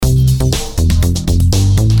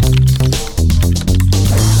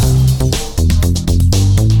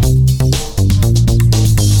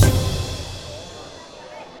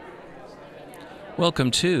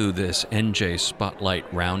Welcome to this NJ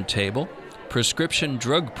Spotlight Roundtable. Prescription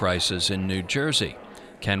drug prices in New Jersey.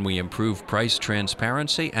 Can we improve price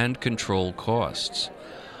transparency and control costs?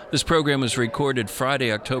 This program was recorded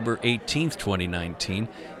Friday, October 18th, 2019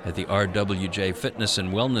 at the RWJ Fitness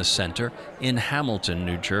and Wellness Center in Hamilton,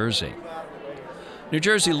 New Jersey. New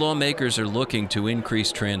Jersey lawmakers are looking to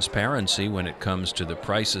increase transparency when it comes to the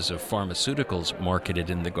prices of pharmaceuticals marketed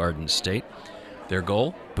in the Garden State. Their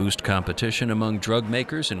goal? Boost competition among drug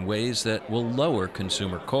makers in ways that will lower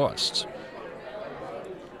consumer costs.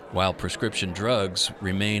 While prescription drugs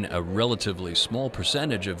remain a relatively small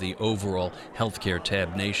percentage of the overall healthcare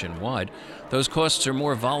tab nationwide, those costs are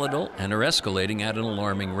more volatile and are escalating at an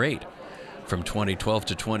alarming rate. From 2012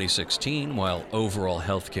 to 2016, while overall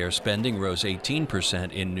healthcare spending rose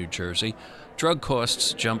 18% in New Jersey, drug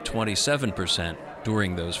costs jumped 27%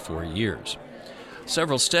 during those 4 years.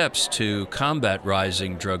 Several steps to combat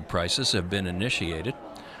rising drug prices have been initiated.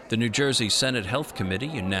 The New Jersey Senate Health Committee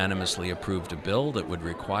unanimously approved a bill that would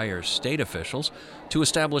require state officials to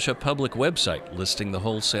establish a public website listing the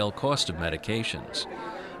wholesale cost of medications.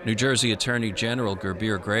 New Jersey Attorney General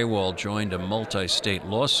Gurbir Grewal joined a multi-state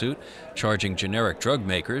lawsuit charging generic drug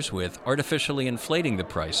makers with artificially inflating the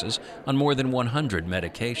prices on more than 100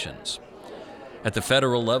 medications. At the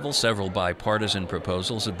federal level, several bipartisan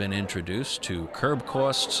proposals have been introduced to curb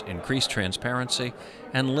costs, increase transparency,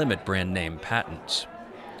 and limit brand name patents.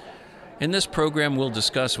 In this program, we'll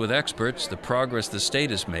discuss with experts the progress the state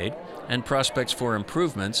has made and prospects for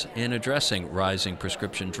improvements in addressing rising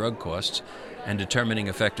prescription drug costs and determining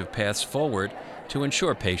effective paths forward to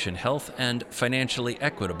ensure patient health and financially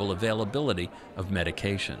equitable availability of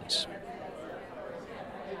medications.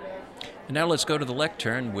 And now let's go to the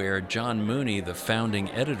lectern where John Mooney, the founding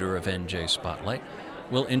editor of NJ Spotlight,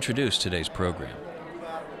 will introduce today's program.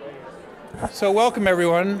 So welcome,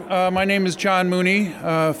 everyone. My name is John Mooney,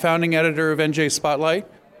 founding editor of NJ Spotlight,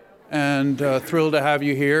 and thrilled to have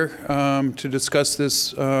you here to discuss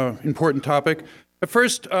this important topic. But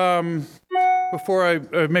first, before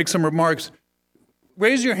I make some remarks,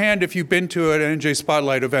 raise your hand if you've been to an NJ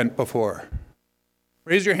Spotlight event before.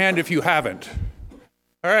 Raise your hand if you haven't.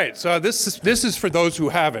 All right, so this is for those who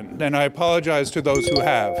haven't, and I apologize to those who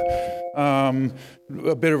have.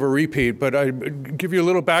 A bit of a repeat, but I give you a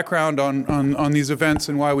little background on these events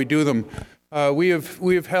and why we do them. We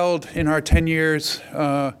have held in our 10 years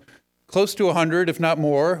close to 100, if not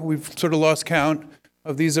more. We've sort of lost count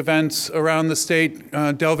of these events around the state,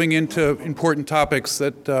 delving into important topics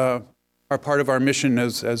that are part of our mission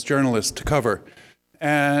as journalists to cover.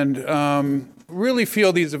 And really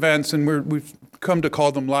feel these events, and we've come to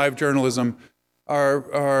call them live journalism,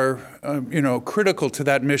 are critical to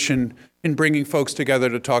that mission in bringing folks together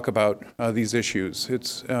to talk about these issues.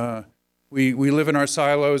 It's we live in our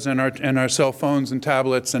silos and our cell phones and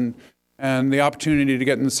tablets, and the opportunity to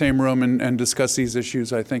get in the same room and discuss these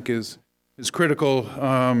issues, I think, is critical,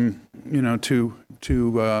 to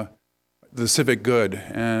the civic good,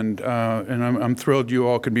 and I'm thrilled you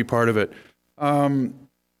all can be part of it.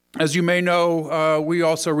 As you may know, we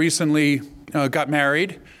also recently got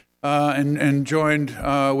married and joined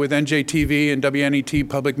with NJTV and WNET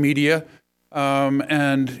Public Media,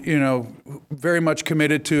 and very much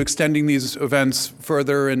committed to extending these events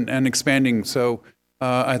further and expanding. So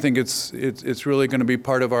I think it's really going to be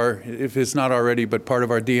part of our, if it's not already, but part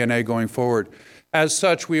of our DNA going forward. As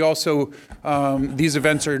such, we also these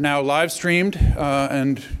events are now live streamed,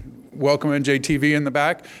 and welcome NJTV in the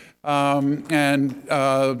back.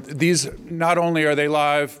 These, not only are they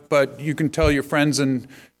live, but you can tell your friends and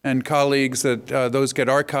colleagues that those get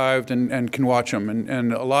archived and can watch them.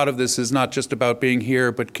 And a lot of this is not just about being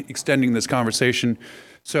here, but extending this conversation.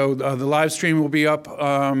 So the live stream will be up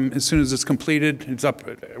as soon as it's completed. It's up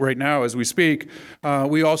right now as we speak.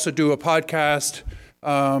 We also do a podcast,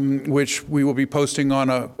 which we will be posting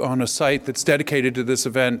on a site that's dedicated to this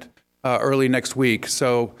event early next week.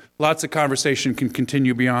 So lots of conversation can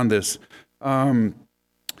continue beyond this.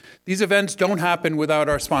 These events don't happen without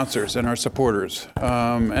our sponsors and our supporters,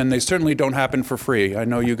 and they certainly don't happen for free. I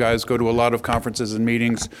know you guys go to a lot of conferences and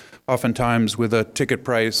meetings, oftentimes with a ticket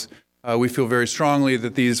price. We feel very strongly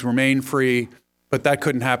that these remain free, but that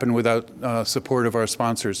couldn't happen without support of our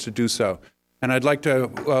sponsors to do so. And I'd like to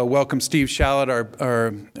welcome Steve Shallett,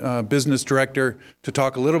 our business director, to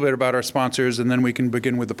talk a little bit about our sponsors, and then we can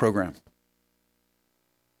begin with the program.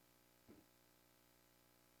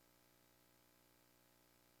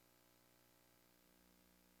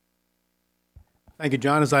 Thank you,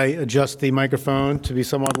 John. As I adjust the microphone to be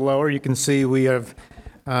somewhat lower, you can see we have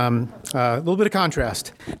a little bit of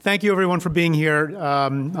contrast. Thank you, everyone, for being here.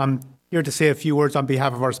 I'm here to say a few words on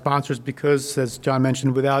behalf of our sponsors because, as John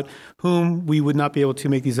mentioned, without whom we would not be able to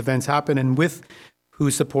make these events happen, and with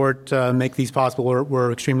whose support make these possible,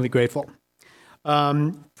 we're extremely grateful.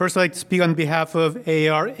 First, I'd like to speak on behalf of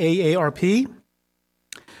AARP,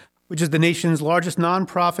 which is the nation's largest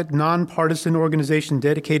nonprofit, nonpartisan organization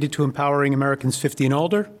dedicated to empowering Americans 50 and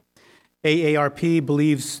older. AARP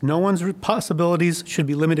believes no one's possibilities should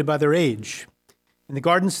be limited by their age. In the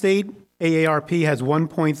Garden State, AARP has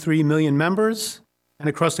 1.3 million members, and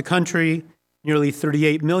across the country, nearly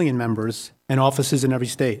 38 million members and offices in every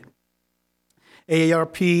state.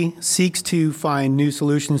 AARP seeks to find new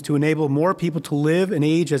solutions to enable more people to live and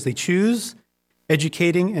age as they choose,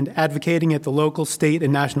 educating and advocating at the local, state,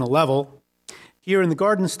 and national level. Here in the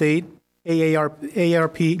Garden State,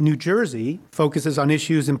 AARP New Jersey focuses on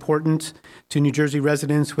issues important to New Jersey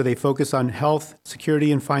residents with a focus on health,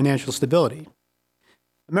 security, and financial stability.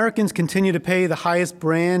 Americans continue to pay the highest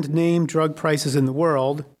brand name drug prices in the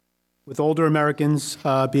world, with older Americans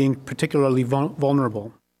being particularly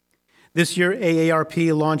vulnerable. This year,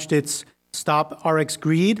 AARP launched its Stop RX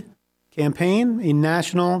Greed campaign, a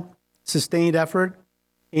national, sustained effort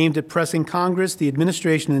aimed at pressing Congress, the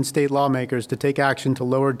administration, and state lawmakers to take action to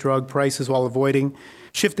lower drug prices while avoiding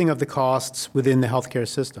shifting of the costs within the healthcare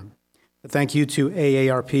system. Thank you to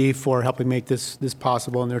AARP for helping make this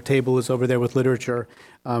possible, and their table is over there with literature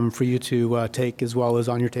for you to take as well as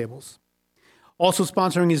on your tables. Also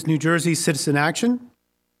sponsoring is New Jersey Citizen Action.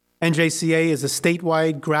 NJCA is a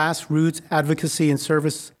statewide grassroots advocacy and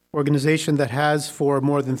service organization that has, for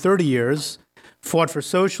more than 30 years, fought for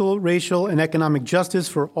social, racial, and economic justice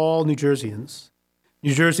for all New Jerseyans.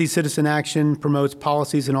 New Jersey Citizen Action promotes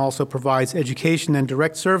policies and also provides education and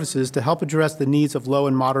direct services to help address the needs of low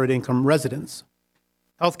and moderate income residents.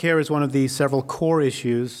 Healthcare is one of the several core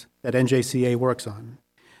issues that NJCA works on.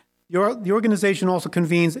 The organization also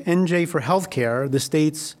convenes NJ for Healthcare, the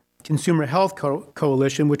state's consumer health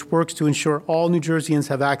coalition, which works to ensure all New Jerseyans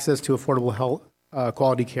have access to affordable health,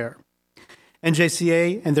 quality care.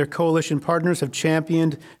 NJCA and their coalition partners have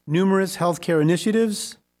championed numerous healthcare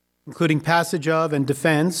initiatives, including passage of and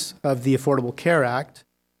defense of the Affordable Care Act,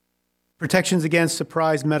 protections against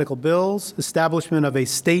surprise medical bills, establishment of a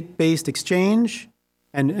state-based exchange,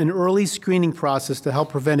 and an early screening process to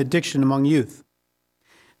help prevent addiction among youth.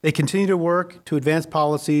 They continue to work to advance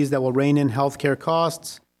policies that will rein in healthcare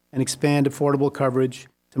costs and expand affordable coverage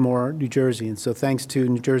to more New Jerseyans. So thanks to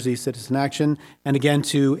New Jersey Citizen Action, and again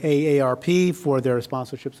to AARP for their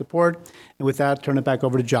sponsorship support. And with that, turn it back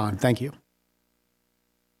over to John. Thank you.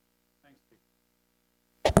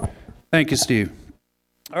 Thank you, Steve.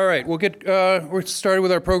 All right, we're started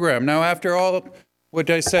with our program. Now, after all what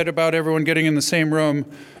I said about everyone getting in the same room,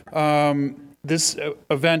 this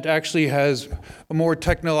event actually has a more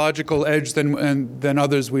technological edge than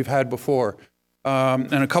others we've had before.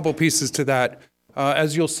 And a couple pieces to that.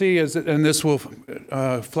 As you'll see, and this will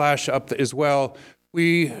flash up as well,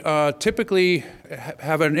 we typically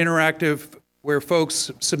have an interactive where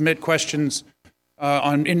folks submit questions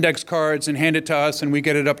on index cards and hand it to us, and we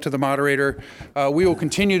get it up to the moderator. We will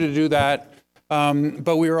continue to do that,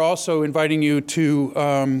 but we are also inviting you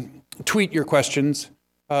to tweet your questions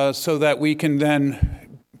so that we can then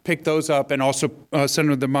pick those up and also send them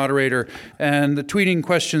to the moderator. And the tweeting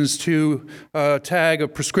questions to tag a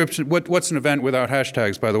prescription, what's an event without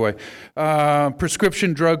hashtags, by the way?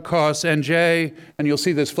 Prescription drug costs NJ, and you'll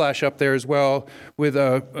see this flash up there as well with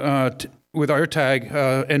our tag,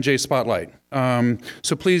 NJ Spotlight.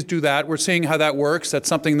 So please do that. We're seeing how that works. That's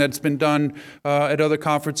something that's been done at other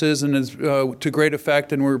conferences and is to great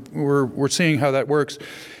effect, and we're seeing how that works.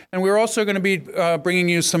 And we're also going to be bringing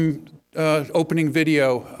you some opening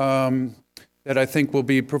video that I think will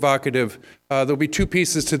be provocative. There'll be two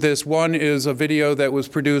pieces to this. One is a video that was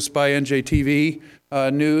produced by NJTV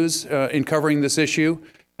News in covering this issue.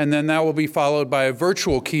 And then that will be followed by a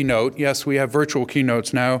virtual keynote. Yes, we have virtual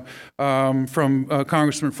keynotes now from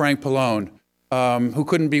Congressman Frank Pallone, who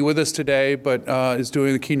couldn't be with us today, but is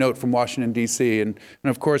doing the keynote from Washington, D.C. And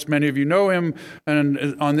of course, many of you know him.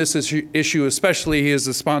 And on this issue especially, he is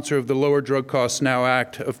the sponsor of the Lower Drug Costs Now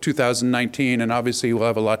Act of 2019, and obviously he will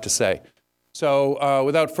have a lot to say. So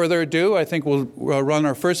without further ado, I think we'll run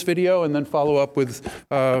our first video and then follow up with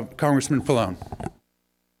Congressman Pallone.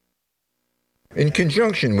 In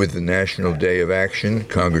conjunction with the National Day of Action,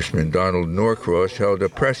 Congressman Donald Norcross held a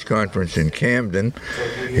press conference in Camden.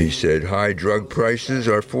 He said high drug prices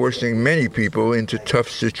are forcing many people into tough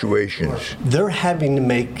situations. They're having to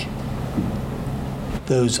make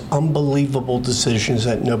those unbelievable decisions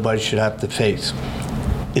that nobody should have to face.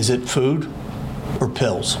 Is it food or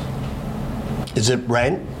pills? Is it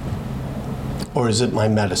rent or is it my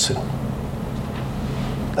medicine?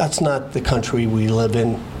 That's not the country we live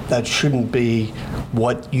in. That shouldn't be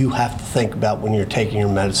what you have to think about when you're taking your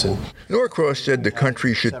medicine. Norcross said the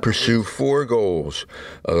country should pursue 4 goals: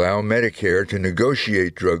 allow Medicare to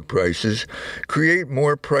negotiate drug prices, create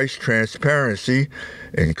more price transparency,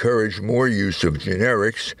 encourage more use of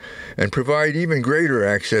generics, and provide even greater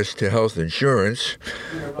access to health insurance.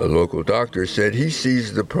 A local doctor said he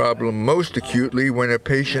sees the problem most acutely when a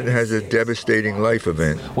patient has a devastating life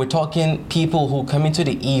event. We're talking people who come into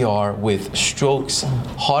the ER with strokes,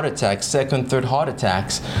 heart attacks, second, third heart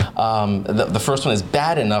attacks. The first one is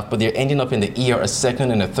bad enough, but they're ending up in the ER a second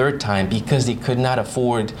and a third time because they could not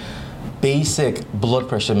afford basic blood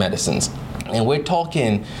pressure medicines. And we're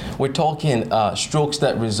talking strokes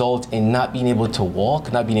that result in not being able to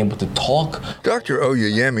walk, not being able to talk. Dr.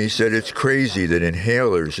 Oyeyemi said it's crazy that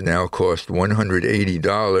inhalers now cost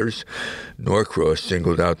 $180. Norcross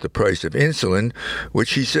singled out the price of insulin,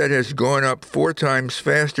 which he said has gone up 4 times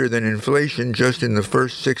faster than inflation just in the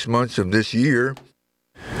first 6 months of this year.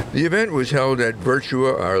 The event was held at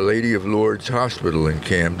Virtua Our Lady of Lourdes Hospital in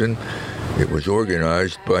Camden. It was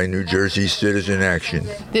organized by New Jersey Citizen Action.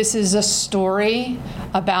 This is a story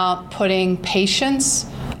about putting patients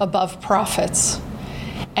above profits.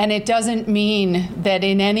 And it doesn't mean that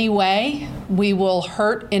in any way we will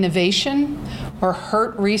hurt innovation or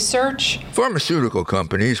hurt research. Pharmaceutical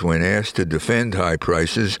companies, when asked to defend high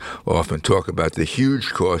prices, often talk about the huge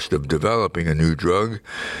cost of developing a new drug.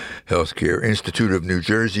 Healthcare Institute of New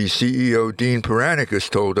Jersey CEO Dean Paranicus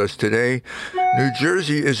told us today, New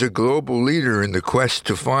Jersey is a global leader in the quest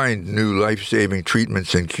to find new life-saving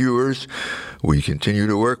treatments and cures. We continue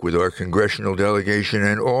to work with our congressional delegation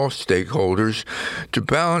and all stakeholders to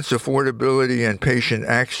balance affordability and patient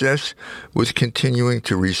access with continuing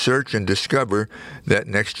to research and discover that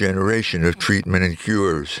next generation of treatment and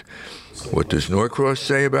cures. What does Norcross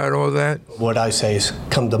say about all that? What I say is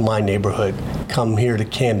come to my neighborhood, come here to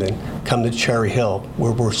Camden, come to Cherry Hill,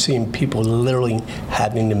 where we're seeing people literally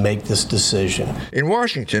having to make this decision. In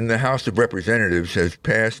Washington, the House of Representatives has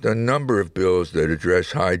passed a number of bills that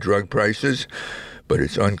address high drug prices, but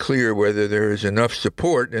it's unclear whether there is enough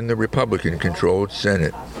support in the Republican-controlled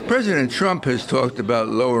Senate. President Trump has talked about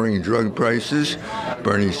lowering drug prices.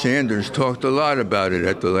 Bernie Sanders talked a lot about it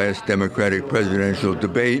at the last Democratic presidential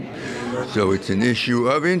debate, so it's an issue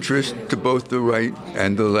of interest to both the right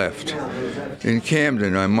and the left. In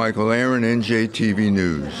Camden, I'm Michael Aaron, NJTV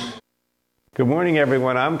News. Good morning,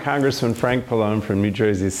 everyone. I'm Congressman Frank Pallone from New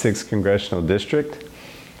Jersey's 6th Congressional District.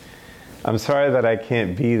 I'm sorry that I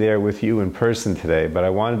can't be there with you in person today, but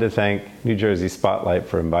I wanted to thank New Jersey Spotlight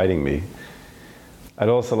for inviting me. I'd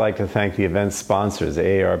also like to thank the event sponsors,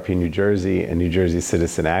 AARP New Jersey and New Jersey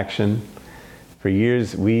Citizen Action. For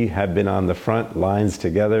years, we have been on the front lines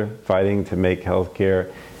together, fighting to make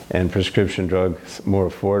healthcare and prescription drugs more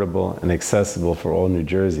affordable and accessible for all New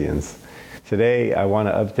Jerseyans. Today, I want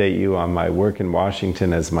to update you on my work in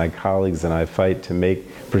Washington as my colleagues and I fight to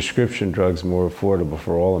make prescription drugs more affordable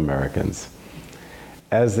for all Americans.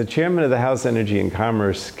 As the chairman of the House Energy and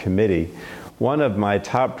Commerce Committee, one of my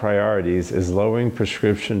top priorities is lowering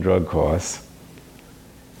prescription drug costs.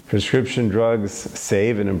 Prescription drugs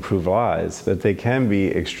save and improve lives, but they can be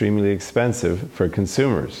extremely expensive for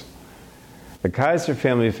consumers. The Kaiser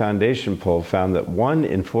Family Foundation poll found that 1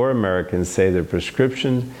 in 4 Americans say their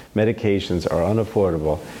prescription medications are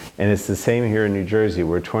unaffordable, and it's the same here in New Jersey,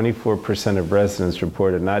 where 24% of residents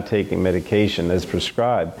reported not taking medication as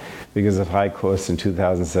prescribed because of high costs in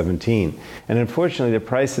 2017. And unfortunately, the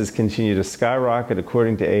prices continue to skyrocket.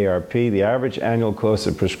 According to AARP, the average annual cost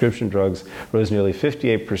of prescription drugs rose nearly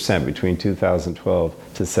 58% between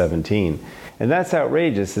 2012 to 17. And that's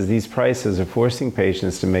outrageous, as these prices are forcing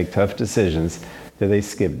patients to make tough decisions. Do they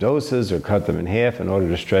skip doses or cut them in half in order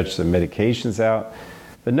to stretch the medications out?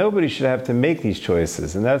 But nobody should have to make these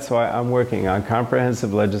choices, and that's why I'm working on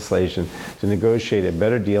comprehensive legislation to negotiate a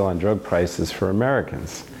better deal on drug prices for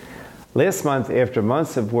Americans. Last month, after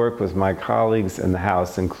months of work with my colleagues in the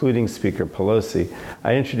House, including Speaker Pelosi,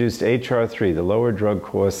 I introduced H.R. 3, the Lower Drug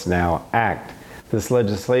Costs Now Act. This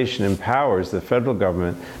legislation empowers the federal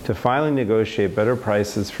government to finally negotiate better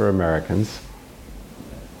prices for Americans.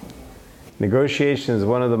 Negotiation is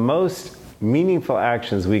one of the most meaningful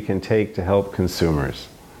actions we can take to help consumers.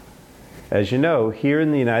 As you know, here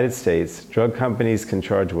in the United States, drug companies can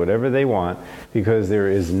charge whatever they want because there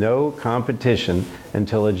is no competition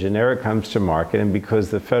until a generic comes to market and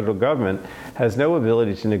because the federal government has no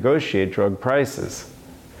ability to negotiate drug prices.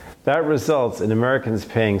 That results in Americans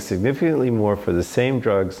paying significantly more for the same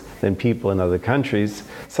drugs than people in other countries.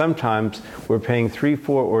 Sometimes we're paying 3,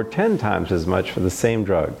 4, or 10 times as much for the same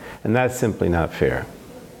drug, and that's simply not fair.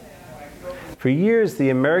 For years,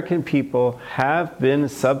 the American people have been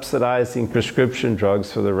subsidizing prescription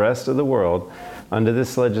drugs for the rest of the world. Under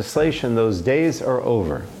this legislation, those days are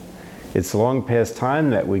over. It's long past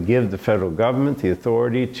time that we give the federal government the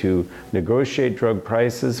authority to negotiate drug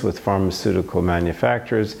prices with pharmaceutical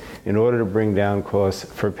manufacturers in order to bring down costs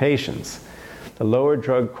for patients. The Lower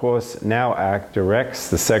Drug Costs Now Act directs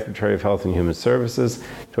the Secretary of Health and Human Services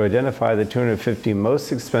to identify the 250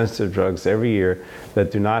 most expensive drugs every year that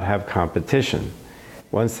do not have competition.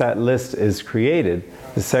 Once that list is created,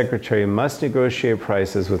 the Secretary must negotiate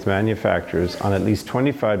prices with manufacturers on at least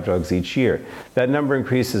 25 drugs each year. That number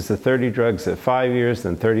increases to 30 drugs at 5 years,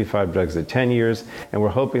 then 35 drugs at 10 years, and we're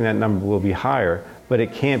hoping that number will be higher, but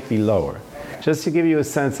it can't be lower. Just to give you a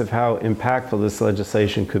sense of how impactful this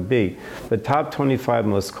legislation could be, the top 25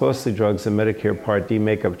 most costly drugs in Medicare Part D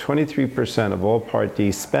make up 23% of all Part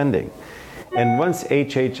D spending. And once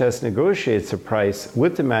HHS negotiates a price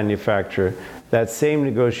with the manufacturer, that same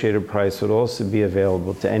negotiated price would also be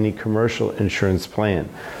available to any commercial insurance plan.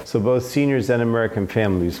 So both seniors and American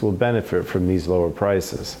families will benefit from these lower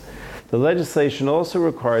prices. The legislation also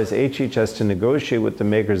requires HHS to negotiate with the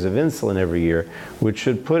makers of insulin every year, which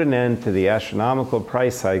should put an end to the astronomical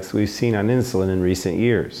price hikes we've seen on insulin in recent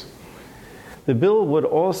years. The bill would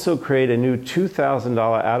also create a new $2,000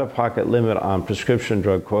 out-of-pocket limit on prescription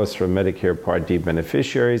drug costs for Medicare Part D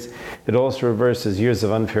beneficiaries. It also reverses years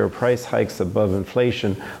of unfair price hikes above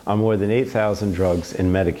inflation on more than 8,000 drugs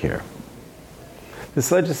in Medicare. This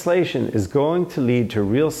legislation is going to lead to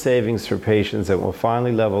real savings for patients that will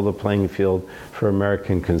finally level the playing field for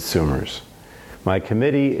American consumers. My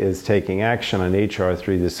committee is taking action on H.R.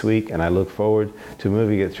 3 this week, and I look forward to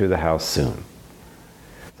moving it through the House soon.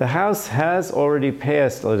 The House has already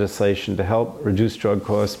passed legislation to help reduce drug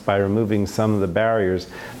costs by removing some of the barriers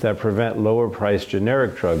that prevent lower-priced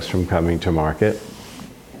generic drugs from coming to market.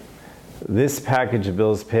 This package of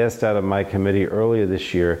bills passed out of my committee earlier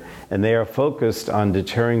this year, and they are focused on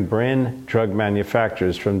deterring brand drug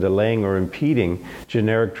manufacturers from delaying or impeding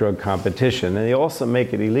generic drug competition. And they also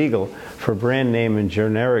make it illegal for brand name and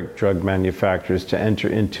generic drug manufacturers to enter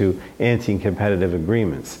into anti-competitive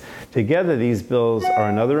agreements. Together, these bills are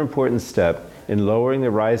another important step in lowering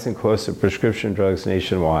the rising cost of prescription drugs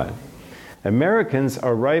nationwide. Americans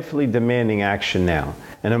are rightfully demanding action now.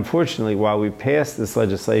 And unfortunately, while we passed this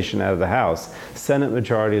legislation out of the House, Senate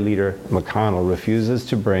Majority Leader McConnell refuses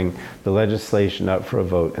to bring the legislation up for a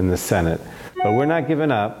vote in the Senate. But we're not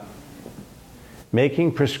giving up.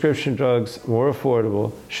 Making prescription drugs more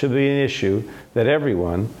affordable should be an issue that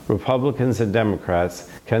everyone, Republicans and Democrats,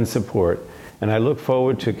 can support. And I look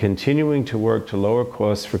forward to continuing to work to lower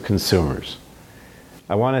costs for consumers.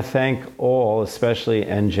 I want to thank all, especially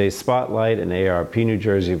NJ Spotlight and AARP New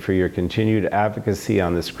Jersey, for your continued advocacy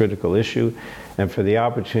on this critical issue and for the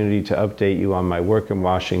opportunity to update you on my work in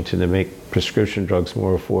Washington to make prescription drugs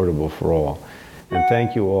more affordable for all. And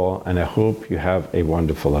thank you all, and I hope you have a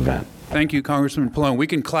wonderful event. Thank you, Congressman Pallone. We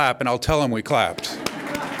can clap, and I'll tell him we clapped.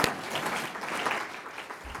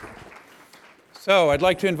 So I'd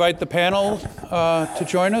like to invite the panel to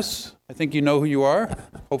join us. I think you know who you are,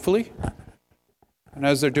 hopefully. And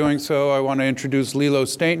as they're doing so, I want to introduce Lilo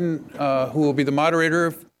Stainton, who will be the moderator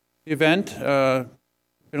of the event.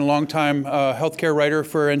 Been a long-time healthcare writer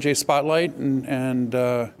for NJ Spotlight, and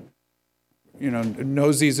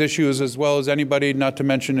knows these issues as well as anybody. Not to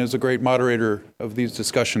mention, is a great moderator of these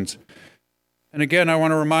discussions. And again, I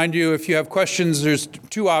want to remind you, if you have questions, there's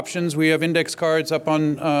two options. We have index cards up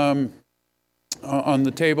on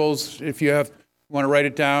the tables. If you want to write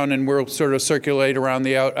it down, and we'll sort of circulate around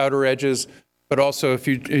the outer edges. But also, if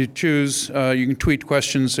you choose, you can tweet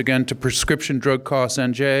questions, again, to Prescription Drug Costs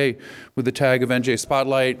NJ with the tag of NJ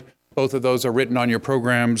Spotlight. Both of those are written on your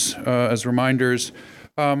programs as reminders.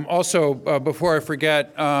 Also, before I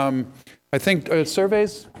forget, I think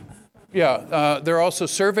surveys? Yeah, there are also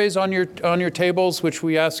surveys on your tables, which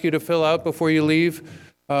we ask you to fill out before you leave.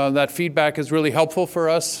 That feedback is really helpful for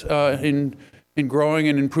us in growing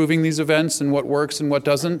and improving these events and what works and what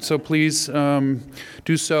doesn't. So please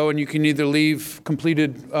do so, and you can either leave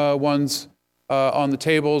completed ones on the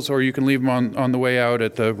tables, or you can leave them on the way out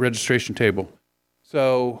at the registration table.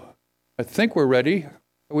 So I think we're ready.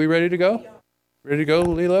 Are we ready to go? Ready to go,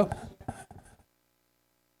 Lilo?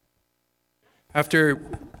 After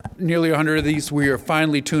nearly 100 of these, we are a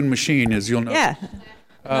finely tuned machine, as you'll know. Yeah,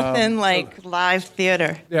 nothing like live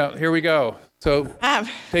theater. Yeah, here we go. So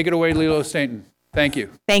take it away, Lilo Stainton. Thank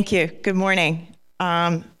you. Thank you. Good morning.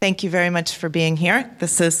 Thank you very much for being here.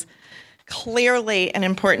 This is clearly an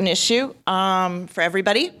important issue for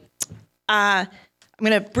everybody. I'm I'm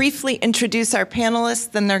going to briefly introduce our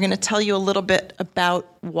panelists, then they're going to tell you a little bit about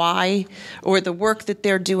why or the work that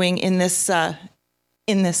they're doing in this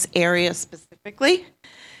area specifically.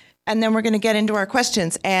 And then we're going to get into our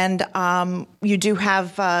questions. And you do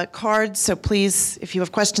have cards, so please, if you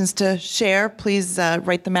have questions to share, please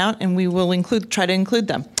write them out, and we will try to include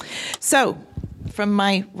them. So, from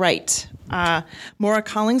my right, Maura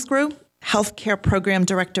Collingsgrove, Healthcare Program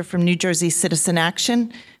Director from New Jersey Citizen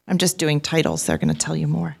Action. I'm just doing titles. They're going to tell you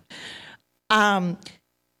more. I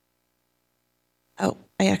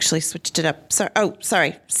actually switched it up.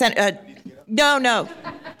 Sorry. No,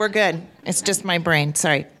 we're good. It's just my brain.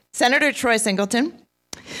 Sorry. Senator Troy Singleton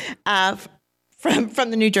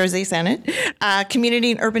from the New Jersey Senate,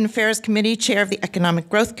 Community and Urban Affairs Committee, Chair of the Economic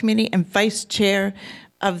Growth Committee, and Vice Chair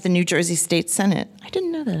of the New Jersey State Senate. I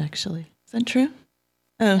didn't know that, actually. Is that true?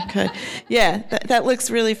 Okay. Yeah, that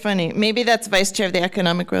looks really funny. Maybe that's Vice Chair of the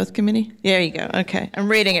Economic Growth Committee? There you go. Okay.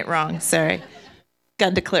 I'm reading it wrong. Sorry.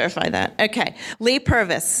 Got to clarify that. Okay. Lee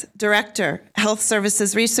Purvis, Director, Health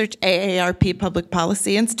Services Research, AARP Public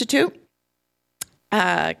Policy Institute.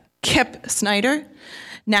 Kip Snyder,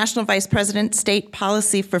 National Vice President, State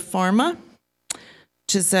Policy for Pharma,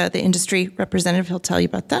 which is the industry representative. He'll tell you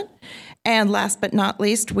about that. And last but not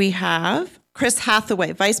least, we have Chris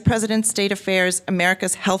Hathaway, Vice President, State Affairs,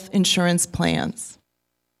 America's Health Insurance Plans.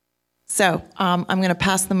 So I'm going to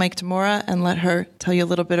pass the mic to Maura and let her tell you a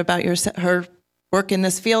little bit about her work in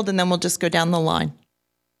this field, and then we'll just go down the line.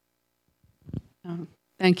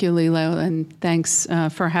 Thank you, Lilo, and thanks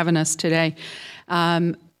for having us today.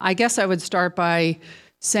 I guess I would start by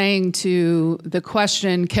saying to the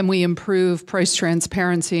question, can we improve price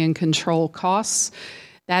transparency and control costs?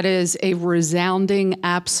 That is a resounding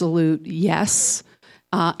absolute yes.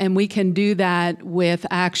 And we can do that with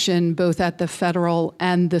action both at the federal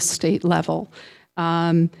and the state level.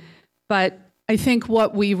 But I think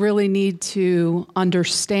what we really need to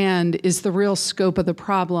understand is the real scope of the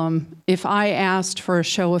problem. If I asked for a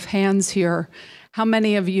show of hands here, how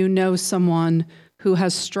many of you know someone who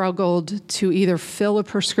has struggled to either fill a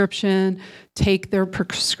prescription, take their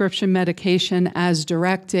prescription medication as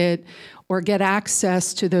directed, or get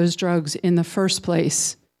access to those drugs in the first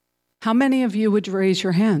place? How many of you would raise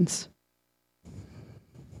your hands?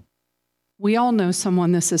 We all know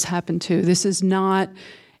someone this has happened to. This is not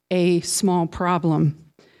a small problem.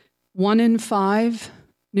 1 in 5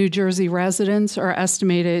 New Jersey residents are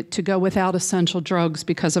estimated to go without essential drugs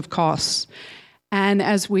because of costs. And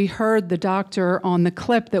as we heard the doctor on the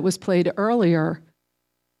clip that was played earlier,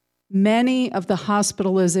 many of the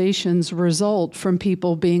hospitalizations result from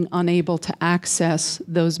people being unable to access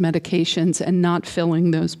those medications and not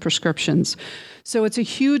filling those prescriptions. So it's a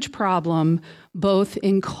huge problem, both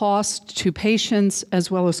in cost to patients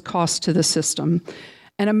as well as cost to the system.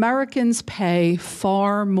 And Americans pay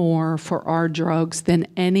far more for our drugs than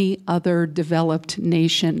any other developed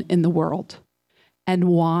nation in the world. And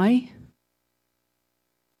why?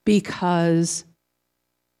 Because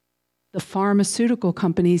the pharmaceutical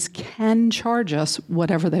companies can charge us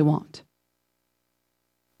whatever they want.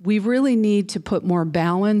 We really need to put more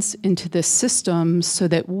balance into this system so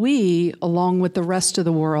that we, along with the rest of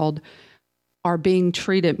the world, are being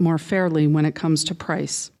treated more fairly when it comes to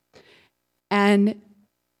price. And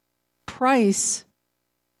price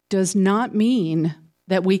does not mean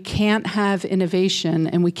that we can't have innovation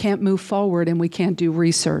and we can't move forward and we can't do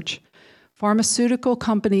research. Pharmaceutical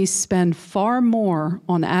companies spend far more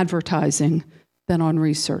on advertising than on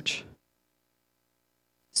research.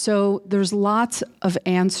 So there's lots of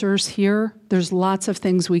answers here. There's lots of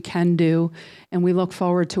things we can do, and we look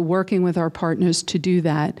forward to working with our partners to do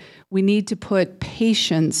that. We need to put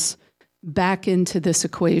patients back into this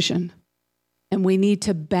equation, and we need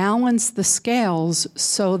to balance the scales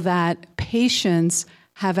so that patients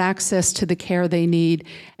have access to the care they need,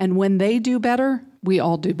 and when they do better, we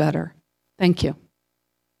all do better. Thank you.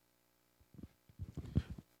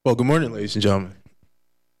 Well, good morning, ladies and gentlemen.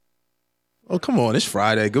 Oh, come on, it's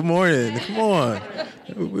Friday. Good morning. Come on.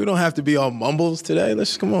 We don't have to be all mumbles today.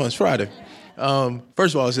 Come on, it's Friday.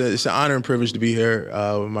 First of all, it's an honor and privilege to be here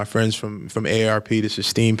with my friends from AARP, this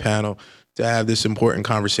esteemed panel, to have this important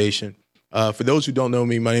conversation. For those who don't know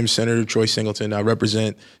me, my name is Senator Troy Singleton. I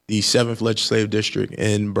represent the 7th Legislative District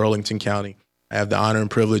in Burlington County. I have the honor and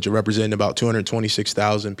privilege of representing about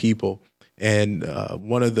 226,000 people. And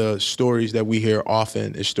one of the stories that we hear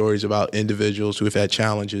often is stories about individuals who have had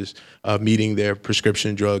challenges meeting their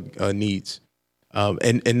prescription drug needs.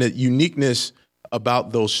 And the uniqueness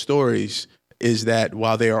about those stories is that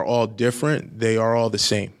while they are all different, they are all the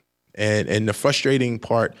same. And the frustrating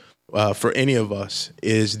part for any of us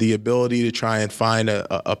is the ability to try and find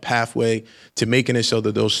a pathway to making it so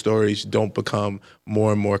that those stories don't become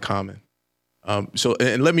more and more common.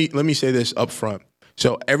 And let me say this up front.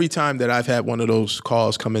 So every time that I've had one of those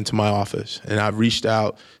calls come into my office and I've reached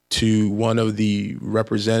out to one of the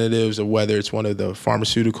representatives of whether it's one of the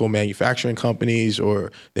pharmaceutical manufacturing companies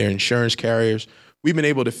or their insurance carriers, we've been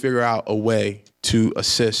able to figure out a way to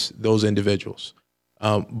assist those individuals.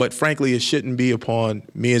 But frankly, it shouldn't be upon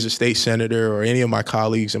me as a state senator or any of my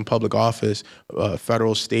colleagues in public office,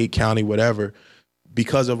 federal, state, county, whatever,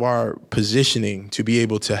 because of our positioning to be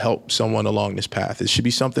able to help someone along this path. It should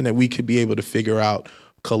be something that we could be able to figure out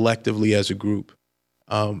collectively as a group.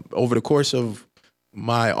 Over the course of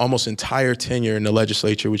my almost entire tenure in the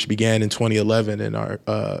legislature, which began in 2011 in our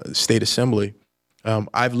state assembly,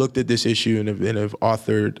 I've looked at this issue and have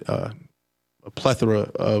authored a plethora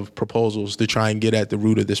of proposals to try and get at the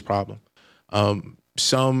root of this problem.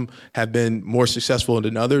 Some have been more successful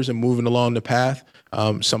than others in moving along the path.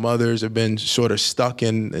 Some others have been sort of stuck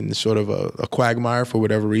in sort of a quagmire for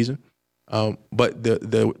whatever reason. But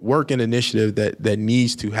the work and initiative that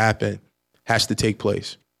needs to happen has to take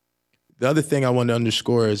place. The other thing I want to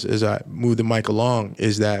underscore as I move the mic along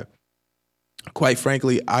is that, quite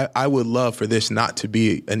frankly, I would love for this not to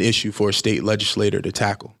be an issue for a state legislator to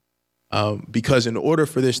tackle. Because in order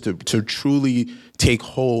for this to truly take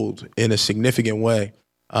hold in a significant way,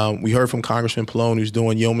 we heard from Congressman Pallone, who's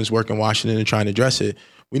doing yeoman's work in Washington and trying to address it.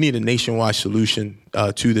 We need a nationwide solution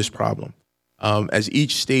to this problem. As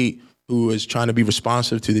each state who is trying to be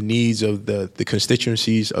responsive to the needs of the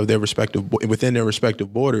constituencies of their within their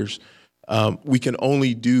respective borders, we can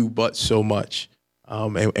only do but so much.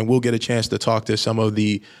 And we'll get a chance to talk to some of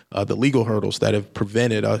the legal hurdles that have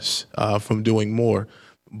prevented us from doing more.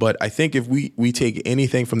 But I think if we take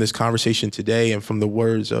anything from this conversation today and from the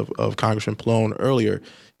words of Congressman Pallone earlier,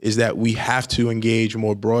 is that we have to engage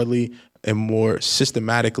more broadly and more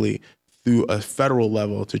systematically through a federal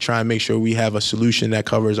level to try and make sure we have a solution that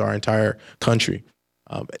covers our entire country.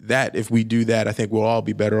 That if we do that, I think we'll all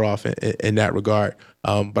be better off in that regard.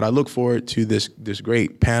 But I look forward to this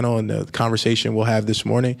great panel and the conversation we'll have this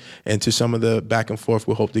morning and to some of the back and forth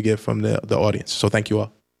we'll hope to get from the audience. So thank you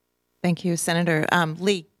all. Thank you, Senator.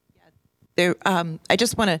 Lee, I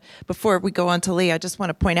just want to, before we go on to Lee, I just want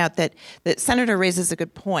to point out that Senator raises a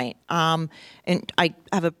good point. And I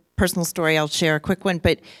have a personal story I'll share, a quick one,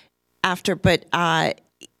 but I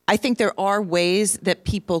think there are ways that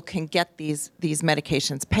people can get these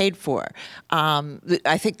medications paid for.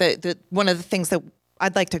 I think that one of the things that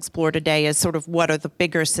I'd like to explore today is sort of what are the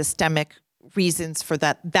bigger systemic reasons for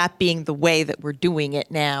that being the way that we're doing it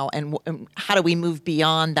now, and how do we move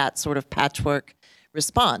beyond that sort of patchwork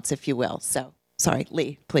response, if you will. So, sorry,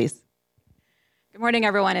 Lee, please. Good morning,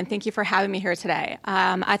 everyone, and thank you for having me here today.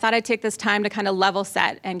 I thought I'd take this time to kind of level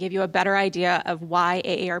set and give you a better idea of why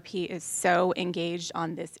AARP is so engaged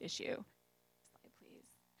on this issue. Slide,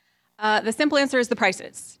 please. The simple answer is the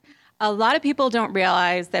prices. A lot of people don't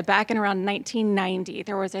realize that back in around 1990,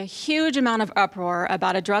 there was a huge amount of uproar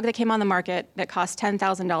about a drug that came on the market that cost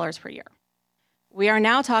 $10,000 per year. We are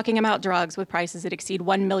now talking about drugs with prices that exceed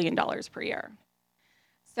 $1 million per year.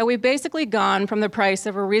 So we've basically gone from the price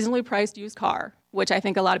of a reasonably priced used car, which I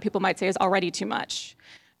think a lot of people might say is already too much,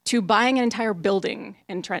 to buying an entire building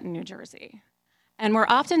in Trenton, New Jersey. And we're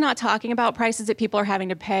often not talking about prices that people are having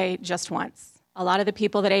to pay just once. A lot of the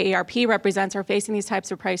people that AARP represents are facing these types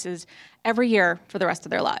of prices every year for the rest of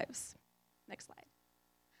their lives. Next slide.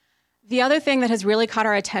 The other thing that has really caught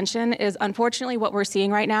our attention is, unfortunately, what we're seeing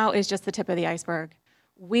right now is just the tip of the iceberg.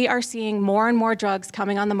 We are seeing more and more drugs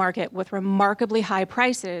coming on the market with remarkably high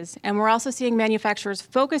prices, and we're also seeing manufacturers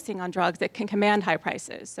focusing on drugs that can command high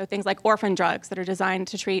prices. So things like orphan drugs that are designed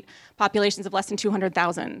to treat populations of less than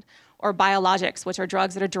 200,000, or biologics, which are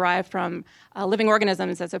drugs that are derived from living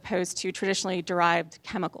organisms as opposed to traditionally derived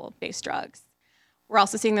chemical-based drugs. We're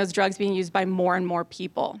also seeing those drugs being used by more and more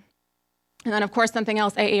people. And then, of course, something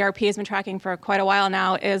else AARP has been tracking for quite a while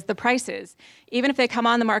now is the prices. Even if they come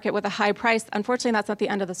on the market with a high price, unfortunately, that's not the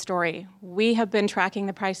end of the story. We have been tracking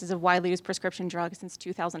the prices of widely used prescription drugs since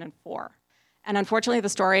 2004. And unfortunately, the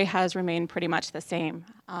story has remained pretty much the same.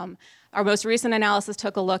 Our most recent analysis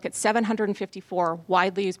took a look at 754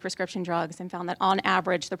 widely used prescription drugs and found that on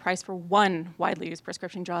average, the price for one widely used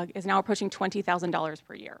prescription drug is now approaching $20,000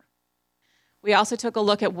 per year. We also took a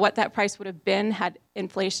look at what that price would have been had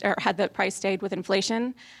inflation, or had the price stayed with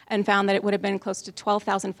inflation, and found that it would have been close to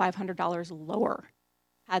 $12,500 lower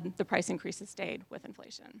had the price increases stayed with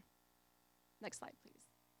inflation. Next slide, please.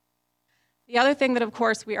 The other thing that, of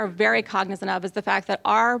course, we are very cognizant of is the fact that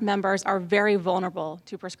our members are very vulnerable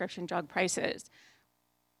to prescription drug prices.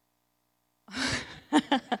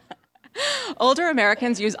 Older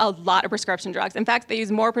Americans use a lot of prescription drugs. In fact, they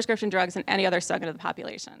use more prescription drugs than any other segment of the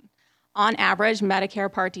population. On average,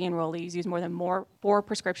 Medicare Part D enrollees use more than 4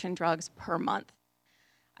 prescription drugs per month.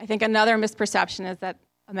 I think another misperception is that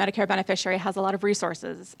a Medicare beneficiary has a lot of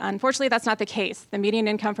resources. Unfortunately, that's not the case. The median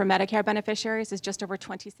income for Medicare beneficiaries is just over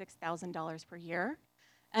 $26,000 per year.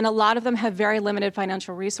 And a lot of them have very limited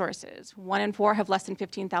financial resources. 1 in 4 have less than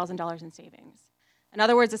 $15,000 in savings. In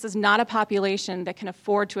other words, this is not a population that can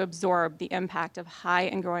afford to absorb the impact of high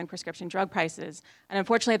and growing prescription drug prices. And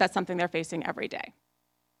unfortunately, that's something they're facing every day.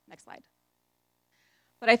 Next slide.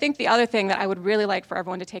 But I think the other thing that I would really like for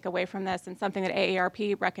everyone to take away from this, and something that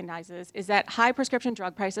AARP recognizes, is that high prescription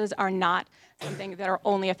drug prices are not something that are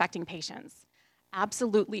only affecting patients.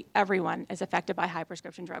 Absolutely everyone is affected by high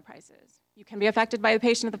prescription drug prices. You can be affected by the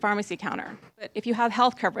patient at the pharmacy counter, but if you have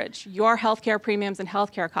health coverage, your healthcare premiums and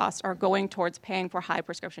healthcare costs are going towards paying for high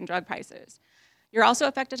prescription drug prices. You're also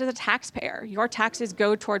affected as a taxpayer. Your taxes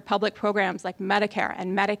go toward public programs like Medicare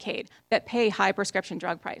and Medicaid that pay high prescription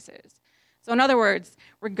drug prices. So in other words,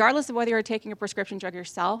 regardless of whether you're taking a prescription drug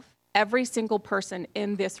yourself, every single person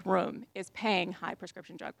in this room is paying high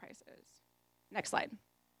prescription drug prices. Next slide.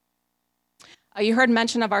 You heard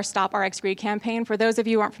mention of our Stop Rx Greed campaign. For those of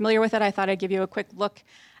you who aren't familiar with it, I thought I'd give you a quick look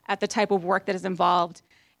at the type of work that is involved.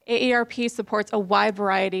 AARP supports a wide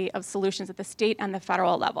variety of solutions at the state and the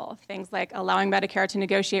federal level. Things like allowing Medicare to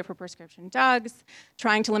negotiate for prescription drugs,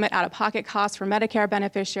 trying to limit out-of-pocket costs for Medicare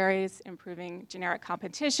beneficiaries, improving generic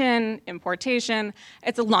competition, importation.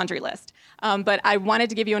 It's a laundry list. But I wanted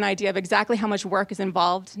to give you an idea of exactly how much work is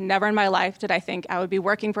involved. Never in my life did I think I would be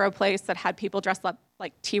working for a place that had people dressed up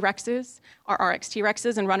like T-Rexes or RX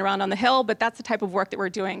T-Rexes and run around on the Hill, but that's the type of work that we're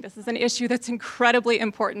doing. This is an issue that's incredibly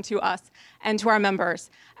important to us and to our members.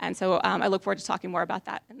 And so I look forward to talking more about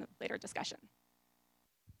that in the later discussion.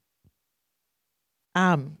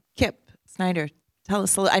 Kip Snyder, tell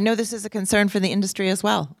us, I know this is a concern for the industry as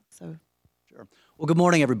well. So. Sure. Well, good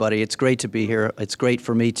morning, everybody. It's great to be here. It's great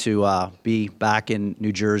for me to be back in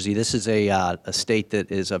New Jersey. This is a state that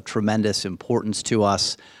is of tremendous importance to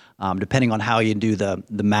us. Depending on how you do the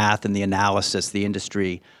math and the analysis, the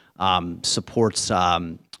industry supports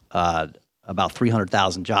about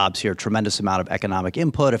 300,000 jobs here, tremendous amount of economic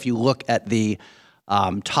input. If you look at the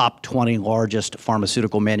top 20 largest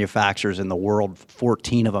pharmaceutical manufacturers in the world,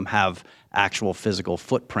 14 of them have actual physical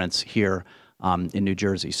footprints here in New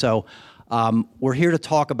Jersey. So we're here to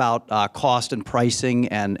talk about cost and pricing,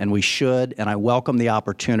 and we should, and I welcome the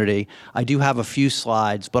opportunity. I do have a few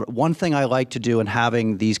slides, but one thing I like to do in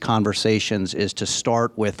having these conversations is to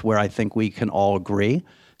start with where I think we can all agree.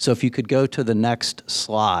 So if you could go to the next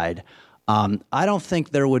slide. I don't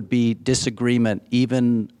think there would be disagreement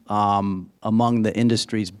even among the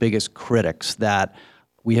industry's biggest critics that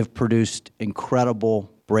we have produced incredible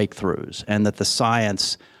breakthroughs and that the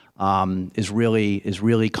science is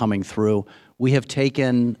really coming through. We have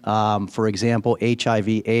taken, for example,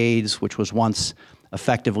 HIV/AIDS, which was once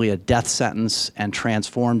effectively a death sentence, and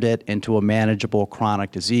transformed it into a manageable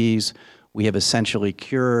chronic disease. We have essentially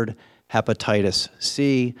cured hepatitis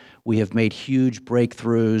C. We have made huge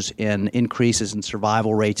breakthroughs in increases in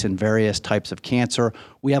survival rates in various types of cancer.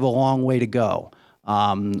 We have a long way to go.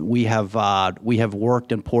 We have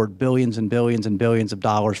worked and poured billions and billions and billions of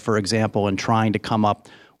dollars, for example, in trying to come up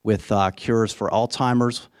with cures for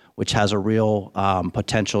Alzheimer's, which has a real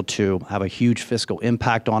potential to have a huge fiscal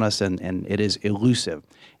impact on us, and it is elusive.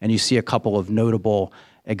 And you see a couple of notable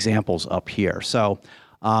examples up here. So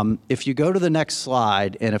if you go to the next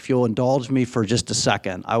slide, and if you'll indulge me for just a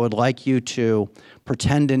second, I would like you to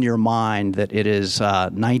pretend in your mind that it is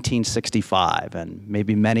 1965, and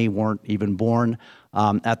maybe many weren't even born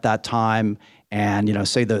at that time. And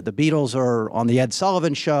say the Beatles are on the Ed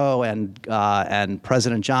Sullivan Show, and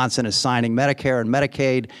President Johnson is signing Medicare and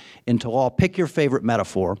Medicaid into law. Pick your favorite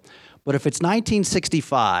metaphor. But if it's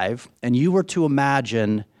 1965, and you were to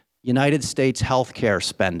imagine United States healthcare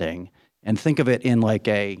spending, and think of it in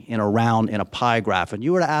a pie graph, and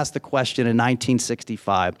you were to ask the question in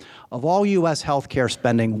 1965, of all U.S. healthcare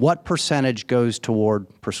spending, what percentage goes toward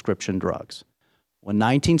prescription drugs? Well, in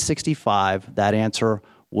 1965, that answer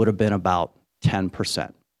would have been about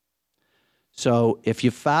 10%. So if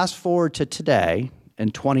you fast forward to today,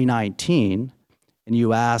 in 2019, and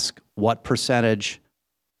you ask what percentage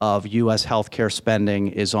of U.S. healthcare spending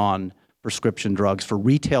is on prescription drugs, for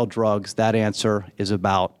retail drugs, that answer is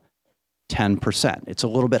about 10%. It's a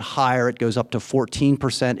little bit higher. It goes up to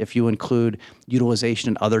 14% if you include utilization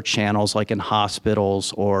in other channels like in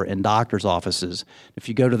hospitals or in doctor's offices. If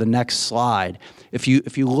you go to the next slide, if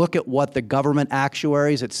you look at what the government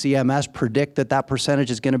actuaries at CMS predict that percentage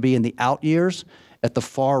is going to be in the out years, at the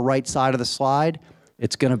far right side of the slide,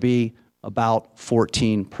 it's going to be about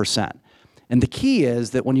 14%. And the key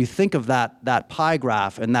is that when you think of that pie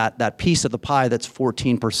graph and that piece of the pie that's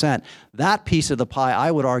 14%, that piece of the pie,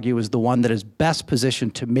 I would argue, is the one that is best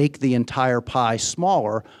positioned to make the entire pie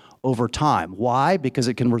smaller over time. Why? Because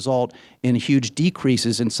it can result in huge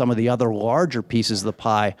decreases in some of the other larger pieces of the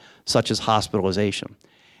pie, such as hospitalization.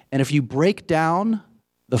 And if you break down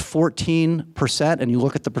the 14% and you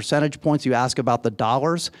look at the percentage points, you ask about the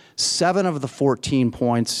dollars, 7 of the 14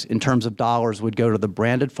 points in terms of dollars would go to the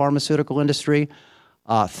branded pharmaceutical industry.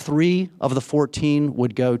 3 of the 14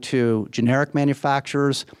 would go to generic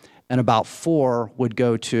manufacturers, and about 4 would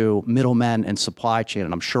go to middlemen and supply chain.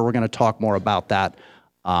 And I'm sure we're going to talk more about that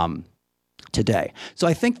today. So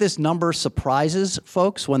I think this number surprises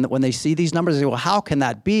folks when they see these numbers. They say, well, how can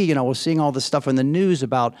that be? You know, we're seeing all this stuff in the news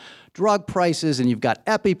about drug prices, and you've got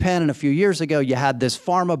EpiPen, and a few years ago you had this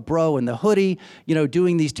pharma bro in the hoodie, you know,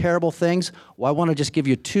 doing these terrible things. Well, I want to just give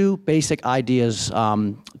you 2 basic ideas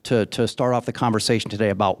to start off the conversation today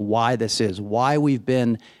about why this is, why we've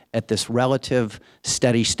been at this relative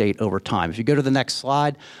steady state over time. If you go to the next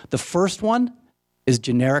slide, the first one is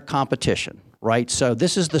generic competition. Right? So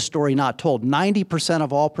this is the story not told. 90%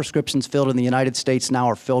 of all prescriptions filled in the United States now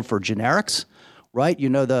are filled for generics, right? You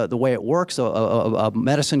know the way it works. A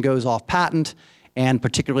medicine goes off patent, and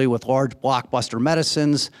particularly with large blockbuster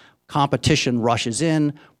medicines, competition rushes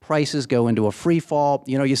in, prices go into a free fall.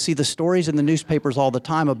 You know, you see the stories in the newspapers all the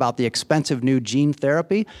time about the expensive new gene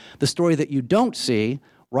therapy. The story that you don't see,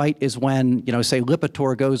 right, is when, you know, say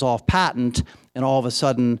Lipitor goes off patent and all of a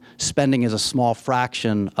sudden spending is a small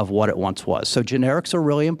fraction of what it once was. So generics are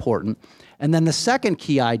really important. And then the second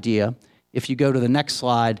key idea, if you go to the next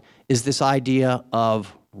slide, is this idea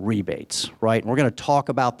of rebates, right? And we're going to talk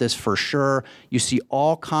about this for sure. You see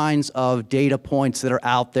all kinds of data points that are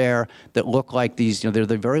out there that look like these, you know,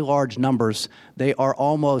 they're very large numbers. They are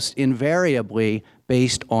almost invariably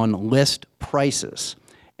based on list prices.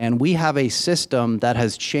 And we have a system that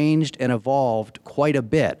has changed and evolved quite a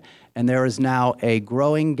bit. And there is now a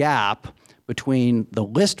growing gap between the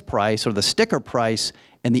list price or the sticker price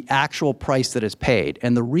and the actual price that is paid.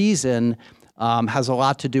 And the reason has a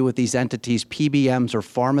lot to do with these entities, PBMs or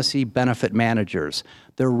pharmacy benefit managers.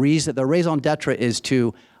 Their raison d'etre is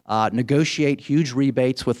to negotiate huge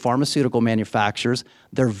rebates with pharmaceutical manufacturers.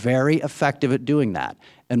 They're very effective at doing that.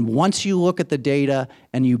 And once you look at the data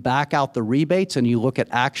and you back out the rebates and you look at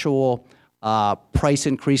actual price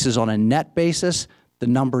increases on a net basis, the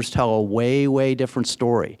numbers tell a way, way different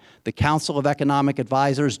story. The Council of Economic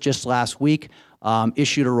Advisors just last week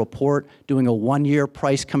issued a report doing a 1-year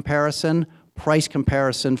price comparison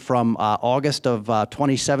from August of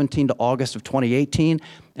 2017 to August of 2018,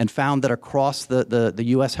 and found that across the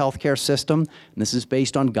U.S. healthcare system, and this is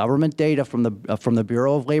based on government data from the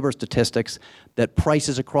Bureau of Labor Statistics, that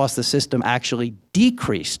prices across the system actually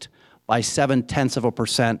decreased by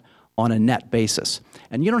 0.7% on a net basis.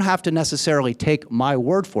 And you don't have to necessarily take my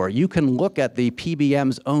word for it. You can look at the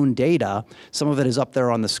PBM's own data. Some of it is up there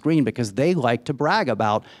on the screen because they like to brag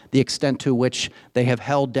about the extent to which they have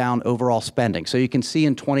held down overall spending. So you can see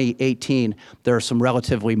in 2018, there are some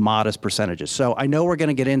relatively modest percentages. So I know we're going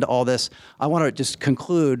to get into all this. I want to just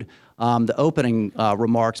conclude the opening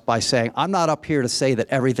remarks by saying I'm not up here to say that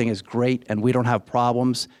everything is great and we don't have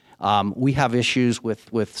problems. We have issues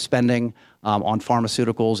with spending on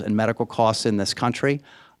pharmaceuticals and medical costs in this country.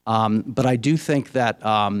 But I do think that,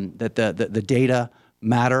 the data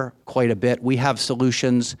matter quite a bit. We have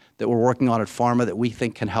solutions that we're working on at Pharma that we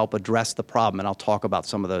think can help address the problem, and I'll talk about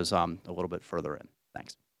some of those a little bit further in.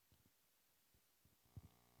 Thanks.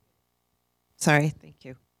 Sorry, thank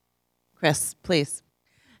you. Chris, please.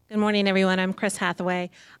 Good morning, everyone. I'm Chris Hathaway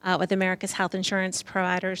with America's Health Insurance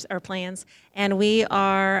Providers or Plans, and we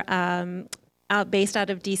are based out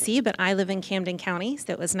of DC, but I live in Camden County,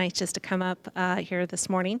 so it was nice just to come up here this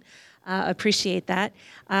morning. Appreciate that.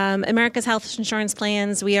 America's Health Insurance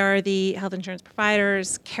Plans, we are the health insurance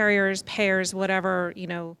providers, carriers, payers, whatever,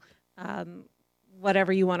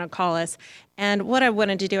 whatever you want to call us. And what I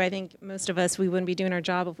wanted to do, I think most of us, we wouldn't be doing our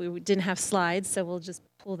job if we didn't have slides, so we'll just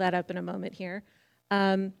pull that up in a moment here.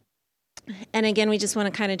 And again, we just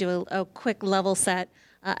want to kind of do a quick level set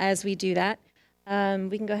as we do that.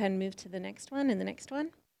 We can go ahead and move to the next one and the next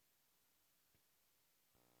one.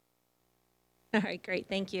 All right, great,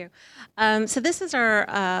 thank you. So this is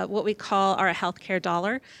our what we call our healthcare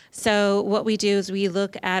dollar. So what we do is we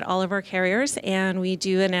look at all of our carriers and we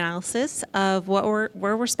do an analysis of where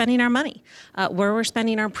we're spending our money, where we're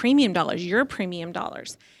spending our premium dollars, your premium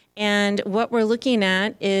dollars. And what we're looking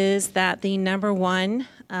at is that the number one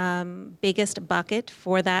biggest bucket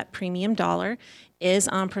for that premium dollar is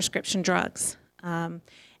on prescription drugs.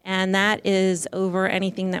 And that is over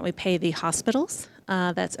anything that we pay the hospitals.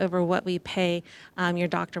 That's over what we pay your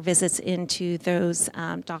doctor visits into those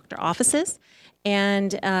doctor offices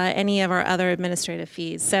and any of our other administrative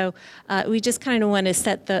fees. So we just kind of want to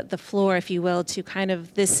set the floor, if you will, to kind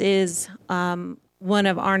of this is one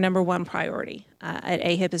of our number one priority at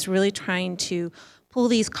AHIP is really trying to pull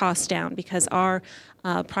these costs down because our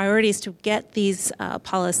priority is to get these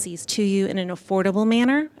policies to you in an affordable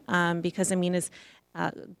manner because, I mean,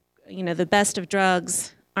 the best of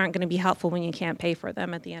drugs aren't going to be helpful when you can't pay for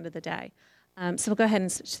them at the end of the day. So we'll go ahead and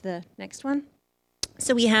switch to the next one.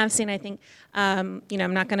 So we have seen, I think, I'm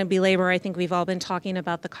not going to belabor, I think we've all been talking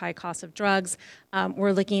about the high cost of drugs.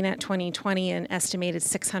 We're looking at 2020 an estimated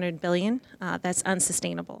 $600 billion. That's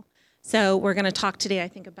unsustainable. So we're going to talk today, I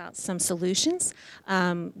think, about some solutions.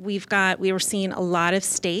 We were seeing a lot of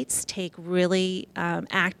states take really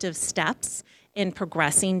active steps in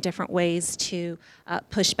progressing different ways to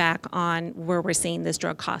push back on where we're seeing this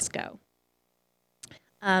drug cost go.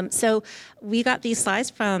 So we got these slides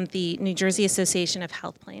from the New Jersey Association of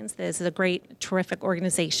Health Plans. This is a great, terrific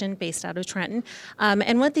organization based out of Trenton.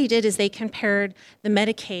 And what they did is they compared the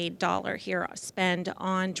Medicaid dollar here spend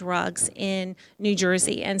on drugs in New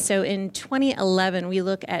Jersey. And so in 2011, we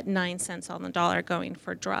look at 9 cents on the dollar going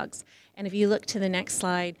for drugs. And if you look to the next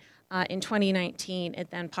slide, in 2019,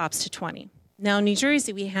 it then pops to 20. Now, in New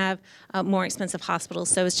Jersey, we have more expensive hospitals,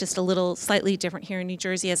 so it's just a little slightly different here in New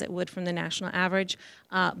Jersey as it would from the national average.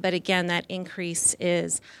 But again, that increase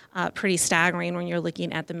is pretty staggering when you're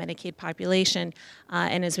looking at the Medicaid population.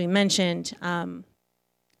 And as we mentioned,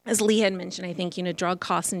 as Lee had mentioned, I think, drug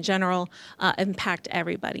costs in general impact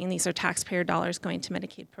everybody, and these are taxpayer dollars going to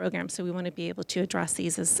Medicaid programs, so we want to be able to address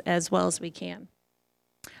these as well as we can.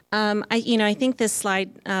 I think this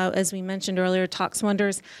slide, as we mentioned earlier, talks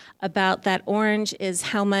wonders about that orange is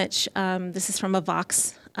how much, this is from a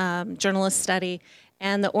Vox journalist study,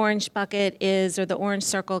 and the orange bucket is, or the orange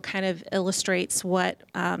circle kind of illustrates what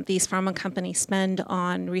these pharma companies spend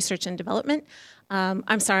on research and development.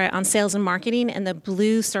 On sales and marketing, and the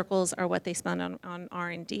blue circles are what they spend on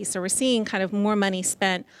R&D. So we're seeing kind of more money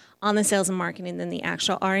spent on the sales and marketing than the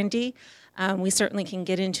actual R&D. We certainly can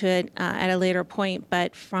get into it at a later point,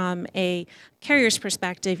 but from a carrier's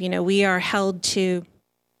perspective, we are held to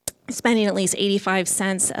spending at least 85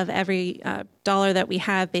 cents of every dollar that we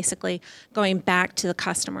have basically going back to the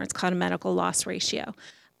customer. It's called a medical loss ratio.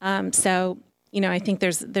 So, I think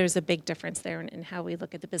there's a big difference there in how we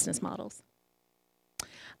look at the business models.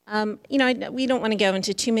 We don't want to go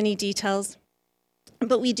into too many details,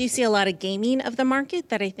 but we do see a lot of gaming of the market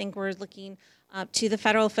that I think we're looking to the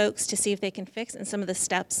federal folks to see if they can fix, and some of the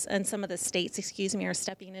steps and some of the states, are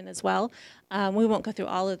stepping in as well. We won't go through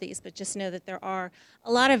all of these, but just know that there are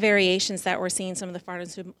a lot of variations that we're seeing some of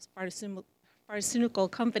the pharmaceutical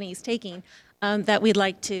companies taking that we'd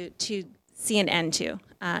like to see an end to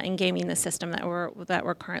in gaming the system that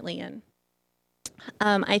we're currently in.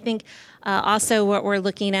 I think also what we're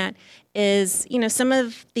looking at is, some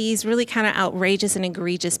of these really kind of outrageous and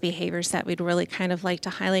egregious behaviors that we'd really kind of like to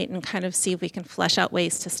highlight and kind of see if we can flesh out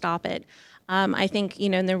ways to stop it. I think,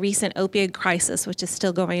 in the recent opioid crisis, which is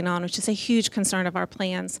still going on, which is a huge concern of our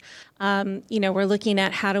plans, we're looking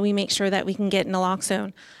at how do we make sure that we can get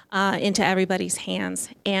naloxone into everybody's hands.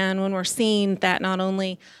 And when we're seeing that not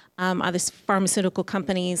only are the pharmaceutical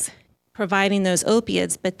companies providing those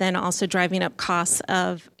opiates, but then also driving up costs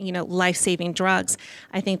of, life-saving drugs,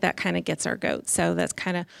 I think that kind of gets our goat. So that's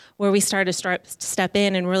kind of where we start to step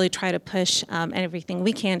in and really try to push everything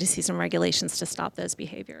we can to see some regulations to stop those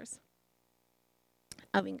behaviors.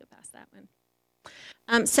 We can go past that one.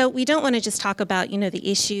 So we don't want to just talk about,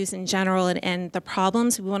 the issues in general and the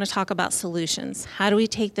problems. We want to talk about solutions. How do we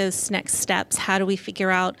take those next steps? How do we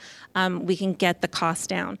figure out we can get the cost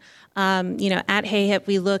down? At HAHIP,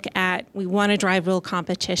 we want to drive real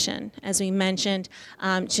competition. As we mentioned,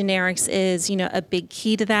 generics is, a big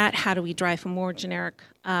key to that. How do we drive more generic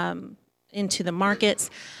into the markets?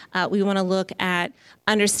 We want to look at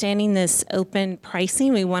understanding this open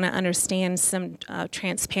pricing. We want to understand some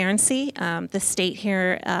transparency. The state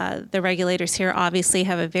here, the regulators here obviously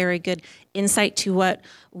have a very good insight to what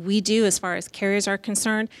we do as far as carriers are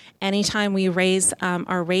concerned. Anytime we raise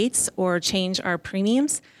our rates or change our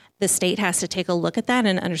premiums, the state has to take a look at that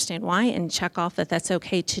and understand why and check off that that's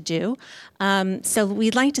okay to do. So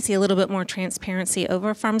we'd like to see a little bit more transparency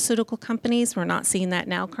over pharmaceutical companies. We're not seeing that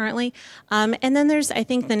now currently. And then there's, I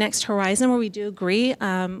think, the next horizon where we do agree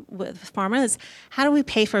with pharma is how do we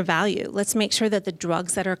pay for value? Let's make sure that the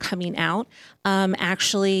drugs that are coming out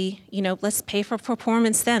actually, let's pay for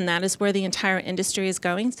performance then. That is where the entire industry is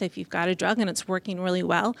going. So if you've got a drug and it's working really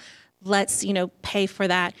well, let's, pay for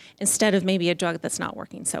that instead of maybe a drug that's not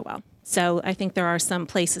working so well. So I think there are some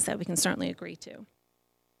places that we can certainly agree to.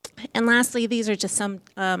 And lastly, these are just some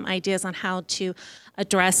ideas on how to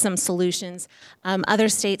address some solutions. Other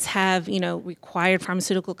states have, required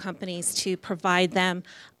pharmaceutical companies to provide them,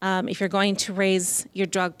 if you're going to raise your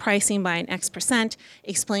drug pricing by an X percent,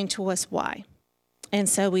 explain to us why. And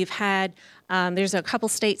so we've had, there's a couple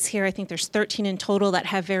states here, I think there's 13 in total that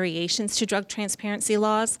have variations to drug transparency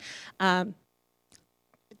laws.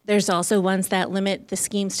 There's also ones that limit the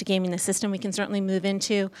schemes to gaming the system we can certainly move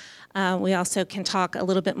into. We also can talk a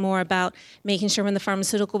little bit more about making sure when the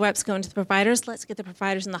pharmaceutical reps go into the providers, let's get the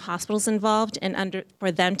providers and the hospitals involved and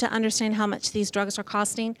for them to understand how much these drugs are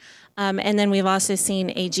costing. And then we've also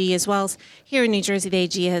seen AG as well. Here in New Jersey, the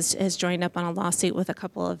AG has joined up on a lawsuit with a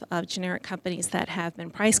couple of generic companies that have been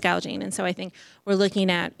price gouging. And so I think we're looking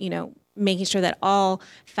at, making sure that all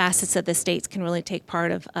facets of the states can really take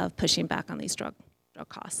part of pushing back on these drug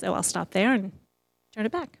costs. So I'll stop there and turn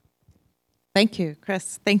it back. Thank you,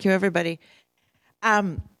 Chris. Thank you, everybody.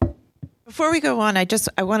 Before we go on, I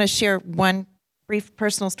want to share one brief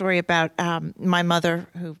personal story about my mother,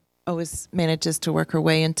 who always manages to work her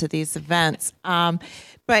way into these events.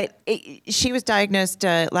 But she was diagnosed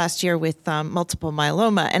last year with multiple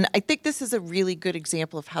myeloma, and I think this is a really good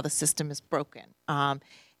example of how the system is broken.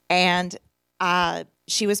 And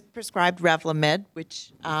she was prescribed Revlimid,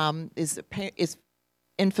 which is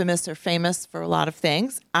infamous or famous for a lot of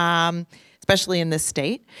things, especially in this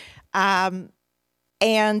state. And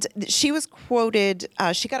she was quoted,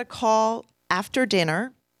 she got a call after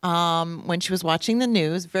dinner when she was watching the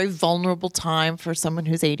news, very vulnerable time for someone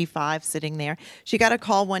who's 85 sitting there. She got a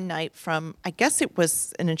call one night from, I guess it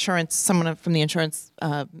was someone from the insurance,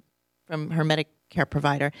 from her Medicare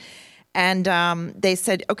provider. And they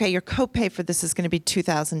said, okay, your copay for this is going to be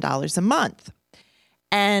 $2,000 a month.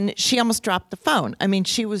 And she almost dropped the phone. I mean,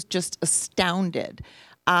 she was just astounded.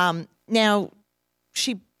 Now,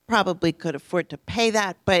 she probably could afford to pay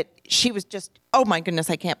that, but she was just, oh my goodness,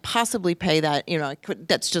 I can't possibly pay that.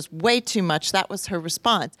 That's just way too much. That was her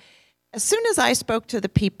response. As soon as I spoke to the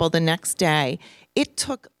people the next day, it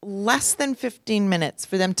took less than 15 minutes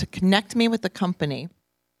for them to connect me with the company,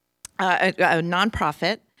 a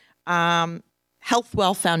nonprofit,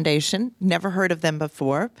 Healthwell Foundation, never heard of them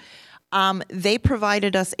before. They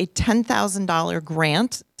provided us a $10,000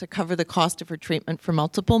 grant to cover the cost of her treatment for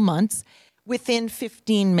multiple months within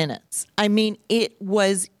 15 minutes. I mean, it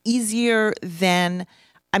was easier than,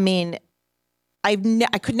 I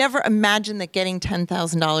could never imagine that getting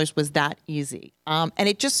 $10,000 was that easy. And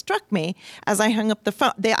it just struck me as I hung up the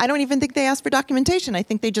phone. I don't even think they asked for documentation. I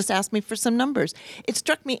think they just asked me for some numbers. It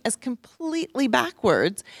struck me as completely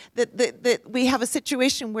backwards that we have a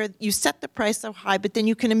situation where you set the price so high, but then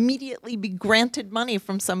you can immediately be granted money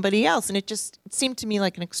from somebody else. And it seemed to me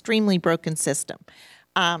like an extremely broken system.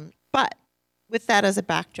 But with that as a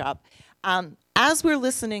backdrop, as we're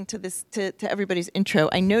listening to this, to everybody's intro,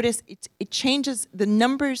 I notice it changes, the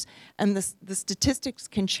numbers and the statistics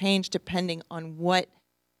can change depending on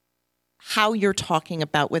how you're talking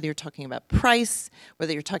about, whether you're talking about price,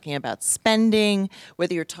 whether you're talking about spending,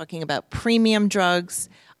 whether you're talking about premium drugs.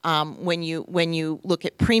 When you look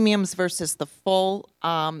at premiums versus the full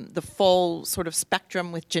sort of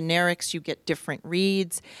spectrum with generics, you get different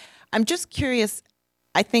reads. I'm just curious.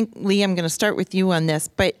 I think, Lee, I'm going to start with you on this,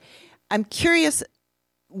 but I'm curious,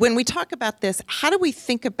 when we talk about this, how do we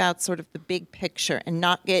think about sort of the big picture and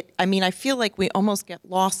not I feel like we almost get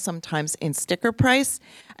lost sometimes in sticker price,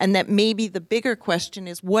 and that maybe the bigger question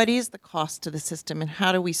is, what is the cost to the system, and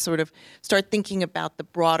how do we sort of start thinking about the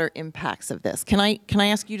broader impacts of this? Can I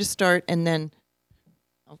ask you to start, and then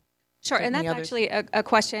Sure, and that's actually a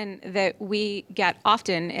question that we get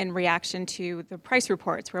often in reaction to the price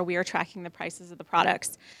reports where we are tracking the prices of the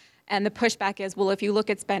products. And the pushback is, well, if you look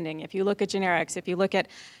at spending, if you look at generics, if you look at,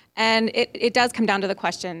 and it does come down to the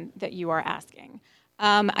question that you are asking.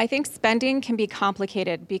 I think spending can be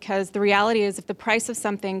complicated because the reality is if the price of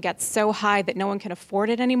something gets so high that no one can afford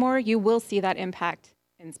it anymore, you will see that impact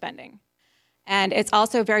in spending. And it's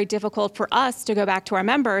also very difficult for us to go back to our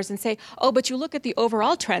members and say, oh, but you look at the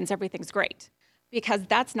overall trends, everything's great, because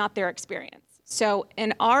that's not their experience. So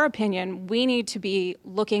in our opinion, we need to be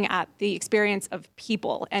looking at the experience of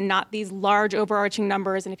people and not these large overarching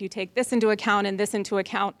numbers. And if you take this into account and this into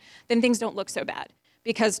account, then things don't look so bad.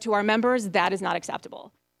 Because to our members, that is not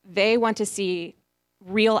acceptable. They want to see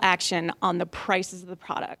real action on the prices of the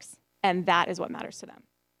products. And that is what matters to them.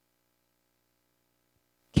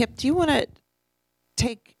 Kip, do you want to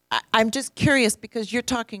take, I'm just curious because you're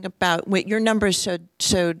talking about what your numbers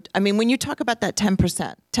showed, I mean, when you talk about that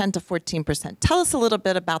 10%, 10 to 14%, tell us a little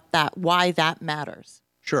bit about that, why that matters.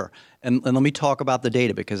 Sure. And let me talk about the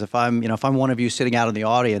data, because if I'm one of you sitting out in the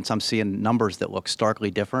audience, I'm seeing numbers that look starkly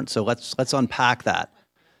different. So let's unpack that.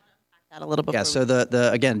 That a little bit. Yeah, so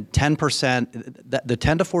again, 10%, the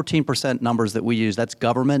 10 to 14% numbers that we use, that's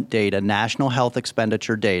government data, national health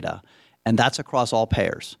expenditure data, and that's across all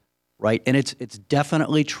payers, right? And it's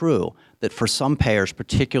definitely true that for some payers,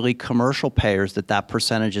 particularly commercial payers, that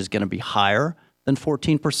percentage is going to be higher than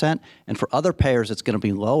 14%, and for other payers, it's going to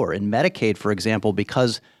be lower. In Medicaid, for example,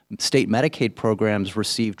 because state Medicaid programs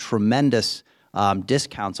receive tremendous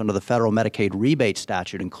discounts under the federal Medicaid rebate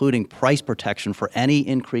statute, including price protection for any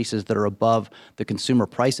increases that are above the consumer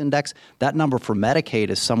price index. That number for Medicaid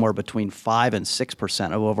is somewhere between 5 and 6%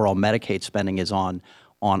 of overall Medicaid spending is on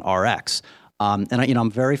RX. And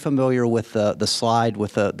I'm very familiar with the slide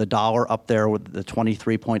with the dollar up there with the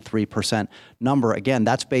 23.3% number. Again,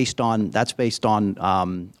 that's based on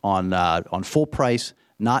full price,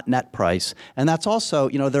 not net price. And that's also,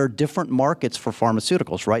 there are different markets for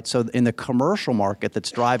pharmaceuticals, right? So in the commercial market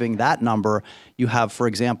that's driving that number, you have, for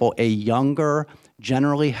example, a younger,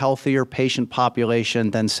 generally healthier patient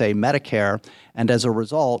population than, say, Medicare. And as a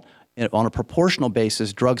result, on a proportional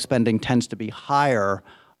basis, drug spending tends to be higher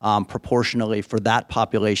proportionally for that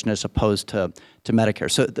population as opposed to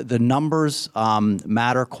Medicare. So the numbers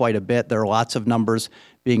matter quite a bit. There are lots of numbers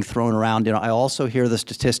being thrown around. I also hear the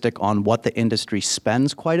statistic on what the industry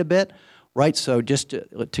spends quite a bit, right? So just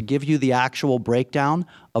to give you the actual breakdown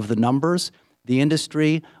of the numbers, the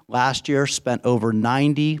industry last year spent over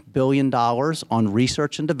 $90 billion on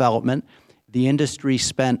research and development. The industry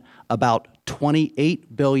spent about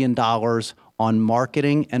 $28 billion on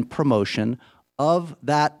marketing and promotion. Of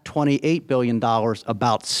that $28 billion,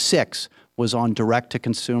 about $6 was on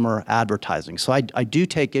direct-to-consumer advertising. So I do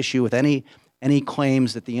take issue with any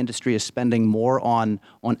claims that the industry is spending more on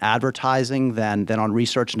advertising than on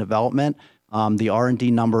research and development. The R&D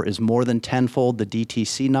number is more than tenfold the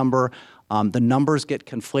DTC number. The numbers get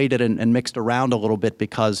conflated and mixed around a little bit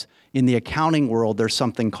because in the accounting world, there's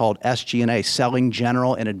something called SG&A, selling,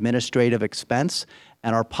 general, and administrative expense.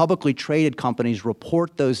 And our publicly traded companies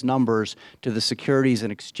report those numbers to the Securities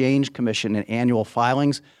and Exchange Commission in annual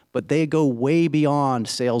filings, but they go way beyond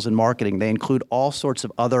sales and marketing. They include all sorts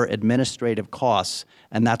of other administrative costs,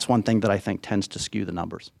 and that's one thing that I think tends to skew the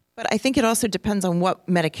numbers. But I think it also depends on what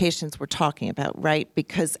medications we're talking about, right?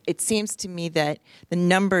 Because it seems to me that the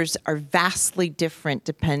numbers are vastly different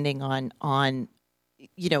depending on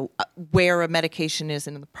where a medication is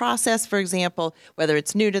in the process, for example, whether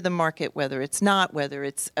it's new to the market, whether it's not, whether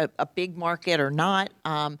it's a big market or not.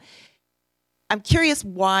 I'm curious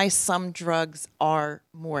why some drugs are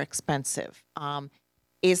more expensive.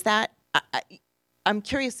 Is that, I'm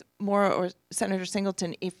curious more, or Senator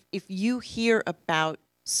Singleton, if you hear about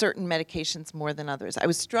certain medications more than others. I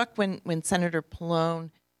was struck when Senator Pallone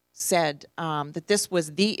said that this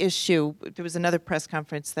was the issue. There was another press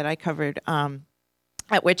conference that I covered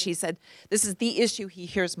at which he said, this is the issue he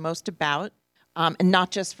hears most about, and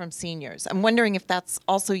not just from seniors. I'm wondering if that's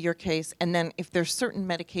also your case, and then if there's certain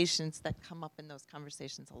medications that come up in those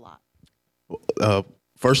conversations a lot.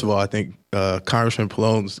 First of all, I think Congressman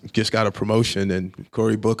Pallone's just got a promotion, and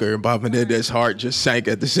Cory Booker and Bob Menendez's heart just sank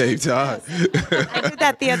at the same time. I did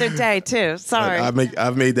that the other day, too. Sorry.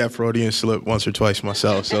 I've made that Freudian slip once or twice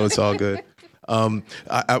myself, so it's all good. I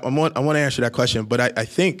want to answer that question, but I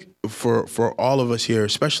think for all of us here,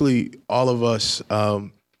 especially all of us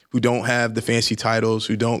who don't have the fancy titles,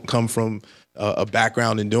 who don't come from a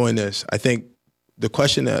background in doing this, I think the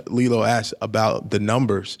question that Lilo asked about the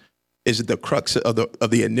numbers is the crux of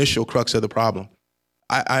the initial crux of the problem.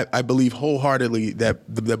 I believe wholeheartedly that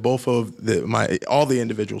both of all the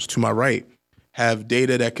individuals to my right have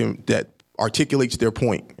data that articulates their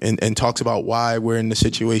point and talks about why we're in the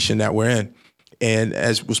situation that we're in. And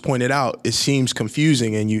as was pointed out, it seems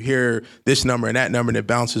confusing, and you hear this number and that number, and it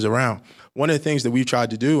bounces around. One of the things that we've tried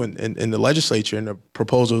to do in the legislature, and the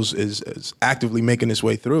proposals is actively making its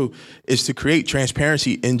way through, is to create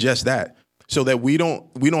transparency in just that. so that we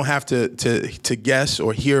don't have to guess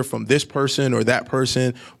or hear from this person or that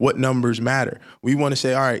person what numbers matter. We want to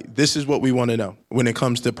say, all right, this is what we want to know when it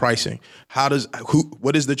comes to pricing.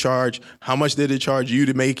 What is the charge? How much did it charge you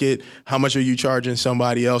to make it? How much are you charging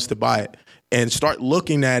somebody else to buy it? And start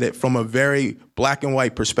looking at it from a very black and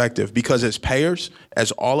white perspective, because as payers,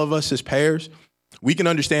 as all of us as payers, we can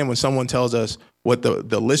understand when someone tells us what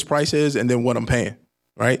the list price is and then what I'm paying,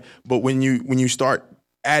 right? But when you start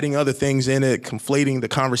adding other things in it, conflating the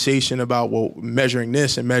conversation about, well, measuring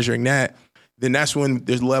this and measuring that, then that's when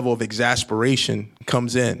this level of exasperation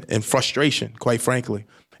comes in, and frustration, quite frankly.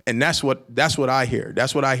 And that's what I hear.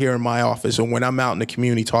 That's what I hear in my office and when I'm out in the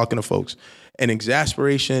community talking to folks. And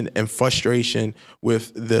exasperation and frustration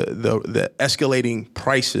with the escalating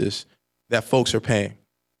prices that folks are paying.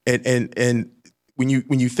 And when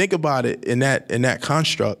you think about it in that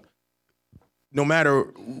construct, no matter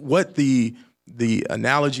what the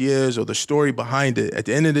analogy is or the story behind it, at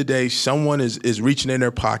the end of the day, someone is reaching in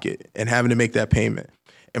their pocket and having to make that payment.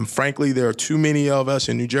 And frankly, there are too many of us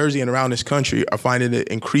in New Jersey and around this country are finding it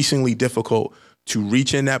increasingly difficult to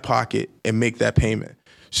reach in that pocket and make that payment.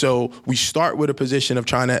 So we start with a position of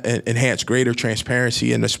trying to enhance greater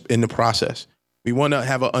transparency in the process. We want to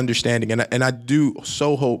have an understanding, and I do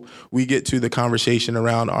so hope we get to the conversation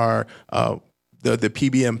around our the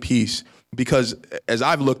PBM piece, because as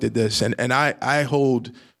I've looked at this, and I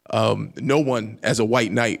hold no one as a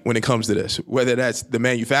white knight when it comes to this, whether that's the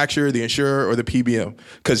manufacturer, the insurer, or the PBM,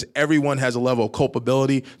 because everyone has a level of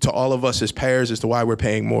culpability to all of us as payers as to why we're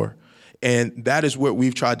paying more. And that is what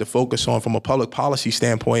we've tried to focus on from a public policy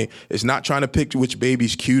standpoint, is not trying to pick which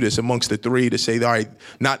baby's cutest amongst the three to say, all right,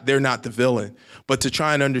 they're not the villain, but to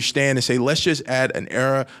try and understand and say, let's just add an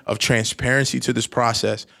era of transparency to this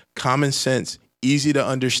process, common sense, easy to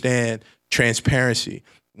understand, transparency.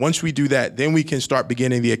 Once we do that, then we can start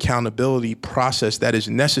beginning the accountability process that is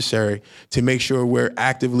necessary to make sure we're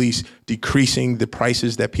actively decreasing the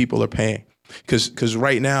prices that people are paying. Because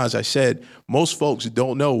right now, as I said, most folks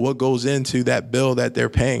don't know what goes into that bill that they're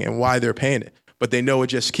paying and why they're paying it, but they know it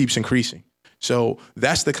just keeps increasing. So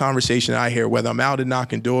that's the conversation I hear, whether I'm out and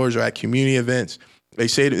knocking doors or at community events. They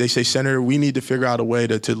say, Senator, we need to figure out a way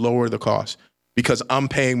to lower the cost, because I'm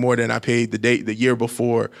paying more than I paid the year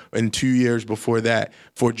before and 2 years before that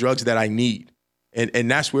for drugs that I need.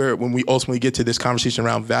 And that's where, when we ultimately get to this conversation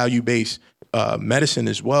around value-based medicine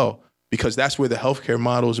as well, because that's where the healthcare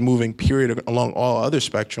model is moving, period, along all other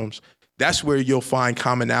spectrums. That's where you'll find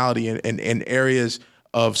commonality in areas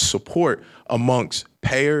of support amongst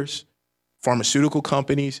payers, pharmaceutical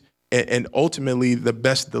companies, and ultimately the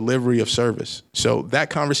best delivery of service. So that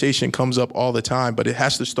conversation comes up all the time, but it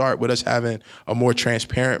has to start with us having a more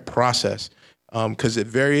transparent process, because at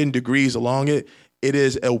varying degrees along it, it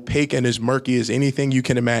is opaque and as murky as anything you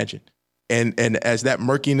can imagine. And as that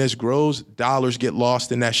murkiness grows, dollars get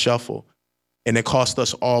lost in that shuffle. And it costs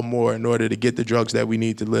us all more in order to get the drugs that we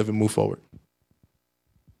need to live and move forward.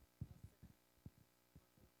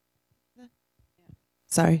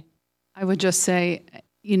 Sorry. I would just say,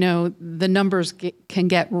 the numbers can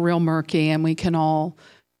get real murky, and we can all,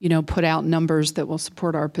 put out numbers that will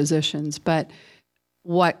support our positions. But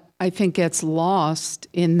what I think gets lost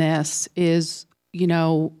in this is,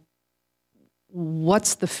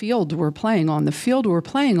 what's the field we're playing on? The field we're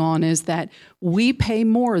playing on is that we pay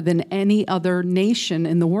more than any other nation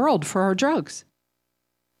in the world for our drugs.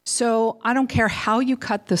 So I don't care how you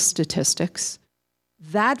cut the statistics,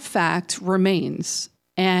 that fact remains,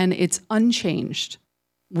 and it's unchanged.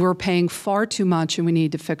 We're paying far too much, and we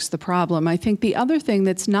need to fix the problem. I think the other thing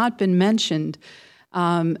that's not been mentioned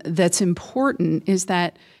that's important is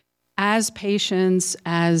that as patients,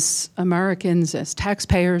 as Americans, as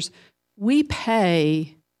taxpayers, we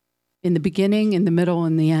pay in the beginning, in the middle,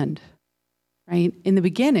 and the end, right? In the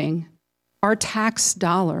beginning, our tax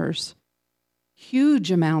dollars,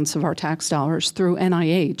 huge amounts of our tax dollars through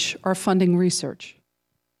NIH are funding research.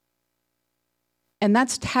 And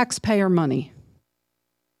that's taxpayer money.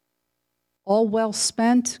 All well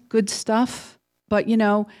spent, good stuff, but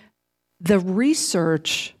the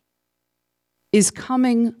research is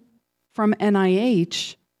coming from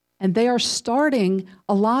NIH, and they are starting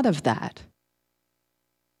a lot of that.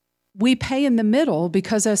 We pay in the middle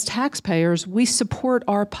because as taxpayers, we support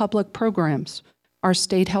our public programs, our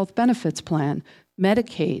state health benefits plan,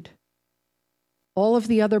 Medicaid, all of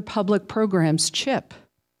the other public programs, CHIP.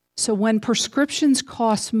 So when prescriptions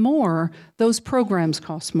cost more, those programs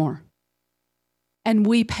cost more. And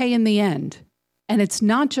we pay in the end. And it's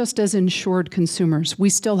not just as insured consumers.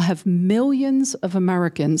 We still have millions of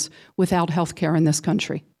Americans without health care in this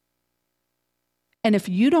country. And if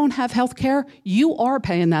you don't have health care, you are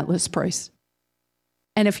paying that list price.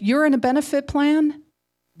 And if you're in a benefit plan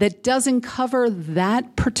that doesn't cover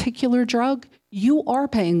that particular drug, you are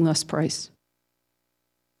paying list price.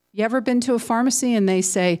 You ever been to a pharmacy and they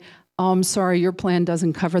say, oh, I'm sorry, your plan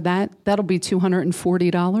doesn't cover that? That'll be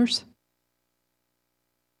 $240.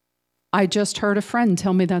 I just heard a friend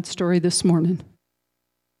tell me that story this morning.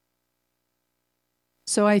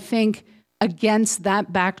 So I think against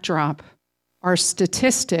that backdrop, our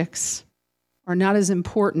statistics are not as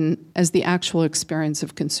important as the actual experience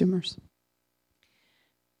of consumers.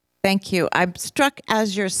 Thank you. I'm struck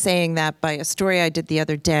as you're saying that by a story I did the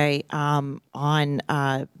other day on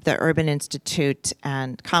the Urban Institute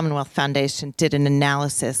and Commonwealth Foundation did an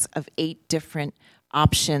analysis of 8 different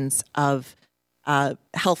options of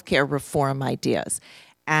healthcare reform ideas.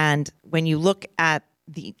 And when you look at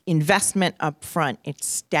the investment up front, it's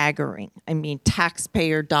staggering. I mean,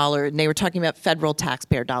 taxpayer dollar, and they were talking about federal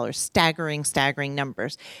taxpayer dollars, staggering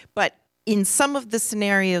numbers. But in some of the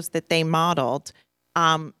scenarios that they modeled,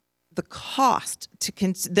 the cost to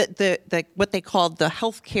what they called the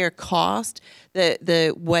healthcare cost,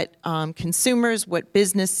 what consumers, what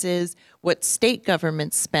businesses, what state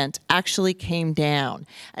governments spent actually came down.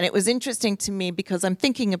 And it was interesting to me because I'm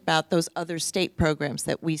thinking about those other state programs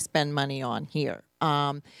that we spend money on here.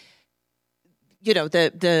 You know,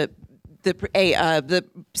 the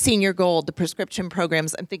Senior Gold, the prescription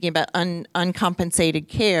programs. I'm thinking about uncompensated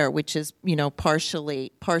care, which is, you know,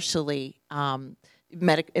 partially pharmacy,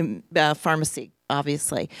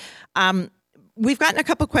 obviously. We've gotten a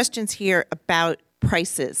couple questions here about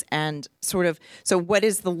prices and sort of, so what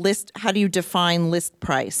is the list, how do you define list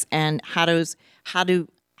price, and how do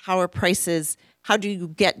you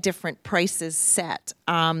get different prices set?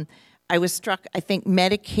 I was struck, I think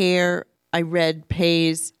Medicare, I read,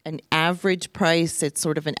 pays an average price. It's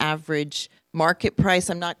sort of an average market price.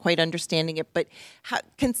 I'm not quite understanding it, but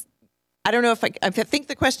I don't know if I think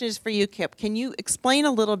the question is for you, Kip. Can you explain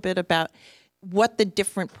a little bit about what the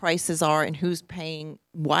different prices are and who's paying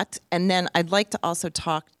what? And then I'd like to also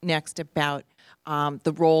talk next about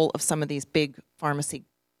the role of some of these big pharmacy,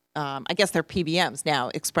 I guess they're PBMs now,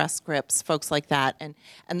 Express Scripts, folks like that, and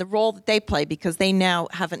the role that they play, because they now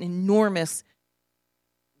have an enormous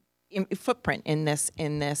footprint in this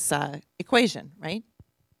equation, right?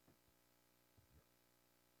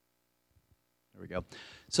 There we go.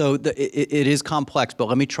 So it is complex, but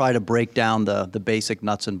let me try to break down the basic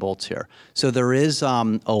nuts and bolts here. So there is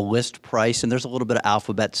a list price, and there's a little bit of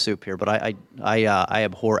alphabet soup here, but I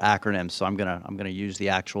abhor acronyms, so I'm gonna use the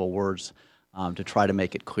actual words to try to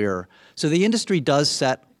make it clearer. So the industry does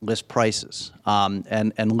set list prices,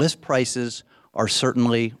 and list prices are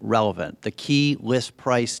certainly relevant. The key list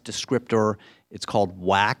price descriptor, it's called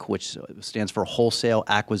WAC, which stands for Wholesale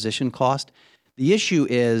Acquisition Cost. The issue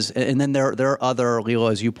is, and then there are other, Lilo,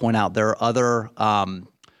 as you point out, there are other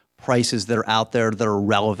prices that are out there that are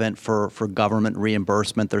relevant for government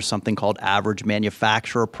reimbursement. There's something called average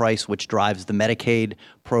manufacturer price, which drives the Medicaid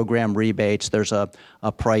program rebates. There's a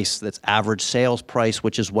price that's average sales price,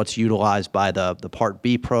 which is what's utilized by the Part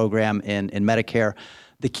B program in Medicare.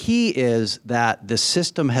 The key is that the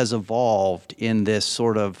system has evolved in this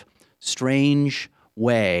sort of strange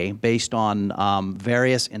way based on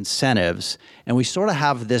various incentives, and we sort of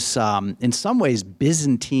have this, in some ways,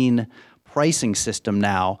 Byzantine pricing system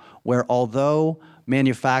now, where although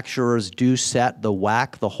manufacturers do set the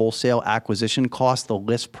WAC, the wholesale acquisition cost, the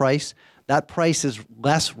list price, that price is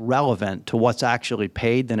less relevant to what's actually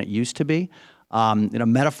paid than it used to be. A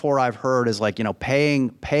metaphor I've heard is like, paying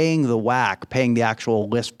the WAC, paying the actual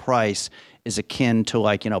list price is akin to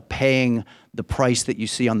like, paying the price that you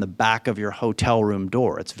see on the back of your hotel room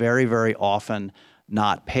door. It's very, very often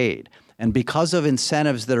not paid. And because of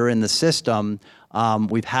incentives that are in the system,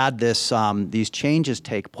 we've had these changes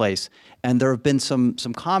take place. And there have been some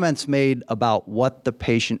comments made about what the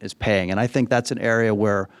patient is paying. And I think that's an area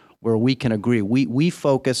where we can agree. We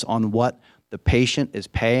focus on what the patient is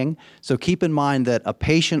paying. So keep in mind that a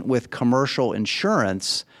patient with commercial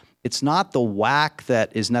insurance, it's not the WAC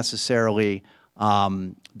that is necessarily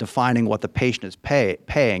defining what the patient is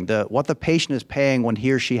paying. What the patient is paying when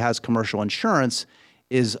he or she has commercial insurance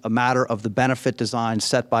is a matter of the benefit design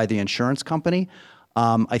set by the insurance company.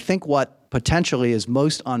 I think what potentially is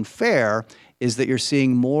most unfair is that you're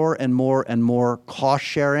seeing more and more and more cost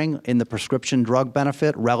sharing in the prescription drug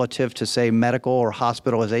benefit relative to, say, medical or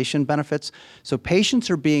hospitalization benefits. So patients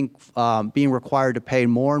are being required to pay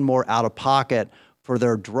more and more out of pocket for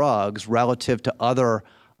their drugs relative to other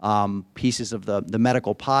pieces of the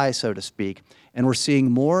medical pie, so to speak. And we're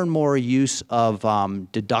seeing more and more use of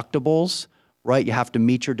deductibles right? You have to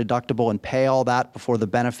meet your deductible and pay all that before the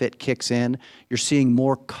benefit kicks in. You're seeing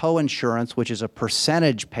more co-insurance, which is a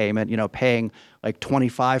percentage payment, paying like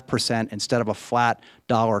 25% instead of a flat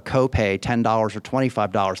dollar copay, $10 or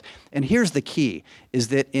 $25. And here's the key, is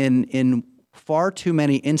that in far too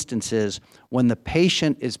many instances, when the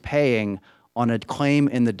patient is paying on a claim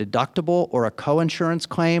in the deductible or a co-insurance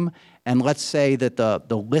claim, and let's say that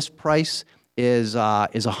the list price is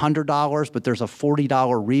 $100, but there's a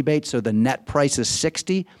 $40 rebate, so the net price is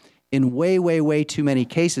 $60. In way, way, way too many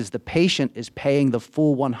cases, the patient is paying the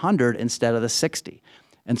full $100 instead of the $60.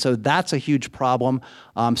 And so that's a huge problem.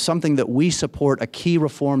 Something that we support, a key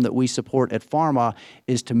reform that we support at Pharma,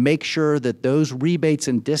 is to make sure that those rebates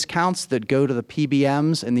and discounts that go to the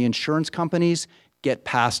PBMs and the insurance companies get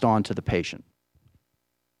passed on to the patient.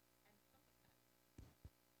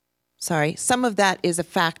 Sorry, some of that is a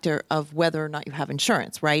factor of whether or not you have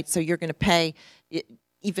insurance, right? So you're going to pay,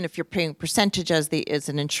 even if you're paying percentage as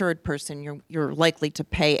an insured person, you're likely to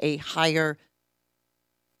pay a higher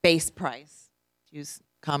base price, to use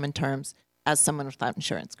common terms, as someone without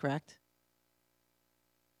insurance, correct?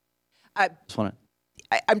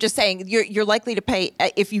 I'm just saying you're likely to pay,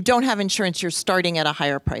 if you don't have insurance, you're starting at a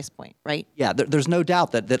higher price point, right? Yeah, there's no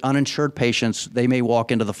doubt that uninsured patients, they may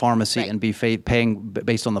walk into the pharmacy and be paying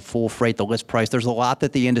based on the full freight, the list price. There's a lot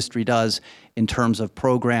that the industry does in terms of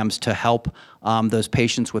programs to help those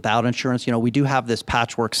patients without insurance. We do have this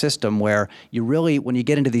patchwork system where you really, when you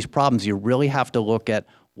get into these problems, you really have to look at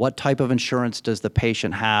what type of insurance does the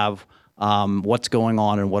patient have, what's going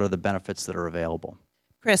on, and what are the benefits that are available.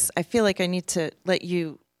 Chris, I feel like I need to let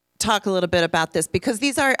you talk a little bit about this, because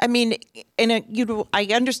these are, I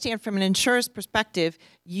understand from an insurer's perspective,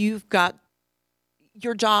 your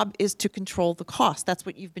job is to control the cost. That's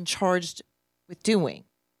what you've been charged with doing.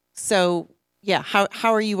 So, yeah,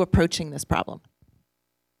 how are you approaching this problem?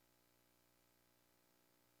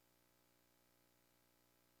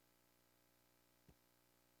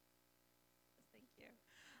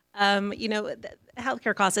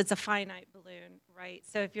 Healthcare costs, it's a finite balloon, right?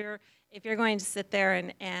 So if you're going to sit there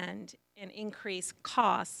and increase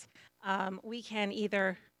costs, we can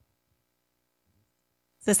either,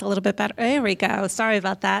 is this a little bit better? There we go. Sorry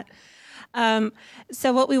about that.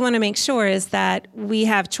 So what we want to make sure is that we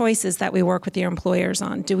have choices that we work with your employers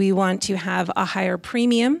on. Do we want to have a higher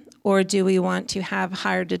premium, or do we want to have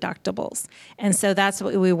higher deductibles? And so that's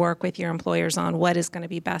what we work with your employers on, what is going to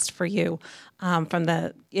be best for you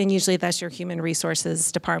and usually that's your human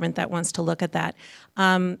resources department that wants to look at that.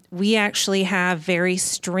 We actually have very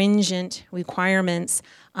stringent requirements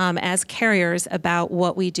as carriers about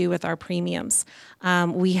what we do with our premiums.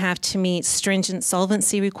 We have to meet stringent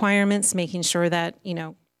solvency requirements, making sure that,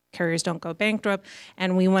 carriers don't go bankrupt,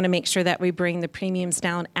 and we want to make sure that we bring the premiums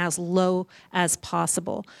down as low as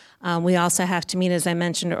possible. We also have to meet, as I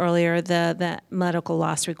mentioned earlier, the medical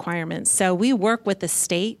loss requirements. So we work with the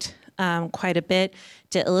state quite a bit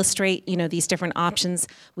to illustrate, these different options.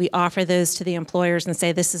 We offer those to the employers and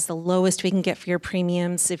say, this is the lowest we can get for your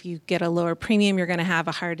premiums. If you get a lower premium, you're going to have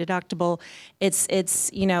a higher deductible. It's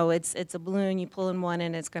a balloon. You pull in one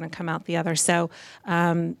and it's going to come out the other. So,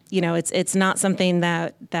 it's not something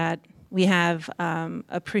that we have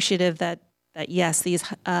appreciative that yes, these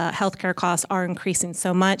healthcare costs are increasing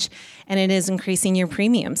so much, and it is increasing your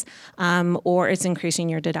premiums, or it's increasing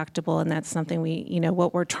your deductible, and that's something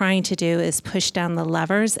what we're trying to do is push down the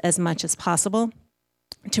levers as much as possible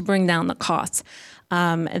to bring down the costs.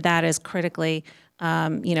 That is critically,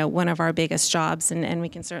 one of our biggest jobs, and we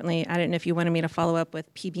can certainly, I don't know if you wanted me to follow up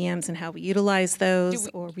with PBMs and how we utilize those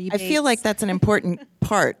or rebates. I feel like that's an important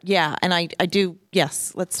part, yeah, and I do,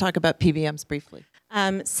 yes, let's talk about PBMs briefly.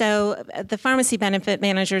 So the pharmacy benefit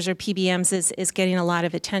managers, or PBMs, is getting a lot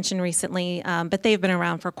of attention recently, but they've been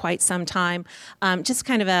around for quite some time. Just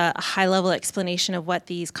kind of a high-level explanation of what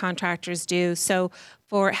these contractors do. So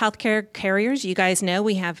for healthcare carriers, you guys know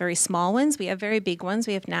we have very small ones, we have very big ones,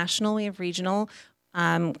 we have national, we have regional.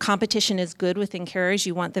 Competition is good within carriers.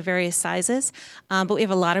 You want the various sizes, but we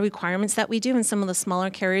have a lot of requirements that we do, and some of the smaller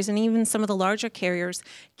carriers and even some of the larger carriers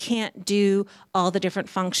can't do all the different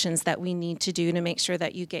functions that we need to do to make sure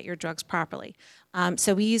that you get your drugs properly.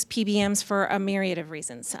 So we use PBMs for a myriad of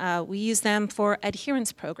reasons. We use them for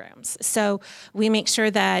adherence programs. So we make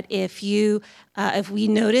sure that if we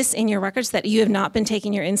notice in your records that you have not been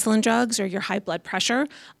taking your insulin drugs or your high blood pressure,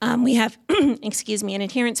 we have, an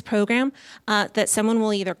adherence program that someone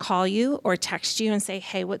will either call you or text you and say,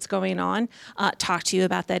 hey, what's going on? Talk to you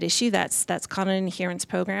about that issue. That's called an adherence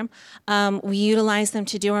program. We utilize them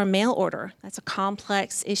to do our mail order. That's a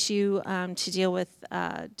complex issue to deal with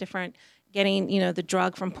different getting, the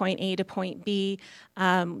drug from point A to point B.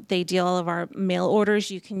 They deal all of our mail orders.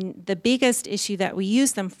 The biggest issue that we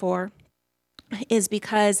use them for is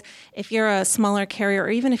because if you're a smaller carrier, or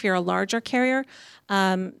even if you're a larger carrier,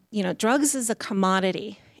 drugs is a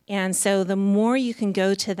commodity. And so the more you can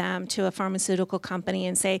go to them, to a pharmaceutical company,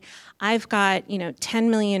 and say, I've got, 10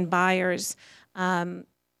 million buyers,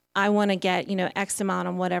 I want to get, X amount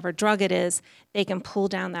on whatever drug it is, they can pull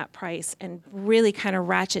down that price and really kind of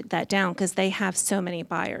ratchet that down because they have so many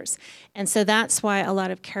buyers. And so that's why a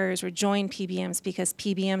lot of carriers will join PBMs, because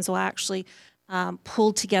PBMs will actually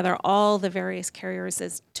pull together all the various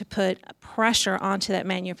carriers to put pressure onto that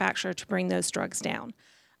manufacturer to bring those drugs down.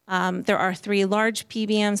 There are 3 large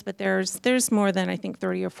PBMs, but there's more than, I think,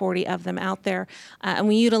 30 or 40 of them out there, and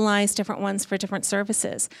we utilize different ones for different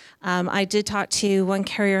services. I did talk to one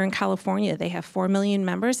carrier in California. They have 4 million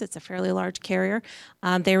members. It's a fairly large carrier.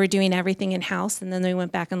 They were doing everything in-house, and then they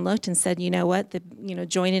went back and looked and said, you know what,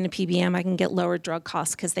 joining a PBM, I can get lower drug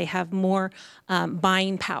costs because they have more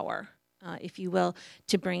buying power, if you will,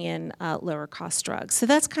 to bring in lower cost drugs. So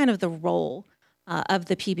that's kind of the role of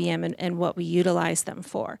the PBM and what we utilize them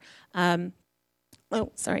for.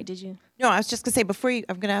 Sorry, did you? No, I was just going to say,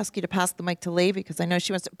 I'm going to ask you to pass the mic to Lee because I know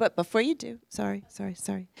she wants to, but before you do, sorry.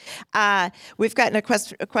 We've gotten a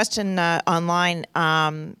question online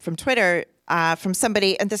from Twitter from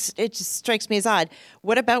somebody, and it just strikes me as odd.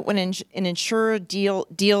 What about when an insurer's deal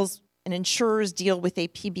with a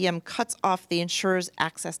PBM cuts off the insurer's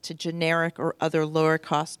access to generic or other lower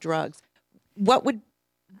cost drugs? Why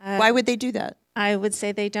would they do that? I would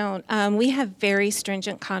say they don't. We have very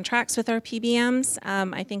stringent contracts with our PBMs.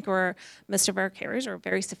 I think most of our carriers are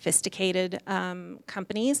very sophisticated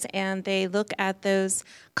companies, and they look at those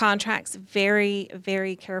contracts very,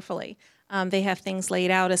 very carefully. They have things laid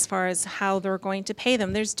out as far as how they're going to pay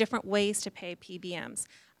them. There's different ways to pay PBMs.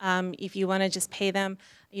 If you want to just pay them,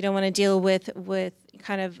 you don't want to deal with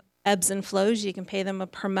kind of ebbs and flows, you can pay them a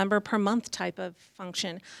per member per month type of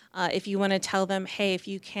function. If you want to tell them, hey, if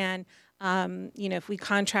you can, if we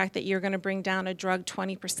contract that you're going to bring down a drug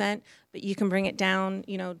 20%, but you can bring it down,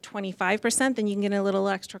 25%, then you can get a little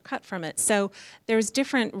extra cut from it. So there's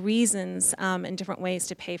different reasons and different ways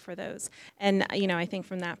to pay for those. And, I think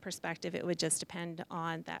from that perspective, it would just depend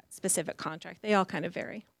on that specific contract. They all kind of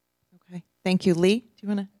vary. Okay. Thank you. Lee, do you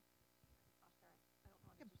want to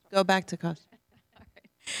go back to cost?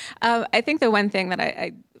 I think the one thing that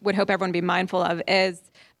I would hope everyone be mindful of is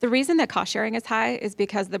the reason that cost sharing is high is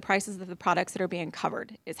because the prices of the products that are being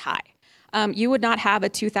covered is high. You would not have a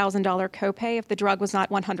 $2,000 copay if the drug was not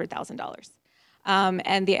 $100,000.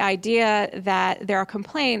 And the idea that there are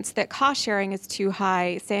complaints that cost sharing is too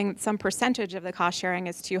high, saying that some percentage of the cost sharing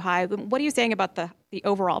is too high, what are you saying about the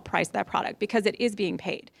overall price of that product? Because it is being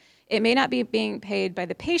paid. It may not be being paid by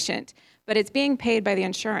the patient, but it's being paid by the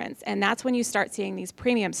insurance. And that's when you start seeing these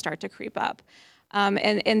premiums start to creep up.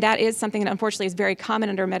 And that is something that unfortunately is very common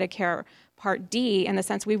under Medicare Part D, in the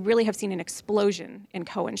sense we really have seen an explosion in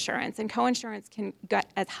coinsurance. And coinsurance can get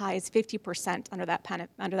as high as 50% under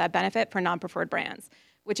that benefit for non-preferred brands,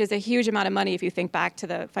 which is a huge amount of money if you think back to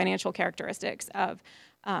the financial characteristics of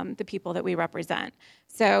the people that we represent.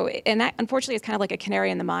 So, and that unfortunately is kind of like a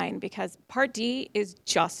canary in the mine, because Part D is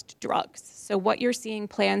just drugs. So what you're seeing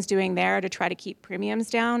plans doing there to try to keep premiums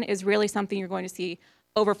down is really something you're going to see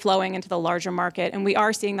overflowing into the larger market. And we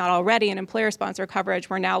are seeing that already in employer-sponsored coverage,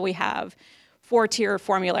 where now we have 4-tier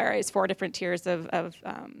formularies, 4 different tiers of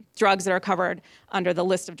drugs that are covered under the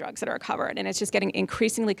list of drugs that are covered. And it's just getting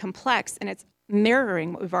increasingly complex, and it's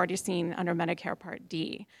mirroring what we've already seen under Medicare Part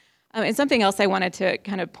D. And something else I wanted to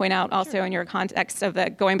kind of point out also in your context of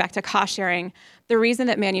going back to cost sharing, the reason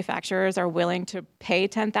that manufacturers are willing to pay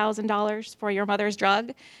 $10,000 for your mother's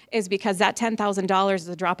drug is because that $10,000 is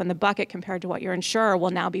a drop in the bucket compared to what your insurer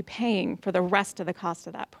will now be paying for the rest of the cost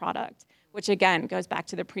of that product, which again goes back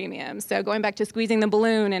to the premium. So going back to squeezing the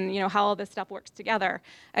balloon and how all this stuff works together,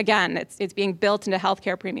 again, it's being built into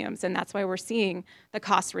healthcare premiums, and that's why we're seeing the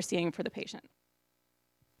costs we're seeing for the patient.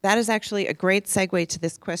 That is actually a great segue to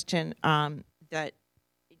this question. That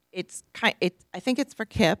I think it's for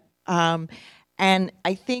Kip, and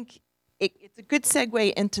I think it's a good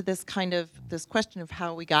segue into this question of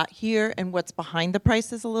how we got here and what's behind the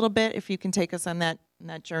prices a little bit. If you can take us on that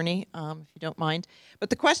journey, if you don't mind. But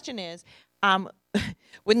the question is,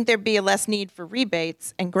 wouldn't there be a less need for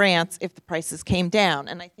rebates and grants if the prices came down?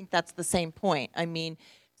 And I think that's the same point. I mean,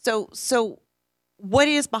 so what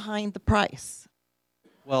is behind the price?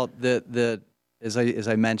 Well, as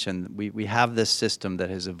I mentioned, we have this system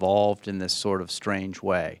that has evolved in this sort of strange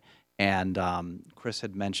way. And Chris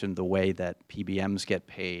had mentioned the way that PBMs get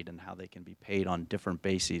paid and how they can be paid on different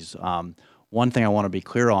bases. One thing I want to be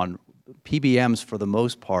clear on, PBMs for the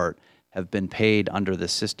most part have been paid under the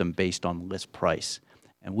system based on list price.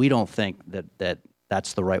 And we don't think that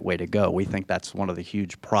that's the right way to go. We think that's one of the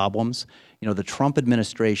huge problems. You know, the Trump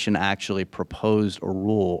administration actually proposed a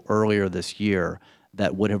rule earlier this year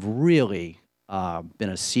that would have really been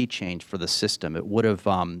a sea change for the system. It would have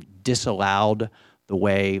disallowed the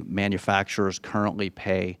way manufacturers currently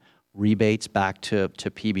pay rebates back to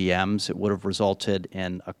PBMs. It would have resulted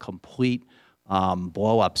in a complete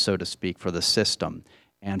blow up, so to speak, for the system.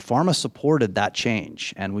 And pharma supported that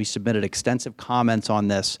change, and we submitted extensive comments on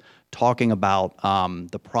this, talking about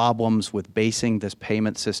the problems with basing this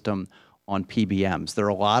payment system on PBMs. There are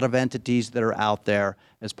a lot of entities that are out there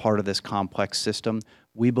as part of this complex system.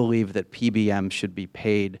 We believe that PBMs should be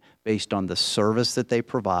paid based on the service that they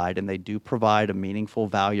provide, and they do provide a meaningful,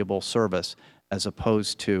 valuable service, as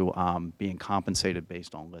opposed to being compensated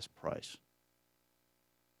based on list price.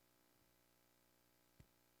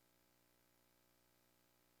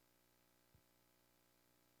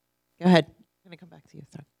 Go ahead. I'm going to come back to you,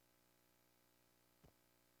 sir.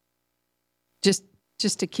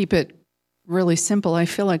 Just to keep it really simple, I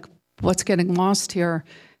feel like what's getting lost here,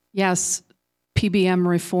 yes, PBM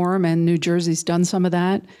reform, and New Jersey's done some of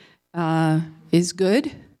that, is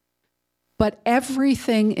good, but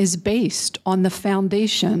everything is based on the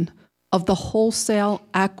foundation of the wholesale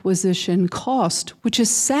acquisition cost, which is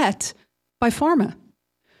set by pharma.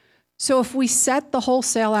 So if we set the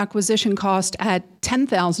wholesale acquisition cost at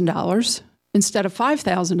 $10,000 instead of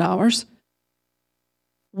 $5,000,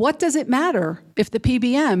 what does it matter if the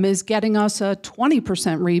PBM is getting us a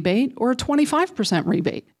 20% rebate or a 25%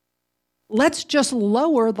 rebate? Let's just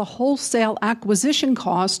lower the wholesale acquisition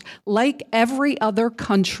cost like every other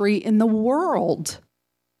country in the world.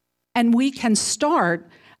 And we can start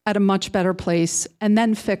at a much better place and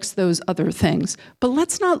then fix those other things. But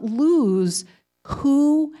let's not lose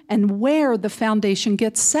who and where the foundation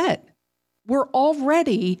gets set. We're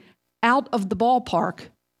already out of the ballpark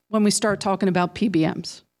when we start talking about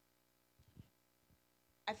PBMs.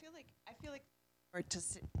 I feel like,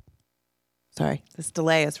 sorry, this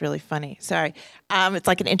delay is really funny. Sorry. It's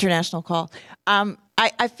like an international call.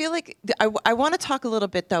 I feel like I want to talk a little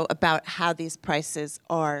bit, though, about how these prices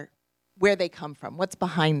are, where they come from, what's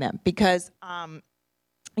behind them. Because,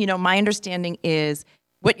 you know, my understanding is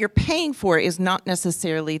what you're paying for is not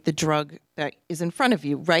necessarily the drug that is in front of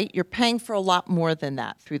you, right? You're paying for a lot more than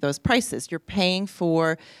that through those prices. You're paying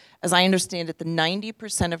for, as I understand it, the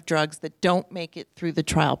 90% of drugs that don't make it through the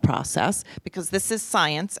trial process, because this is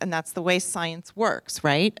science, and that's the way science works,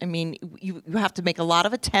 right? I mean, you have to make a lot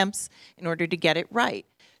of attempts in order to get it right.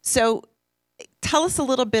 So tell us a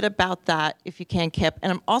little bit about that, if you can, Kip.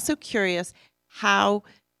 And I'm also curious how,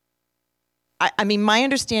 I mean, my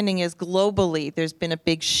understanding is globally there's been a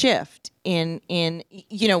big shift in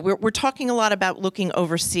you know, we're talking a lot about looking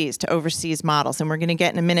overseas to overseas models, and we're going to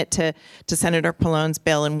get in a minute to Senator Pallone's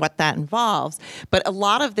bill and what that involves. But a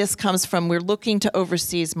lot of this comes from we're looking to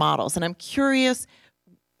overseas models, and I'm curious,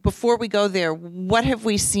 before we go there, what have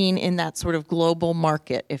we seen in that sort of global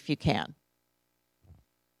market, if you can?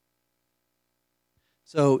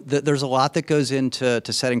 So there's a lot that goes into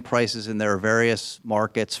setting prices, and there are various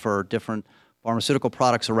markets for different pharmaceutical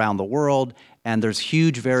products around the world, and there's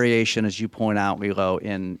huge variation, as you point out, Lilo,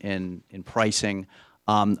 in pricing.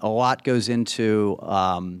 A lot goes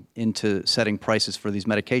into setting prices for these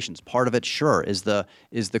medications. Part of it, sure, is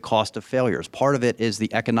the cost of failures. Part of it is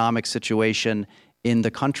the economic situation in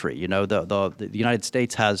the country. You know, the United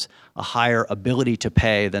States has a higher ability to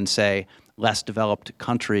pay than, say, less developed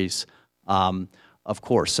countries, of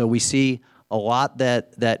course. So we see a lot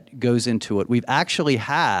that goes into it. We've actually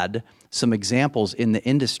had some examples in the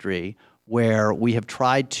industry where we have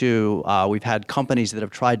tried to, we've had companies that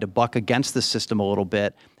have tried to buck against the system a little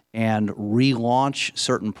bit and relaunch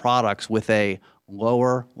certain products with a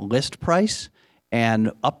lower list price,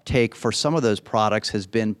 and uptake for some of those products has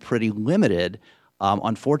been pretty limited,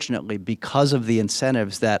 unfortunately, because of the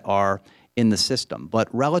incentives that are in the system. But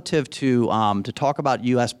relative to talk about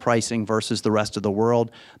U.S. pricing versus the rest of the world,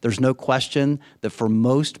 there's no question that for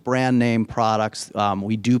most brand name products,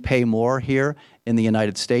 we do pay more here in the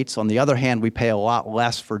United States. On the other hand, we pay a lot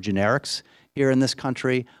less for generics here in this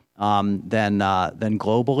country than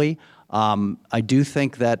globally. I do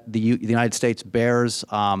think that the United States bears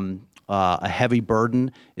a heavy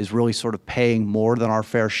burden, is really sort of paying more than our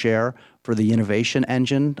fair share for the innovation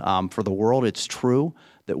engine for the world. It's true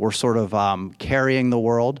that we're sort of carrying the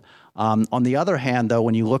world. On the other hand, though,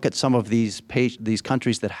 when you look at some of these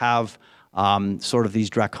countries that have sort of these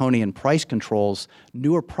draconian price controls,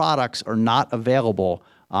 newer products are not available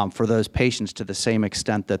for those patients to the same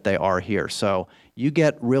extent that they are here. So you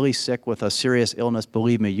get really sick with a serious illness,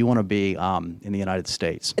 believe me, you want to be in the United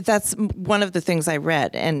States. That's one of the things I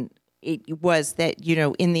read, and it was that, you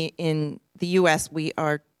know, in the U.S. we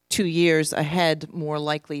are 2 years ahead, more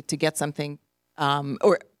likely to get something,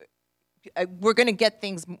 or we're going to get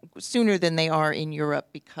things sooner than they are in Europe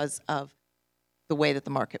because of the way that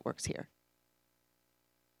the market works here.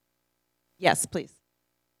 Yes, please.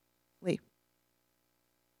 Lee.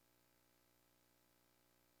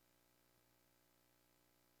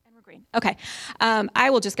 Okay. I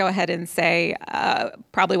will just go ahead and say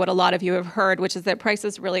probably what a lot of you have heard, which is that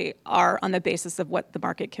prices really are on the basis of what the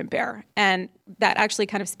market can bear. And that actually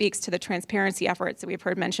kind of speaks to the transparency efforts that we've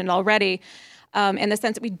heard mentioned already, in the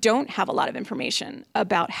sense that we don't have a lot of information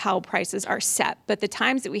about how prices are set. But the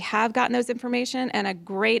times that we have gotten those information, and a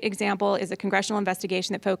great example is a congressional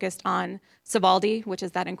investigation that focused on Sovaldi, which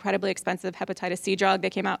is that incredibly expensive hepatitis C drug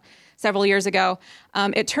that came out several years ago.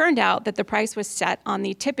 It turned out that the price was set on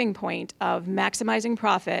the tipping point of maximizing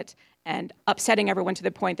profit and upsetting everyone to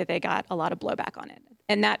the point that they got a lot of blowback on it.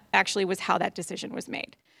 And that actually was how that decision was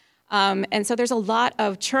made. And so there's a lot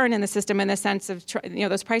of churn in the system in the sense of, you know,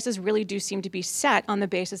 those prices really do seem to be set on the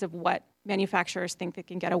basis of what manufacturers think they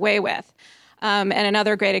can get away with. And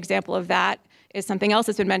another great example of that is something else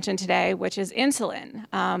that's been mentioned today, which is insulin.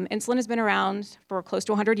 Insulin has been around for close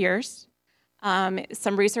to 100 years.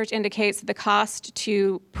 Some research indicates that the cost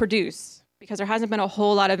to produce, because there hasn't been a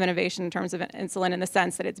whole lot of innovation in terms of insulin in the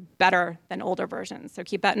sense that it's better than older versions, so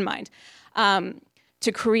keep that in mind.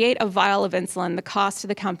 To create a vial of insulin, the cost to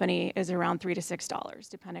the company is around $3 to $6,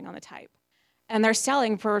 depending on the type. And they're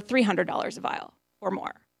selling for $300 a vial or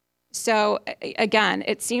more. So again,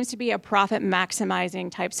 it seems to be a profit maximizing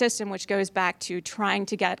type system, which goes back to trying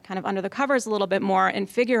to get kind of under the covers a little bit more and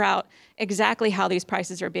figure out exactly how these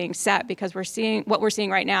prices are being set, because what we're seeing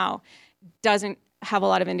right now doesn't have a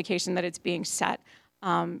lot of indication that it's being set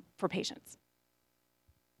for patients.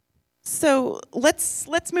 So let's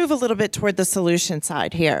move a little bit toward the solution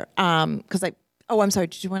side here, because I'm sorry.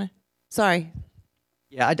 Did you want to? Sorry.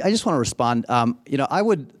 Yeah, I just want to respond. You know,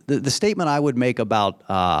 the statement I would make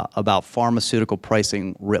about pharmaceutical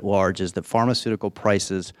pricing writ large is that pharmaceutical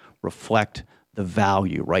prices reflect the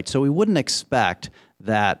value, right? So we wouldn't expect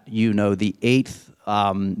that, you know, the eighth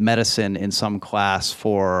medicine in some class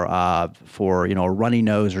for you know, a runny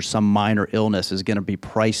nose or some minor illness is going to be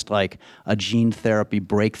priced like a gene therapy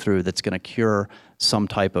breakthrough that's going to cure some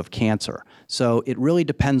type of cancer. So it really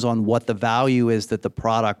depends on what the value is that the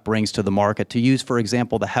product brings to the market. To use, for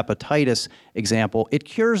example, the hepatitis example, it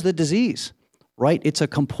cures the disease, right? It's a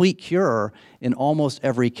complete cure in almost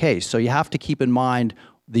every case. So you have to keep in mind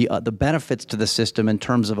the benefits to the system in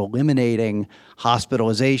terms of eliminating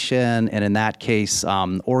hospitalization and, in that case,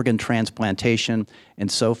 organ transplantation and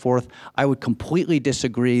so forth. I would completely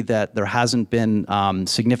disagree that there hasn't been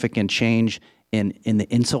significant change in the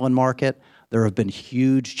insulin market. There have been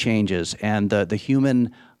huge changes, and the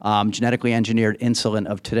human genetically engineered insulin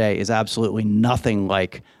of today is absolutely nothing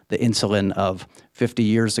like the insulin of 50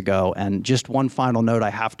 years ago. And just one final note I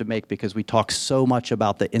have to make, because we talk so much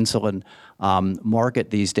about the insulin market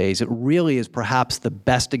these days, it really is perhaps the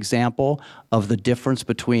best example of the difference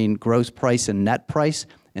between gross price and net price.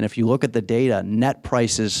 And if you look at the data, net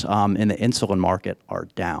prices in the insulin market are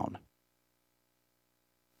down.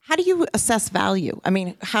 How do you assess value? I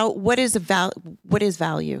mean, what is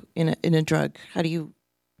value in a drug? How do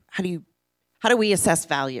we assess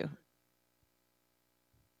value?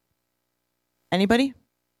 Anybody?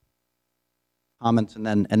 Comments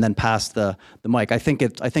and then pass the mic. I think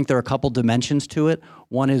there are a couple dimensions to it.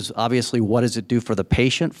 One is obviously what does it do for the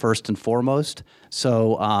patient first and foremost.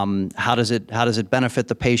 So how does it benefit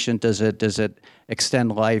the patient? Does it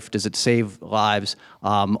extend life? Does it save lives?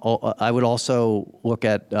 I would also look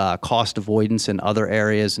at cost avoidance in other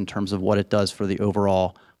areas in terms of what it does for the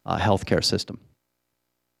overall healthcare system.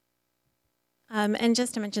 And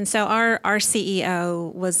just to mention, so our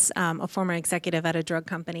CEO was a former executive at a drug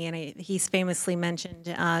company, and he's famously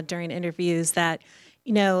mentioned during interviews that,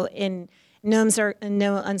 you know, in no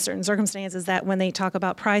uncertain circumstances, that when they talk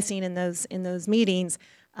about pricing in those meetings,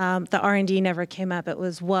 the R&D never came up. It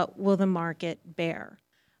was what will the market bear.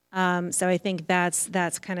 So I think that's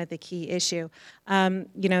kind of the key issue.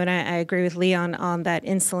 You know, and I agree with Leon on that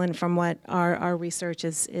insulin from what our research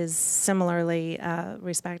is similarly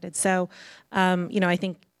respected. So, you know, I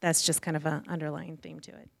think that's just kind of an underlying theme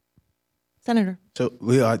to it. Senator. So,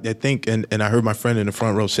 Leah, I think, and I heard my friend in the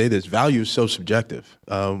front row say this, value is so subjective.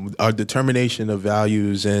 Our determination of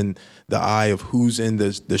values in the eye of who's in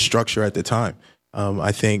the structure at the time.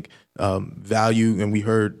 I think value, and we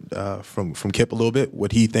heard from Kip a little bit,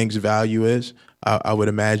 what he thinks value is. I would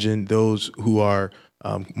imagine those who are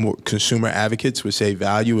more consumer advocates would say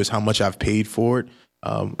value is how much I've paid for it.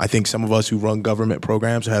 I think some of us who run government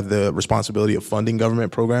programs or have the responsibility of funding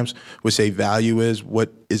government programs would say value is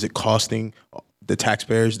what is it costing the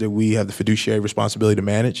taxpayers that we have the fiduciary responsibility to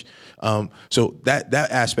manage. So that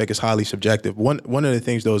aspect is highly subjective. One of the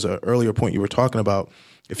things, though, is an earlier point you were talking about.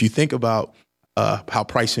 If you think about how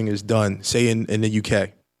pricing is done, say in the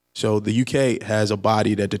UK. So the UK has a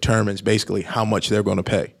body that determines basically how much they're going to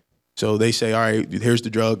pay. So they say, all right, here's the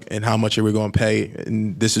drug and how much are we going to pay,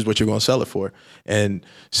 and this is what you're going to sell it for. And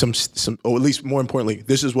some, or at least more importantly,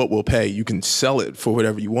 this is what we'll pay. You can sell it for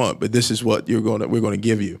whatever you want, but this is what we're going to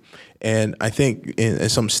give you. And I think in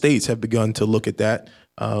some states have begun to look at that.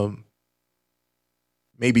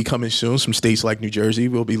 Maybe coming soon, some states like New Jersey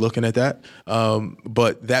will be looking at that.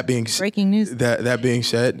 But that being breaking news. That being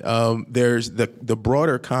said, there's the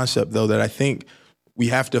broader concept though that I think we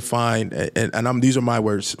have to find, and these are my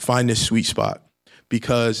words, find this sweet spot,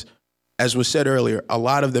 because as was said earlier, a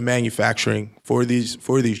lot of the manufacturing for these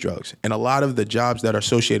drugs and a lot of the jobs that are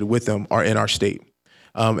associated with them are in our state.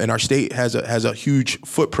 And our state has a huge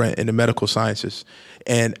footprint in the medical sciences.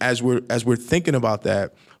 And as we're thinking about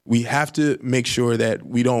that, we have to make sure that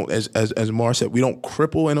we don't, as Mar said, we don't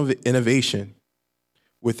cripple innovation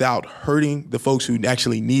without hurting the folks who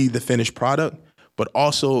actually need the finished product, but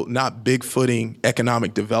also not big-footing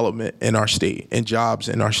economic development in our state and jobs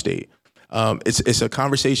in our state. It's a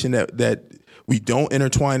conversation that we don't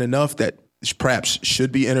intertwine enough, that perhaps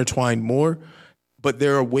should be intertwined more. But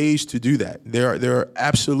there are ways to do that. There are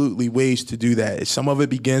absolutely ways to do that. Some of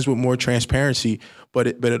it begins with more transparency, but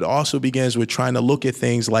it also begins with trying to look at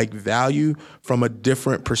things like value from a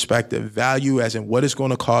different perspective. Value as in what it's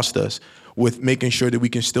going to cost us, with making sure that we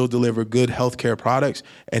can still deliver good healthcare products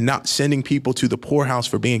and not sending people to the poorhouse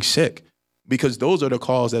for being sick. Because those are the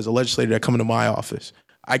calls as a legislator that come into my office.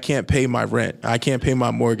 I can't pay my rent. I can't pay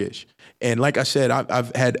my mortgage. And like I said,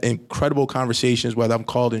 I've had incredible conversations, whether I'm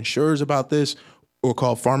called insurers about this or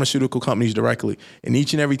call pharmaceutical companies directly. And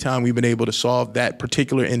each and every time we've been able to solve that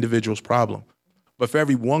particular individual's problem. But for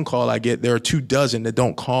every one call I get, there are 24 that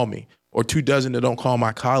don't call me, or 24 that don't call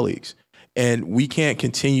my colleagues. And we can't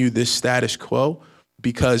continue this status quo,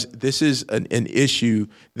 because this is an issue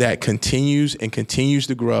that continues and continues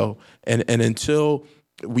to grow. And until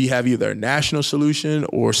we have either a national solution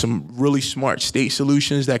or some really smart state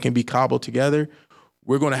solutions that can be cobbled together,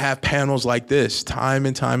 we're going to have panels like this time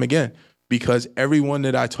and time again. Because everyone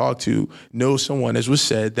that I talk to knows someone, as was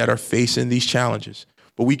said, that are facing these challenges.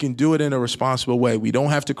 But we can do it in a responsible way. We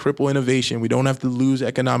don't have to cripple innovation. We don't have to lose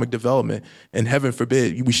economic development. And heaven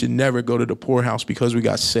forbid, we should never go to the poorhouse because we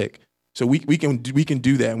got sick. So we can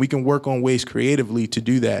do that, and we can work on ways creatively to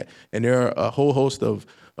do that. And there are a whole host of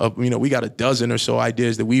we got a dozen or so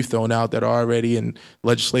ideas that we've thrown out that are already in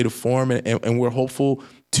legislative form, and we're hopeful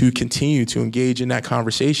to continue to engage in that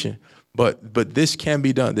conversation. But this can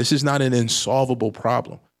be done. This is not an insolvable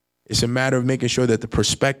problem. It's a matter of making sure that the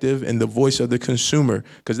perspective and the voice of the consumer,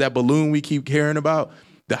 because that balloon we keep hearing about,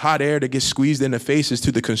 the hot air that gets squeezed in the faces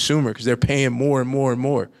to the consumer because they're paying more and more and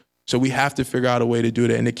more. So we have to figure out a way to do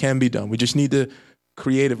that, and it can be done. We just need to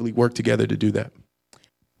creatively work together to do that.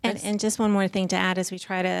 And just one more thing to add as we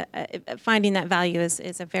try to, finding that value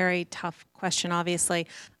is a very tough question, obviously.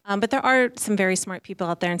 But there are some very smart people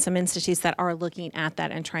out there and some institutes that are looking at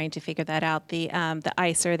that and trying to figure that out. The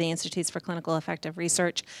ICER, the Institutes for Clinical Effective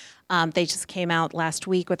Research, they just came out last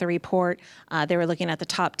week with a report. They were looking at the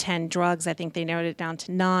top 10 drugs. I think they narrowed it down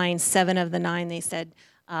to 9. 7 of the 9, they said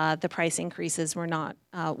the price increases were not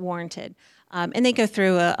warranted. And they go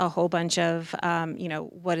through a whole bunch of,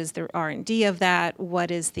 what is the R&D of that?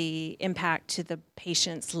 What is the impact to the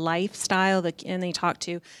patient's lifestyle? And they talk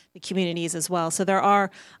to the communities as well. So there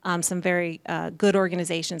are some very good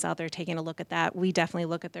organizations out there taking a look at that. We definitely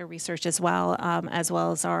look at their research as well as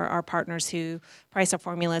our partners who price our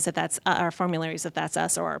formulas, if that's our formularies, if that's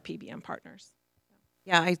us, or our PBM partners.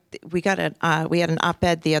 Yeah, we had an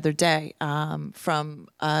op-ed the other day from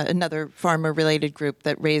another pharma-related group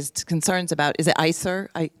that raised concerns about, is it ICER?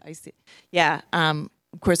 I see. Yeah.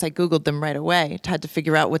 Of course, I Googled them right away. Had to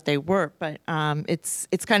figure out what they were, but it's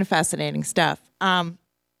kind of fascinating stuff. I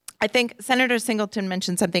think Senator Singleton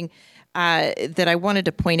mentioned something that I wanted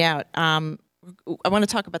to point out. I want to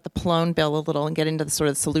talk about the Pallone bill a little and get into the sort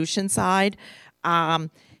of solution side.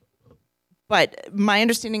 But my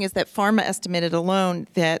understanding is that pharma estimated alone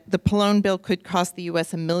that the Pallone bill could cost the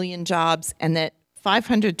U.S. 1 million jobs, and that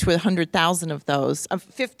 500 to 100,000 of those,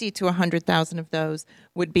 50 to 100,000 of those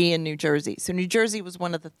would be in New Jersey. So New Jersey was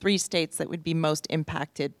one of the 3 states that would be most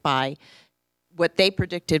impacted by what they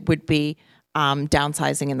predicted would be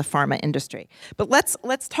downsizing in the pharma industry. But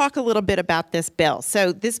let's talk a little bit about this bill.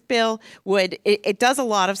 So this bill it does a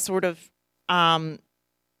lot of sort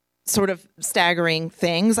of staggering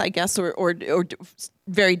things, I guess, or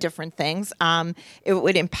very different things. It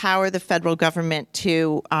would empower the federal government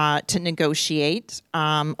to negotiate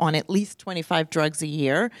on at least 25 drugs a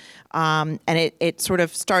year, and it sort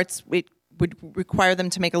of starts. It would require them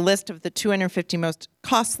to make a list of the 250 most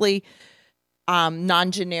costly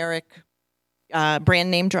non-generic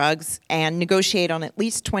brand name drugs and negotiate on at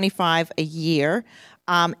least 25 a year,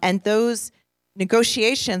 and those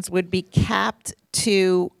negotiations would be capped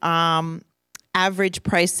to average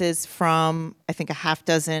prices from, I think, a half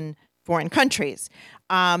dozen foreign countries.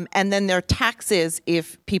 And then there are taxes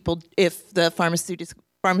if the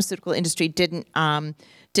pharmaceutical industry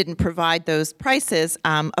didn't provide those prices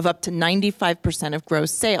of up to 95% of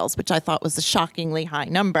gross sales, which I thought was a shockingly high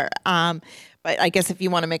number. But I guess if you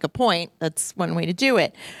want to make a point, that's one way to do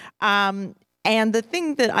it. And the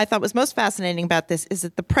thing that I thought was most fascinating about this is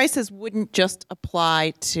that the prices wouldn't just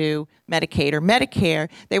apply to Medicaid or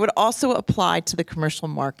Medicare, they would also apply to the commercial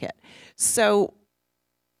market. So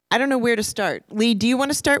I don't know where to start. Lee, do you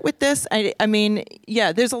want to start with this? I mean,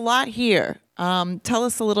 yeah, there's a lot here. Tell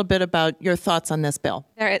us a little bit about your thoughts on this bill.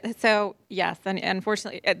 So yes, and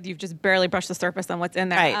unfortunately, you've just barely brushed the surface on what's in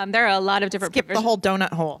there. Right. There are a lot of different Skip the whole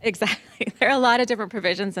donut hole. Exactly. There are a lot of different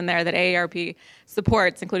provisions in there that AARP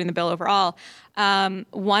supports, including the bill overall.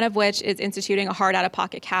 One of which is instituting a hard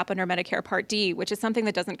out-of-pocket cap under Medicare Part D, which is something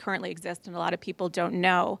that doesn't currently exist and a lot of people don't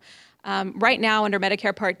know. Right now, under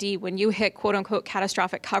Medicare Part D, when you hit quote-unquote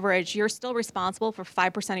catastrophic coverage, you're still responsible for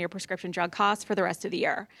 5% of your prescription drug costs for the rest of the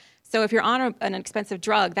year. So if you're on an expensive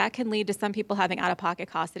drug, that can lead to some people having out-of-pocket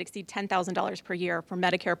costs that exceed $10,000 per year for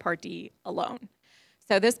Medicare Part D alone.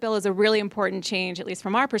 So this bill is a really important change, at least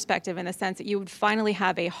from our perspective, in the sense that you would finally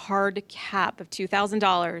have a hard cap of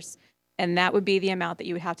 $2,000, and that would be the amount that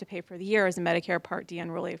you would have to pay for the year as a Medicare Part D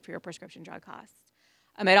enrollee for your prescription drug costs.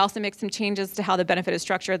 It also makes some changes to how the benefit is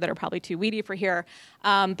structured that are probably too weedy for here.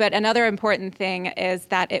 But another important thing is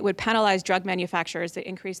that it would penalize drug manufacturers that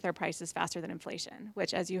increase their prices faster than inflation,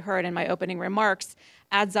 which, as you heard in my opening remarks,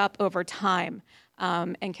 adds up over time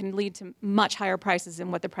and can lead to much higher prices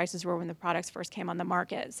than what the prices were when the products first came on the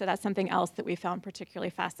market. So that's something else that we found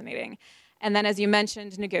particularly fascinating. And then, as you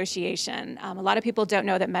mentioned, negotiation. A lot of people don't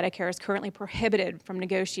know that Medicare is currently prohibited from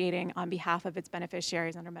negotiating on behalf of its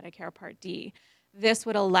beneficiaries under Medicare Part D. This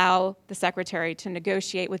would allow the Secretary to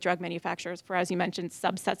negotiate with drug manufacturers for, as you mentioned,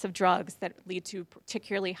 subsets of drugs that lead to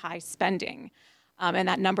particularly high spending. And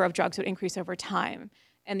that number of drugs would increase over time.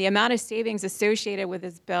 And the amount of savings associated with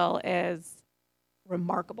this bill is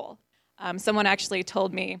remarkable. Someone actually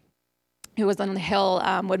told me, who was on the Hill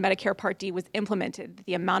when Medicare Part D was implemented,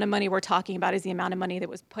 the amount of money we're talking about is the amount of money that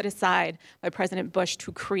was put aside by President Bush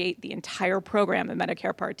to create the entire program of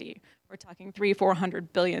Medicare Part D. We're talking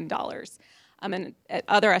 $400 billion. And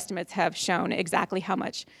other estimates have shown exactly how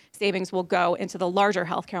much savings will go into the larger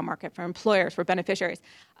healthcare market for employers, for beneficiaries.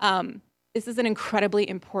 This is an incredibly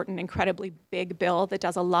important, incredibly big bill that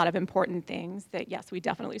does a lot of important things that, yes, we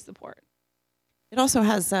definitely support. It also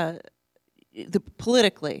has,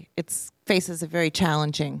 politically, it faces a very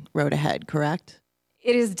challenging road ahead, correct?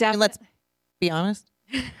 It is definitely. Let's be honest.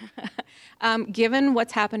 Given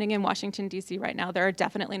what's happening in Washington, D.C. right now, there are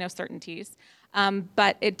definitely no certainties.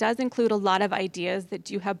 But it does include a lot of ideas that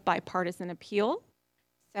do have bipartisan appeal.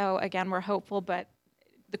 So again, we're hopeful, but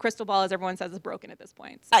the crystal ball, as everyone says, is broken at this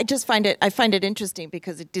point. I find it interesting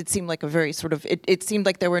because it did seem like a very sort of, it seemed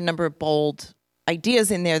like there were a number of bold ideas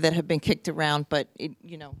in there that have been kicked around, but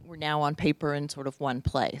we're now on paper in sort of one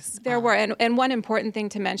place. There were, and one important thing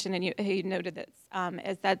to mention, and you noted this,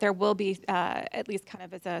 is that there will be, at least kind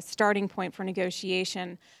of as a starting point for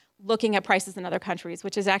negotiation, looking at prices in other countries,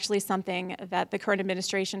 which is actually something that the current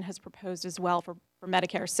administration has proposed as well for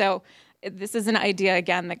Medicare. So this is an idea,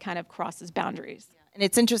 again, that kind of crosses boundaries. And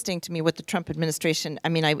it's interesting to me what the Trump administration,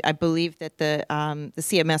 I believe that the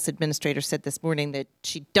CMS administrator said this morning that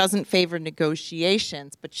she doesn't favor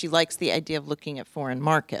negotiations, but she likes the idea of looking at foreign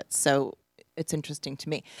markets. So it's interesting to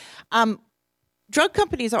me. Drug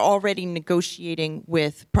companies are already negotiating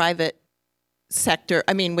with private sector,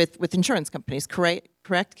 with insurance companies,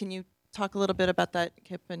 correct? Can you talk a little bit about that,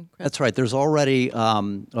 Kip and Chris? That's right. There's already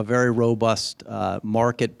a very robust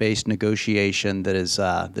market-based negotiation that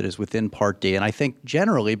is within Part D, and I think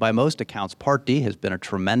generally, by most accounts, Part D has been a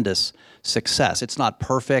tremendous success. It's not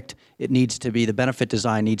perfect. It needs to be, the benefit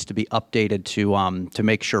design needs to be updated to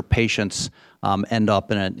make sure patients end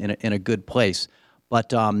up in a good place. But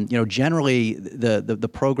generally, the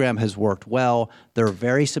program has worked well. There are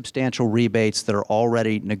very substantial rebates that are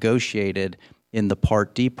already negotiated in the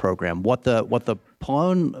Part D program. What the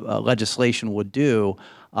Pallone legislation would do,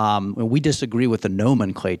 we disagree with the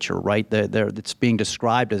nomenclature, right? It's being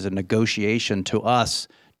described as a negotiation. To us,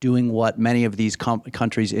 doing what many of these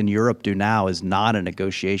countries in Europe do now is not a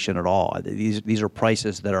negotiation at all. These are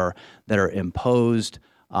prices that are imposed.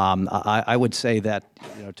 I would say that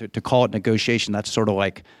to call it negotiation, that's sort of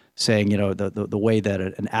like saying the way that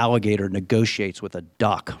an alligator negotiates with a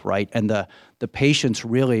duck, right? And the patients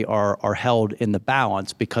really are held in the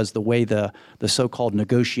balance, because the way the so-called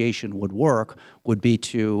negotiation would work would be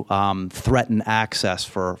to threaten access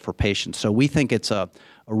for patients. So we think it's a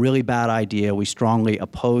really bad idea. We strongly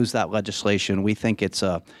oppose that legislation. We think it's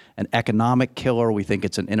an economic killer. We think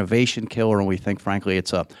it's an innovation killer, and we think, frankly,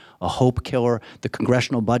 it's a hope killer. The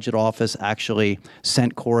Congressional Budget Office actually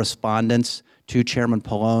sent correspondence to Chairman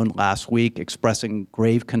Pallone last week expressing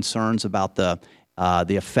grave concerns about the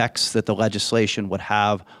effects that the legislation would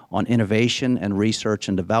have on innovation and research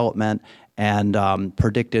and development, and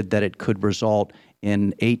predicted that it could result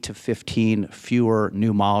in 8 to 15 fewer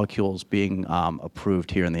new molecules being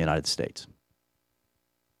approved here in the United States.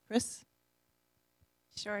 Chris?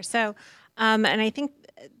 Sure. So, and I think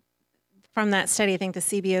from that study, I think the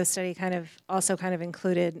CBO study also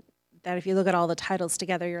included that if you look at all the titles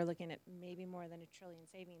together, you're looking at maybe more than $1 trillion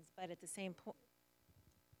savings, but at the same point,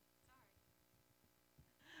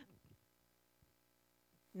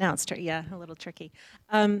 now it's a little tricky.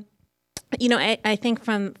 I think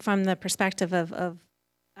from the perspective of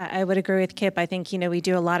I would agree with Kip. I think, we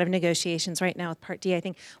do a lot of negotiations right now with Part D. I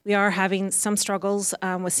think we are having some struggles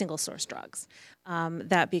with single source drugs.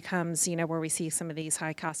 That becomes, where we see some of these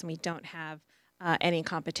high costs, and we don't have any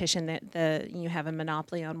competition that you have a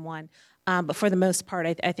monopoly on one. But for the most part,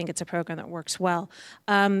 I think it's a program that works well.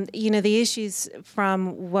 The issues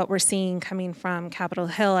from what we're seeing coming from Capitol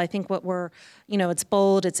Hill, I think it's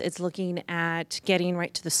bold, it's looking at getting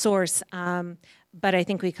right to the source. But I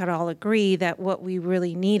think we could all agree that what we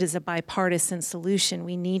really need is a bipartisan solution.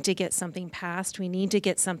 We need to get something passed. We need to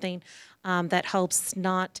get something that helps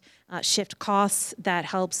not shift costs, that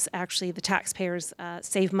helps actually the taxpayers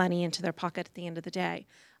save money into their pocket at the end of the day.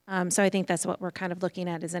 So I think that's what we're kind of looking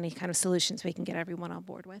at, is any kind of solutions we can get everyone on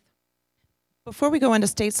board with. Before we go into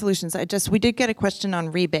state solutions, we did get a question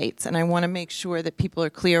on rebates, and I want to make sure that people are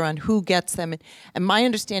clear on who gets them. And my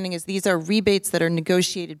understanding is these are rebates that are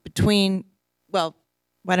negotiated between, well,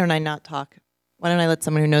 why don't I not talk? Why don't I let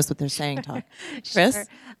someone who knows what they're saying talk? Chris? Sure.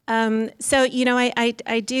 So,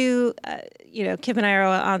 I do, Kip and I are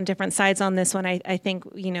on different sides on this one. I think,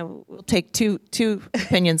 we'll take two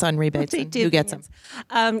opinions on rebates and who gets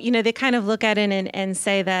them. They kind of look at it and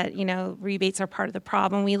say that, rebates are part of the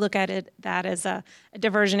problem. We look at that as a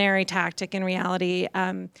diversionary tactic. In reality,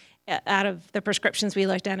 out of the prescriptions we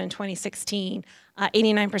looked at in 2016,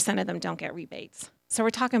 89% of them don't get rebates. So we're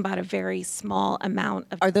talking about a very small amount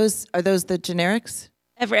of. Are those the generics?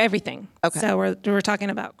 Everything. Okay. So we're talking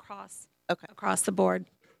about across the board.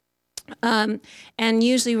 And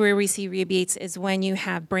usually where we see rebates is when you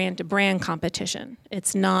have brand-to-brand competition.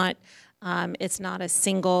 It's not a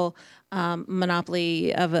single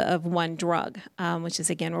monopoly of one drug, which is,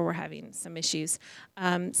 again, where we're having some issues.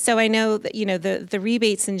 So I know that, the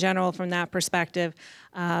rebates in general from that perspective,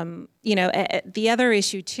 the other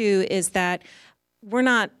issue, too, is that we're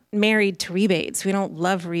not married to rebates. We don't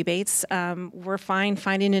love rebates. We're fine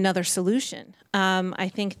finding another solution. I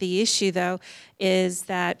think the issue, though, is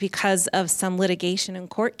that because of some litigation in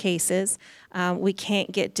court cases, we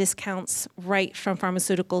can't get discounts right from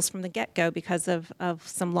pharmaceuticals from the get-go because of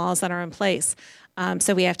some laws that are in place.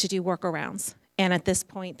 So we have to do workarounds. And at this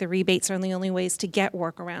point, the rebates are the only ways to get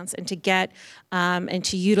workarounds and to get and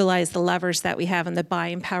to utilize the levers that we have and the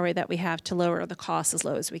buying power that we have to lower the costs as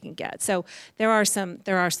low as we can get. So there are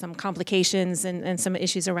some complications and some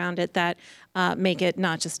issues around it that make it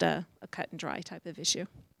not just a cut and dry type of issue.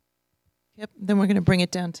 Yep. Then we're going to bring it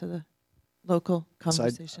down to the local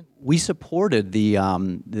conversation. So we supported the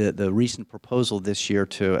recent proposal this year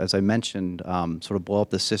to, as I mentioned, sort of blow up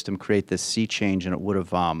the system, create this sea change, and it would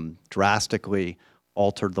have drastically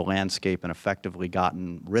altered the landscape and effectively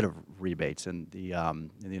gotten rid of rebates. And the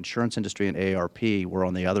insurance industry and AARP were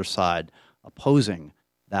on the other side opposing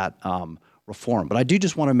that reform. But I do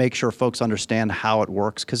just want to make sure folks understand how it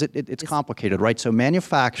works, because it's complicated, right? So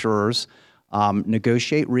manufacturers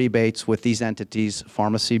negotiate rebates with these entities,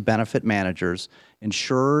 pharmacy benefit managers.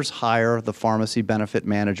 Insurers hire the pharmacy benefit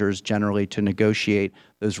managers generally to negotiate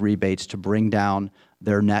those rebates to bring down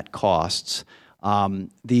their net costs.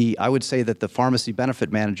 I would say that the pharmacy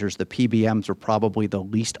benefit managers, the PBMs, are probably the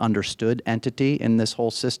least understood entity in this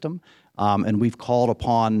whole system. And we've called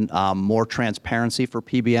upon more transparency for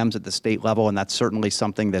PBMs at the state level, and that's certainly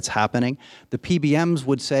something that's happening. The PBMs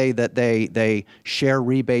would say that they share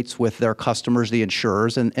rebates with their customers, the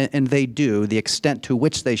insurers, and they do. The extent to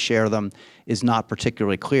which they share them is not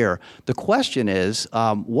particularly clear. The question is,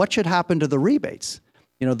 what should happen to the rebates?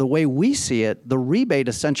 You know, the way we see it, the rebate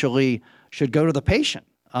essentially should go to the patient.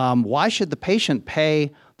 Why should the patient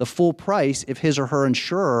pay the full price if his or her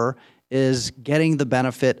insurer is getting the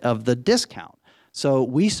benefit of the discount? So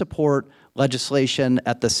we support legislation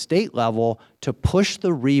at the state level to push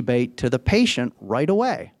the rebate to the patient right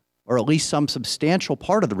away, or at least some substantial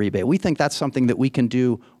part of the rebate. We think that's something that we can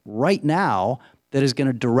do right now that is going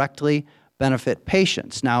to directly benefit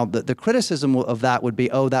patients. Now, the criticism of that would be,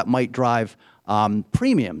 oh, that might drive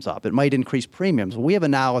premiums up. It might increase premiums. We have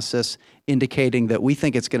analysis indicating that we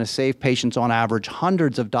think it's going to save patients on average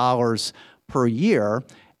hundreds of dollars per year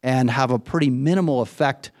and have a pretty minimal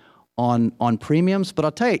effect on premiums. But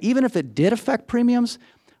I'll tell you, even if it did affect premiums,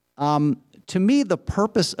 to me, the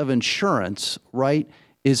purpose of insurance, right,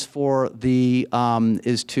 is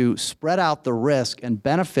to spread out the risk and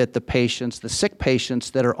benefit the patients, the sick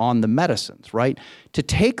patients that are on the medicines, right? To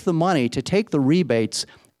take the money, to take the rebates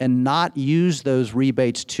and not use those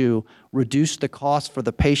rebates to reduce the cost for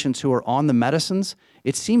the patients who are on the medicines,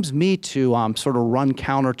 it seems me to sort of run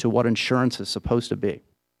counter to what insurance is supposed to be.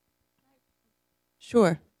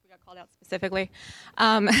 Sure. We got called out specifically.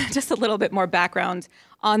 Just a little bit more background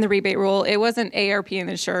on the rebate rule. It wasn't AARP and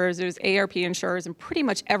insurers, it was AARP insurers and pretty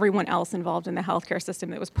much everyone else involved in the healthcare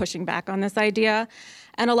system that was pushing back on this idea.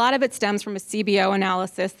 And a lot of it stems from a CBO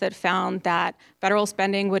analysis that found that federal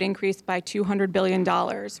spending would increase by $200 billion.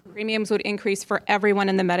 Premiums would increase for everyone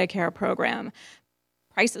in the Medicare program.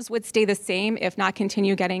 Prices would stay the same, if not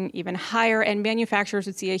continue getting even higher, and manufacturers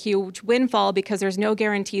would see a huge windfall because there's no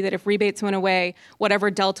guarantee that if rebates went away,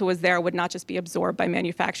 whatever delta was there would not just be absorbed by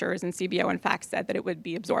manufacturers, and CBO in fact said that it would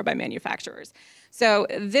be absorbed by manufacturers. So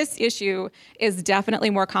this issue is definitely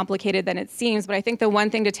more complicated than it seems, but I think the one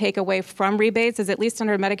thing to take away from rebates is, at least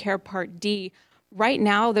under Medicare Part D, right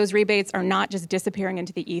now those rebates are not just disappearing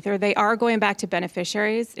into the ether, they are going back to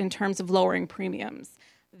beneficiaries in terms of lowering premiums.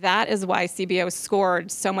 That is why CBO scored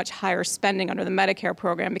so much higher spending under the Medicare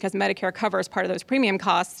program, because Medicare covers part of those premium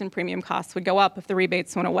costs, and premium costs would go up if the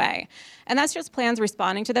rebates went away. And that's just plans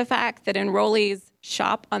responding to the fact that enrollees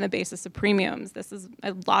shop on the basis of premiums. This is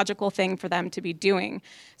a logical thing for them to be doing.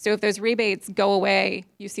 So if those rebates go away,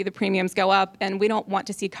 you see the premiums go up, and we don't want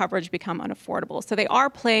to see coverage become unaffordable. So they are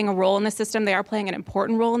playing a role in the system. They are playing an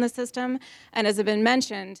important role in the system. And as has been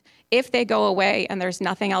mentioned, if they go away and there's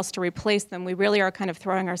nothing else to replace them, we really are kind of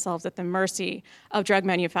throwing ourselves at the mercy of drug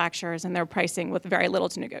manufacturers and their pricing with very little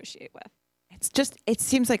to negotiate with. It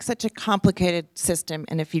seems like such a complicated system,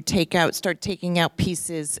 and if you start taking out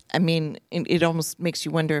pieces, I mean, it almost makes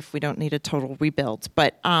you wonder if we don't need a total rebuild.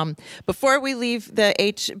 But before we leave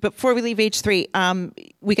H3,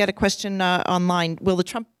 we got a question online. Will the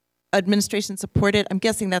Trump administration support it? I'm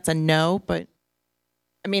guessing that's a no, but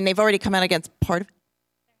I mean, they've already come out against part of it.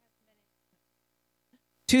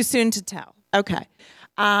 Too soon to tell. Okay.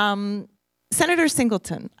 Senator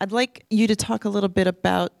Singleton, I'd like you to talk a little bit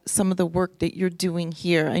about some of the work that you're doing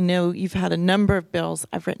here. I know you've had a number of bills.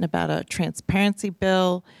 I've written about a transparency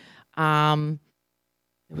bill. There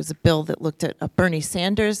was a bill that looked at a Bernie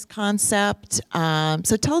Sanders concept.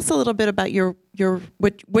 So tell us a little bit about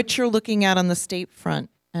what you're looking at on the state front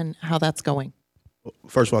and how that's going.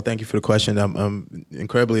 First of all, thank you for the question. I'm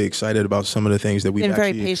incredibly excited about some of the things that we've been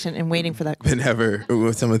very patient and waiting for that question.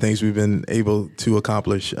 With some of the things we've been able to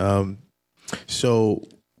accomplish. So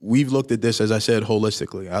we've looked at this, as I said,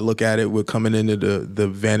 holistically. I look at it, we're coming into the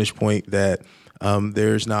vantage point that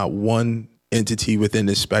there's not one entity within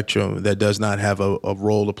this spectrum that does not have a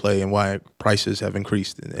role to play in why prices have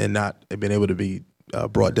increased and not been able to be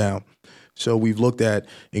brought down. So we've looked at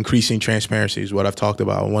increasing transparency is what I've talked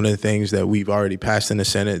about. One of the things that we've already passed in the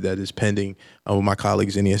Senate that is pending with my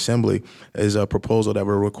colleagues in the Assembly is a proposal that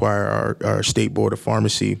will require our State Board of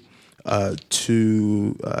Pharmacy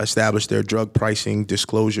to establish their drug pricing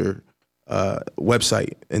disclosure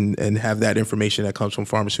website and have that information that comes from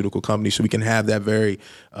pharmaceutical companies, so we can have that very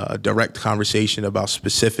direct conversation about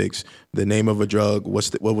specifics, the name of a drug,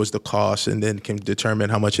 what was the cost, and then can determine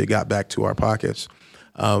how much it got back to our pockets.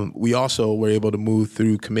 We also were able to move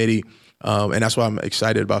through committee, and that's why I'm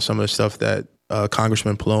excited about some of the stuff that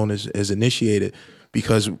Congressman Pallone has initiated,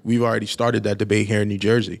 because we've already started that debate here in New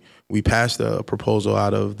Jersey. We passed a proposal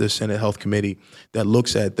out of the Senate Health Committee that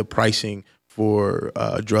looks at the pricing for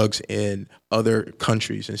drugs in other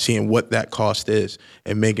countries and seeing what that cost is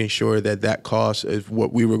and making sure that that cost is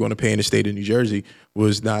what we were going to pay in the state of New Jersey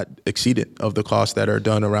was not exceedant of the costs that are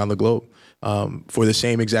done around the globe for the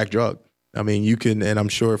same exact drug. I mean, you can, and I'm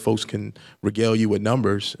sure folks can regale you with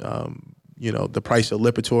numbers. The price of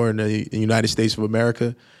Lipitor in the United States of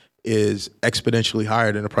America is exponentially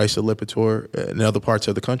higher than the price of Lipitor in other parts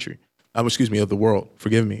of the country. Of the world.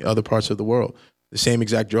 Forgive me, other parts of the world. The same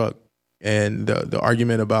exact drug. And the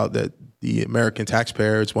argument about that the American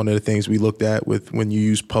taxpayer, it's one of the things we looked at with when you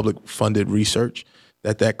use public funded research,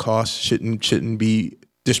 that cost shouldn't be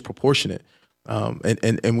disproportionate.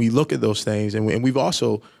 And we look at those things, and we've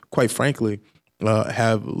also, quite frankly,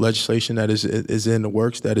 have legislation that is in the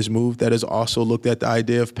works, that is moved, that has also looked at the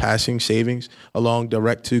idea of passing savings along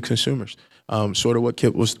direct to consumers. Sort of what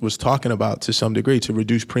Kip was talking about to some degree, to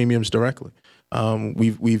reduce premiums directly.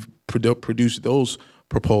 We've produced those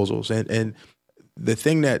proposals, and the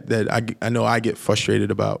thing that I know I get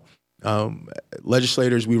frustrated about,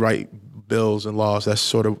 legislators, we write bills and laws, that's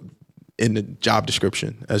sort of in the job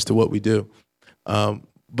description as to what we do.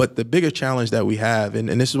 But the bigger challenge that we have, and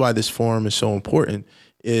this is why this forum is so important,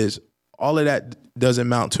 is all of that doesn't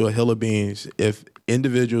amount to a hill of beans if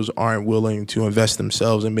individuals aren't willing to invest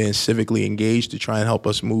themselves in being civically engaged to try and help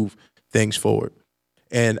us move things forward.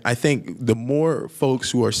 And I think the more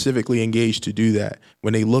folks who are civically engaged to do that,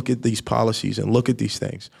 when they look at these policies and look at these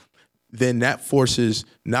things, then that forces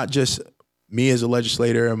not just me as a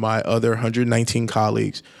legislator and my other 119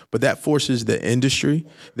 colleagues, but that forces the industry,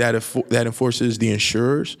 that enforces the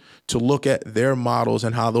insurers to look at their models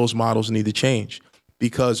and how those models need to change.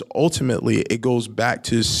 Because ultimately, it goes back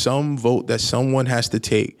to some vote that someone has to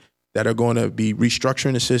take that are going to be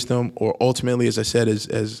restructuring the system, or ultimately, as I said,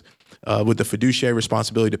 as with the fiduciary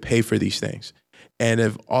responsibility to pay for these things. And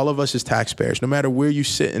if all of us as taxpayers, no matter where you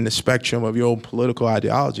sit in the spectrum of your own political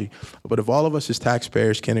ideology, but if all of us as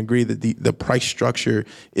taxpayers can agree that the price structure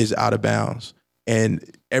is out of bounds,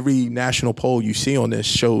 and every national poll you see on this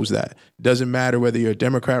shows that, it doesn't matter whether you're a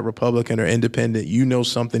Democrat, Republican, or independent, you know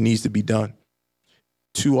something needs to be done.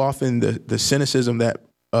 Too often the cynicism that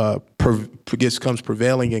comes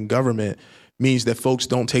prevailing in government means that folks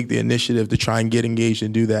don't take the initiative to try and get engaged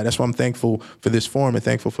and do that. That's why I'm thankful for this forum and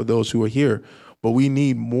thankful for those who are here. But we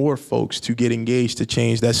need more folks to get engaged to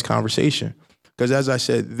change this conversation. Because as I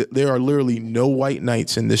said, there are literally no white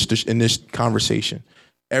knights in this conversation.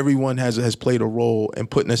 Everyone has played a role in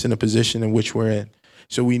putting us in a position in which we're in.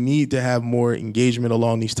 So we need to have more engagement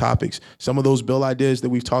along these topics. Some of those bill ideas that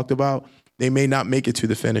we've talked about, they may not make it to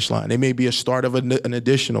the finish line. They may be a start of an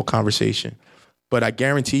additional conversation. But I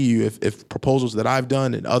guarantee you, if proposals that I've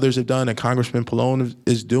done and others have done and Congressman Pallone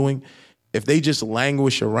is doing, if they just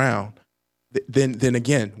languish around, then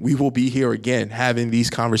again, we will be here again having these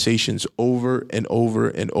conversations over and over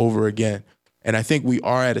and over again. And I think we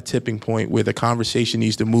are at a tipping point where the conversation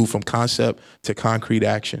needs to move from concept to concrete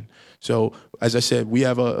action. So, as I said, we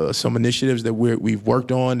have some initiatives that we've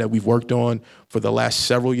worked on for the last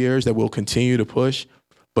several years that we'll continue to push.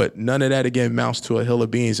 But none of that, again, amounts to a hill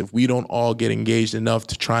of beans if we don't all get engaged enough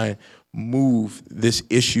to try and move this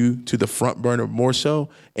issue to the front burner more so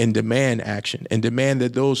and demand action, and demand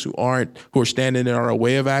that those who are standing in our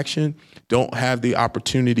way of action don't have the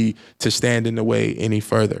opportunity to stand in the way any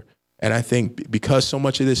further. And I think because so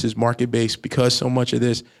much of this is market-based, because so much of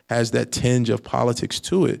this has that tinge of politics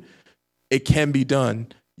to it, it can be done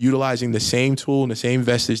utilizing the same tool and the same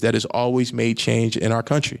vestige that has always made change in our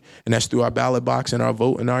country. And that's through our ballot box and our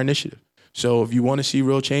vote and our initiative. So if you want to see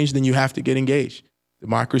real change, then you have to get engaged.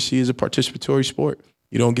 Democracy is a participatory sport.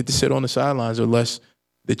 You don't get to sit on the sidelines unless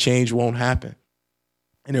the change won't happen.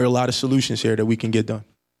 And there are a lot of solutions here that we can get done.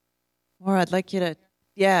 Maura, I'd like to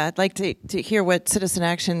hear what Citizen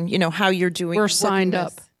Action, how you're doing. We're signed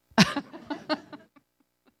up.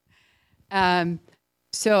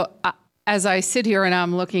 As I sit here and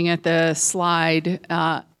I'm looking at the slide,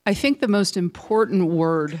 I think the most important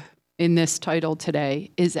word in this title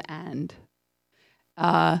today is "and."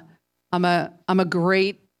 I'm a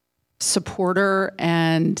great supporter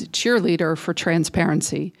and cheerleader for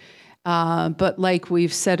transparency, But like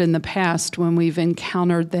we've said in the past, when we've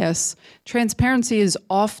encountered this, transparency is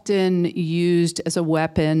often used as a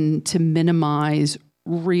weapon to minimize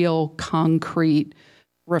real concrete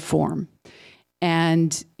reform.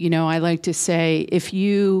 And, I like to say, if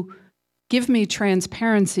you give me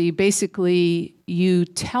transparency, basically you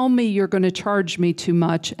tell me you're going to charge me too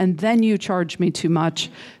much, and then you charge me too much.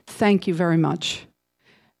 Thank you very much.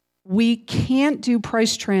 We can't do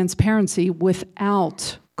price transparency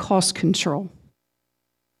without cost control,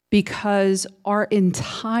 because our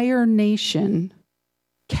entire nation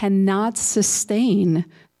cannot sustain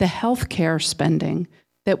the healthcare spending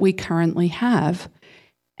that we currently have.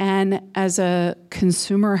 And as a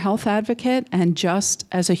consumer health advocate and just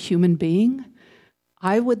as a human being,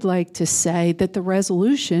 I would like to say that the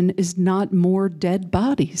resolution is not more dead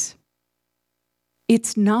bodies.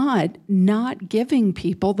 It's not giving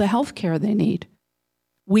people the health care they need.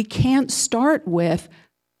 We can't start with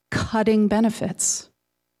cutting benefits.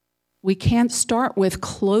 We can't start with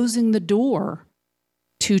closing the door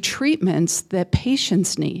to treatments that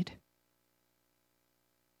patients need,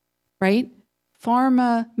 right?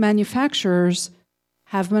 Pharma manufacturers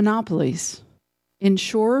have monopolies.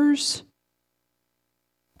 Insurers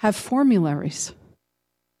have formularies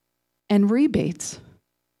and rebates.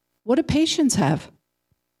 What do patients have?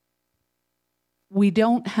 We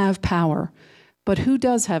don't have power, but who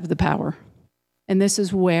does have the power? And this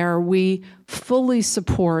is where we fully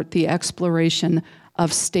support the exploration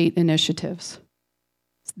of state initiatives.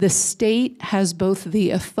 The state has both the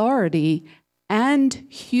authority and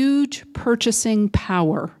huge purchasing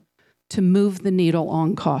power to move the needle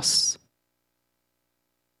on costs.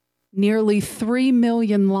 Nearly 3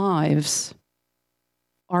 million lives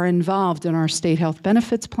are involved in our state health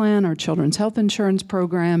benefits plan, our children's health insurance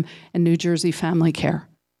program, and New Jersey Family Care.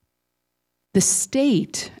 The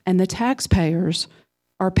state and the taxpayers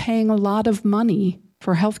are paying a lot of money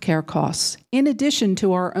for healthcare costs, in addition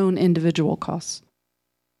to our own individual costs.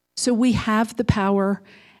 So we have the power,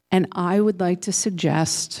 and I would like to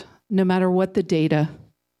suggest, no matter what the data,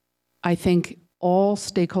 I think all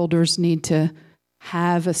stakeholders need to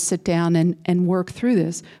have a sit down and work through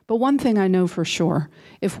this. But one thing I know for sure,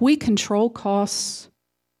 if we control costs,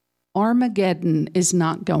 Armageddon is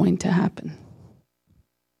not going to happen.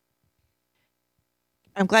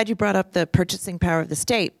 I'm glad you brought up the purchasing power of the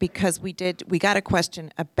state, because we got a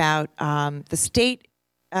question about the state.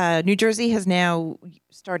 New Jersey has now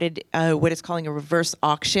started what it's calling a reverse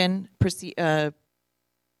auction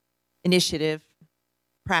initiative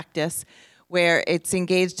practice, where it's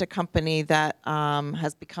engaged a company that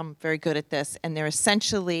has become very good at this, and they're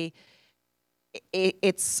essentially,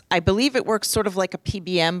 I believe it works sort of like a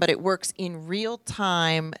PBM, but it works in real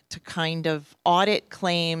time to kind of audit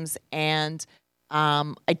claims and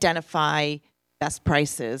identify best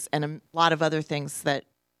prices and a lot of other things that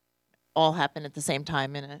all happen at the same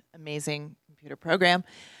time in an amazing computer program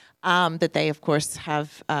that they, of course,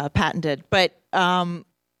 have patented. But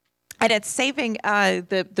and it's saving,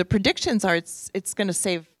 the predictions are it's going to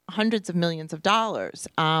save hundreds of millions of dollars.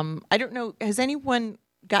 I don't know, has anyone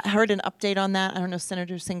heard an update on that? I don't know,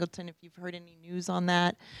 Senator Singleton, if you've heard any news on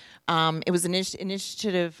that. It was an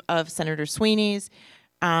initiative of Senator Sweeney's.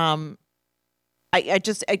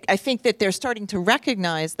 I think that they're starting to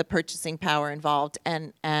recognize the purchasing power involved,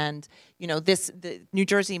 and the New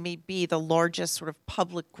Jersey may be the largest sort of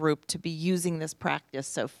public group to be using this practice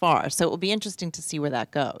so far. So it will be interesting to see where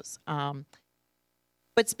that goes.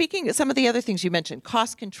 But speaking of some of the other things you mentioned,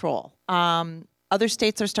 cost control. Other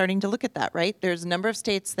states are starting to look at that, right? There's a number of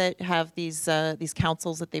states that have these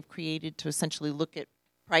councils that they've created to essentially look at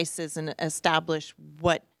prices and establish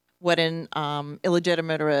what an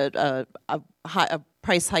illegitimate or a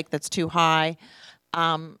price hike that's too high.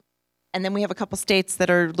 And then we have a couple states that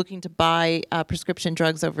are looking to buy prescription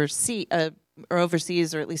drugs overseas,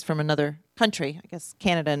 or at least from another country, I guess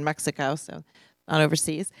Canada and Mexico, so not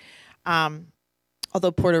overseas,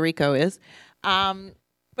 although Puerto Rico is.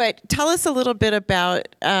 But tell us a little bit about,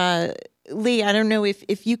 Lee, I don't know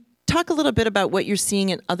if you talk a little bit about what you're seeing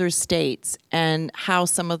in other states and how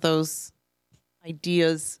some of those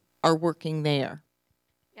ideas are working there.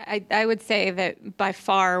 Yeah, I would say that by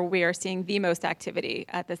far we are seeing the most activity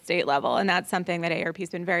at the state level, and that's something that AARP has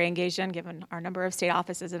been very engaged in, given our number of state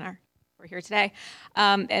offices and we're here today.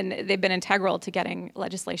 And they've been integral to getting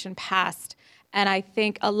legislation passed. And I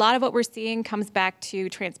think a lot of what we're seeing comes back to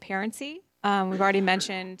transparency. We've already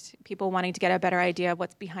mentioned people wanting to get a better idea of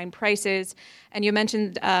what's behind prices. And you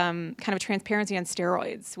mentioned kind of transparency on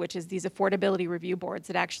steroids, which is these affordability review boards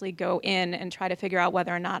that actually go in and try to figure out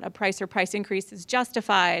whether or not a price or price increase is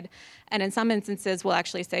justified. And in some instances, will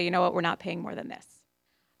actually say, you know what, we're not paying more than this.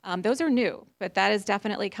 Those are new, but that is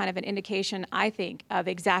definitely kind of an indication, I think, of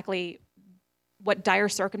exactly what dire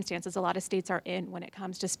circumstances a lot of states are in when it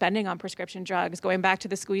comes to spending on prescription drugs. Going back to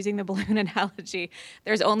the squeezing the balloon analogy,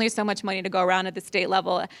 there's only so much money to go around at the state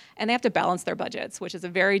level, and they have to balance their budgets, which is a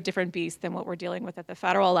very different beast than what we're dealing with at the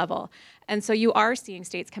federal level. And so you are seeing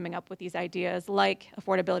states coming up with these ideas like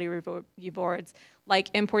affordability review boards, like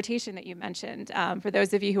importation that you mentioned. For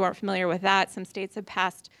those of you who aren't familiar with that, some states have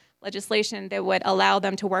passed legislation that would allow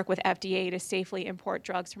them to work with FDA to safely import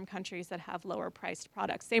drugs from countries that have lower priced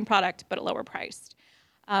products. Same product, but lower priced.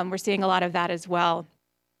 We're seeing a lot of that as well.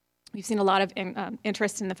 We've seen a lot of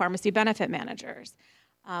interest in the pharmacy benefit managers.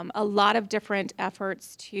 A lot of different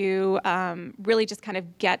efforts to really just kind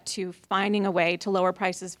of get to finding a way to lower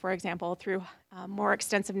prices, for example, through more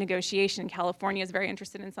extensive negotiation. California is very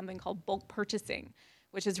interested in something called bulk purchasing,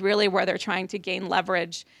 which is really where they're trying to gain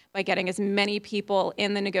leverage by getting as many people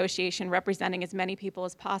in the negotiation, representing as many people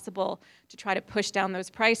as possible to try to push down those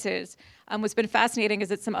prices. What's been fascinating is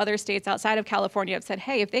that some other states outside of California have said,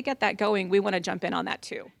 hey, if they get that going, we want to jump in on that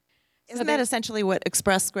too. Isn't that essentially what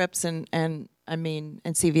Express Scripts and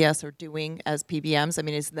CVS are doing as PBMs? I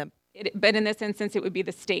mean, is them? But in this instance, it would be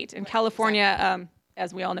the state. And California,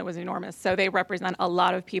 as we all know, was enormous. So they represent a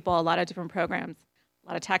lot of people, a lot of different programs, a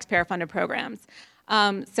lot of taxpayer-funded programs.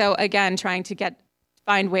 So again, trying to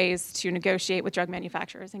find ways to negotiate with drug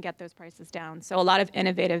manufacturers and get those prices down. So a lot of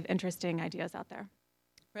innovative, interesting ideas out there.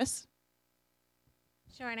 Chris?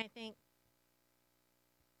 Sure, and I think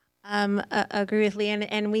agree with Lee,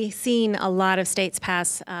 and we've seen a lot of states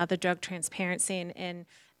pass the drug transparency, and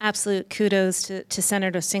absolute kudos to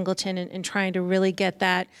Senator Singleton in trying to really get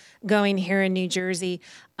that going here in New Jersey.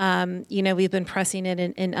 We've been pressing it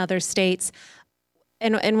in other states.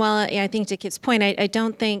 And while I think to Kit's point, I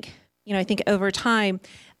don't think, I think over time,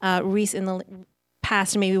 in the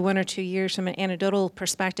past maybe 1 or 2 years from an anecdotal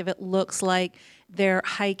perspective, it looks like their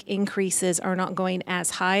hike increases are not going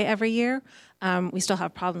as high every year. We still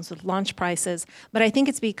have problems with launch prices, but I think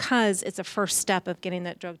it's because it's a first step of getting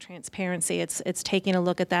that drug transparency. It's taking a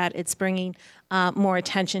look at that. It's bringing more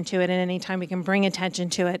attention to it, and anytime we can bring attention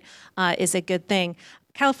to it is a good thing.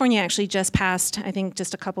 California actually just passed, I think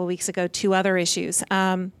just a couple of weeks ago, 2 other issues.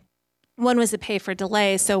 One was the pay for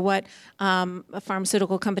delay. So what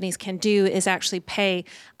pharmaceutical companies can do is actually pay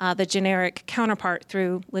the generic counterpart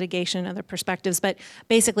through litigation and other perspectives. But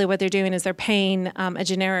basically what they're doing is they're paying a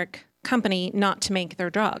generic company not to make their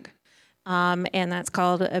drug. And that's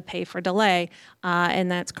called a pay for delay,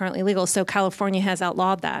 and that's currently legal. So California has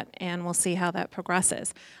outlawed that, and we'll see how that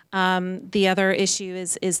progresses. The other issue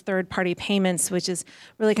is third-party payments, which is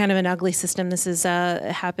really kind of an ugly system. This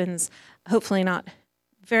happens hopefully not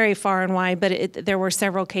very far and wide, but there were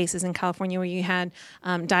several cases in California where you had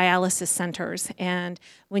dialysis centers, and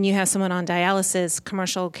when you have someone on dialysis,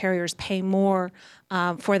 commercial carriers pay more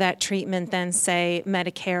for that treatment than, say,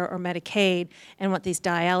 Medicare or Medicaid. And what these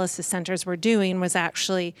dialysis centers were doing was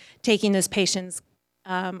actually taking those patients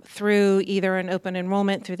through either an open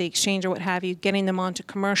enrollment, through the exchange or what have you, getting them onto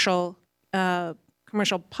commercial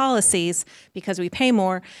policies because we pay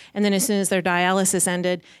more, and then as soon as their dialysis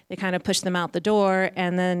ended, they kind of pushed them out the door,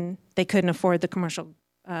 and then they couldn't afford the commercial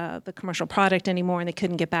product anymore, and they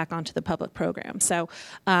couldn't get back onto the public program. So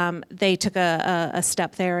they took a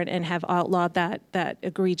step there and have outlawed that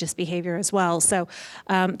egregious behavior as well. So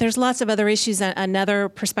there's lots of other issues. Another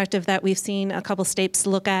perspective that we've seen a couple states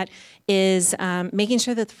look at is making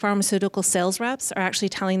sure that the pharmaceutical sales reps are actually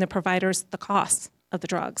telling the providers the costs of the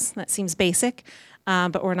drugs. That seems basic,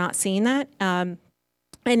 but we're not seeing that. And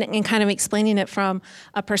kind of explaining it from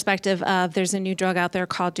a perspective of there's a new drug out there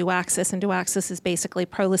called Duaxis, and Duaxis is basically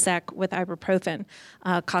Prolosec with ibuprofen.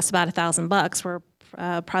 Costs about $1,000, where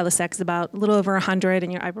Prilosec is about a little over $100,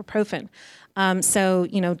 and your ibuprofen. So,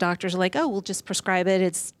 doctors are like, oh, we'll just prescribe it.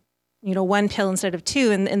 It's 1 pill instead of 2,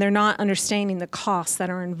 and they're not understanding the costs that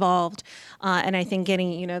are involved. And I think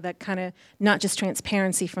getting, that kind of not just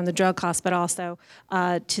transparency from the drug costs, but also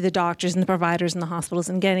to the doctors and the providers and the hospitals,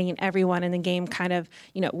 and getting everyone in the game kind of,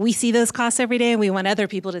 we see those costs every day, and we want other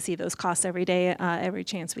people to see those costs every day, every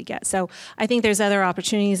chance we get. So I think there's other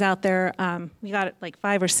opportunities out there. We got like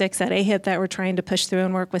 5 or 6 at AHIP that we're trying to push through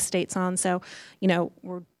and work with states on. So,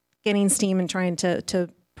 we're getting steam and trying to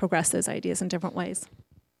progress those ideas in different ways.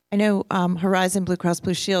 I know Horizon Blue Cross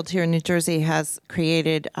Blue Shield here in New Jersey has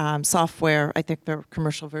created software. I think there are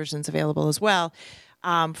commercial versions available as well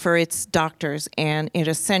for its doctors. And it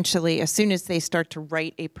essentially, as soon as they start to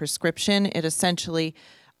write a prescription, it essentially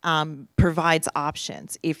provides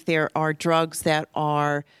options. If there are drugs that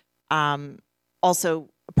are also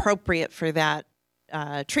appropriate for that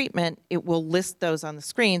treatment, it will list those on the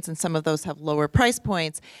screens, and some of those have lower price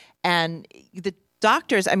points. And the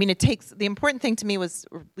doctors, I mean, the important thing to me was,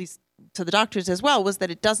 or at least to the doctors as well, was that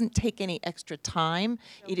it doesn't take any extra time.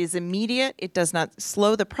 It is immediate. It does not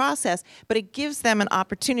slow the process, but it gives them an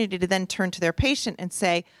opportunity to then turn to their patient and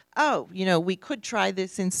say, oh, we could try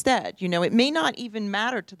this instead. It may not even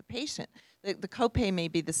matter to the patient. The copay may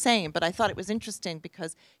be the same, but I thought it was interesting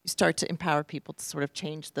because you start to empower people to sort of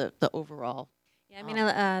change the overall. Yeah, I mean,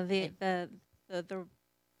 the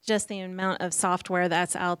just the amount of software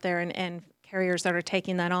that's out there and carriers that are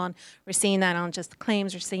taking that on, we're seeing that on just the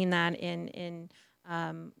claims, we're seeing that in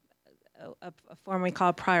a form we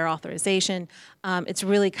call prior authorization. It's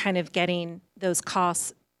really kind of getting those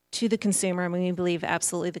costs to the consumer. I mean, we believe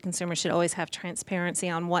absolutely the consumer should always have transparency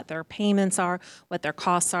on what their payments are, what their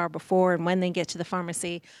costs are before and when they get to the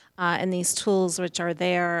pharmacy. And these tools which are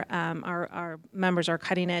there, our members are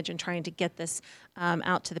cutting edge and trying to get this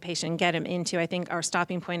out to the patient and get them into. I think our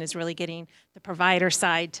stopping point is really getting the provider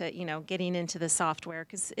side to, getting into the software,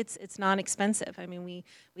 because it's not expensive. I mean, we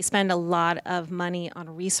spend a lot of money on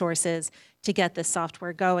resources to get this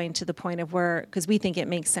software going to the point of where, because we think it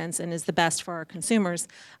makes sense and is the best for our consumers.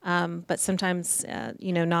 But sometimes,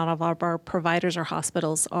 not all of our providers or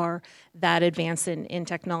hospitals are that advanced in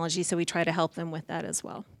technology, so we try to help them with that as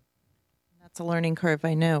well. That's a learning curve,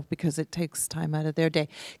 I know, because it takes time out of their day.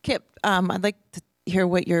 Kip, I'd like to hear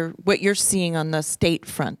what you're seeing on the state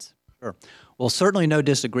front. Sure. Well, certainly no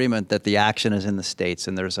disagreement that the action is in the states,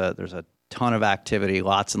 and there's a ton of activity,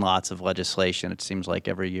 lots and lots of legislation. It seems like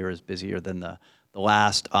every year is busier than the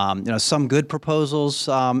last. Some good proposals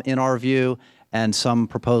in our view, and some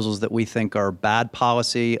proposals that we think are bad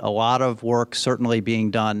policy. A lot of work certainly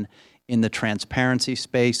being done in the transparency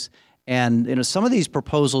space. And some of these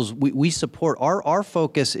proposals we support. Our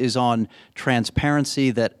focus is on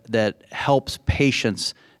transparency that helps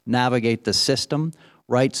patients navigate the system,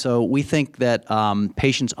 right? So we think that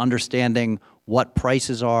patients understanding what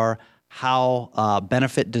prices are, how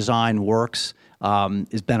benefit design works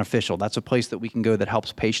is beneficial. That's a place that we can go that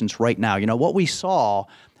helps patients right now. What we saw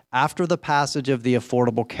after the passage of the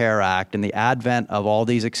Affordable Care Act and the advent of all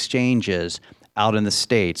these exchanges out in the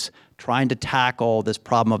states, trying to tackle this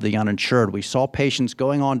problem of the uninsured, we saw patients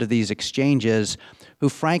going on to these exchanges who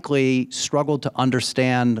frankly struggled to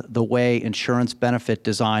understand the way insurance benefit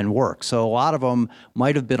design works. So a lot of them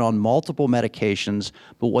might have been on multiple medications,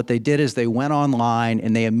 but what they did is they went online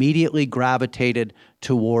and they immediately gravitated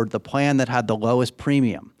toward the plan that had the lowest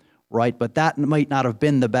premium, right? But that might not have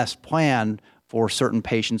been the best plan for certain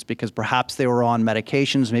patients because perhaps they were on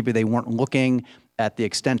medications, maybe they weren't looking at the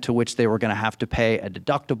extent to which they were going to have to pay a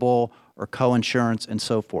deductible or coinsurance and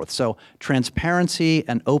so forth. So transparency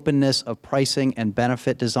and openness of pricing and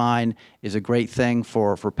benefit design is a great thing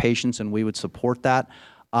for patients, and we would support that.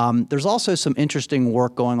 There's also some interesting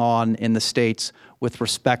work going on in the states with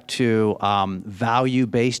respect to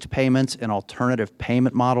value-based payments and alternative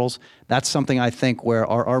payment models. That's something I think where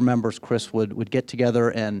our members, Chris, would get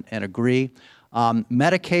together and agree.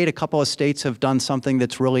 Medicaid, a couple of states have done something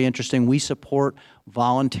that's really interesting. We support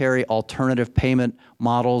voluntary alternative payment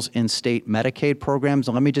models in state Medicaid programs.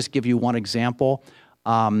 And let me just give you one example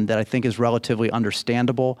that I think is relatively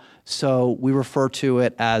understandable. So we refer to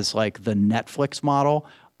it as like the Netflix model.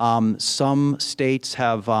 Some states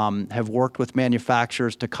have worked with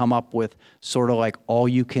manufacturers to come up with sort of like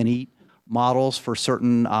all-you-can-eat models for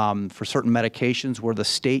certain medications where the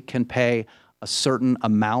state can pay a certain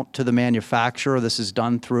amount to the manufacturer. This is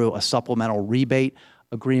done through a supplemental rebate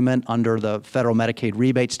agreement under the federal Medicaid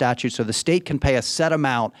rebate statute. So the state can pay a set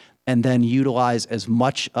amount and then utilize as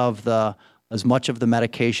much of the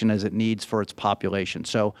medication as it needs for its population.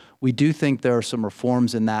 So we do think there are some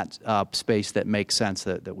reforms in that space that make sense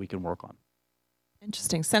that we can work on.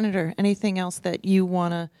 Interesting. Senator, anything else that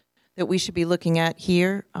that we should be looking at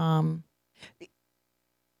here? Go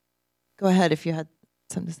ahead if you had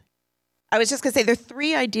something to say. I was just going to say there are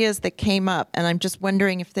three ideas that came up, and I'm just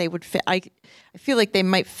wondering if they would fit. I feel like they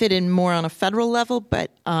might fit in more on a federal level,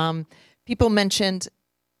 but people mentioned,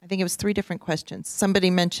 I think it was three different questions. Somebody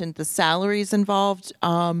mentioned the salaries involved,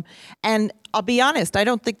 and I'll be honest, I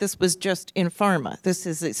don't think this was just in pharma. This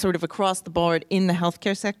is sort of across the board in the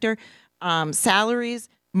healthcare sector. Salaries,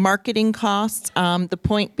 marketing costs, the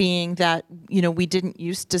point being that, we didn't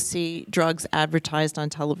used to see drugs advertised on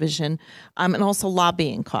television, and also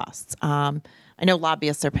lobbying costs. I know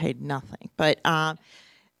lobbyists are paid nothing, but, I'm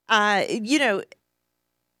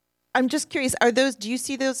just curious, do you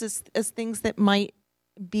see those as things that might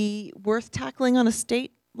be worth tackling on a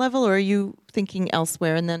state level, or are you thinking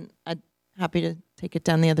elsewhere? And then I'm happy to take it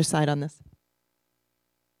down the other side on this.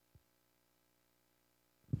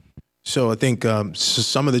 So I think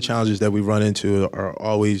some of the challenges that we run into are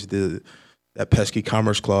always that pesky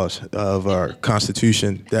Commerce Clause of our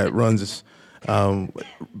Constitution that runs,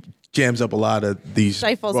 jams up a lot of these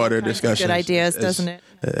Stifles broader all kinds of discussions. good ideas, doesn't it?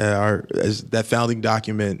 As that founding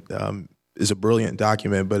document is a brilliant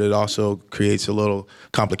document, but it also creates a little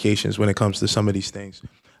complications when it comes to some of these things.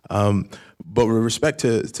 But with respect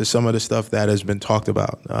to some of the stuff that has been talked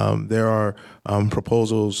about, there are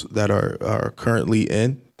proposals that are currently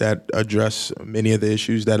in that address many of the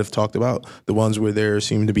issues that have talked about, the ones where there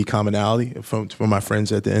seem to be commonality from my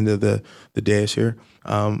friends at the end of the dais here.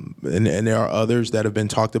 And there are others that have been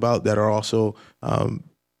talked about that are also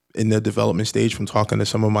in the development stage from talking to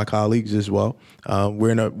some of my colleagues as well. We're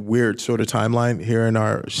in a weird sort of timeline here in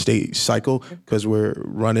our state cycle because we're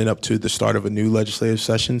running up to the start of a new legislative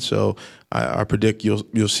session. So I predict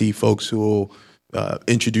you'll see folks who will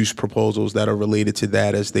introduce proposals that are related to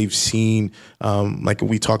that as they've seen, like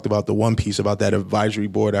we talked about the one piece about that advisory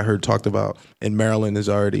board I heard talked about in Maryland has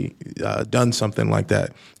already done something like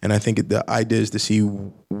that. And I think the idea is to see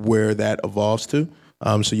where that evolves to.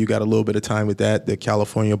 So you got a little bit of time with that. The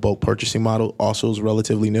California bulk purchasing model also is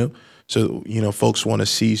relatively new. So, folks want to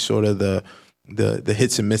see sort of the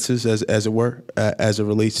hits and misses as it were, as it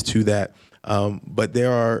relates to that. But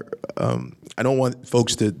there are, I don't want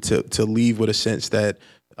folks to leave with a sense that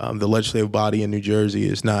the legislative body in New Jersey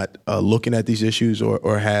is not looking at these issues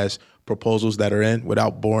or has proposals that are in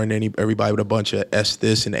without boring everybody with a bunch of S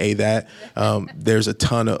this and A that. There's a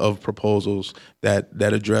ton of proposals that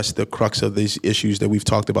address the crux of these issues that we've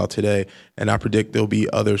talked about today, and I predict there'll be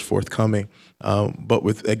others forthcoming. But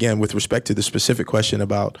with respect to the specific question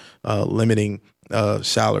about limiting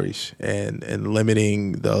salaries and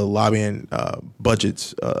limiting the lobbying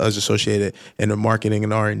budgets as associated in the marketing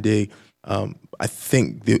and R&D, I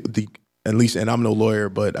think the at least, and I'm no lawyer,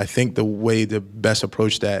 but I think the way to best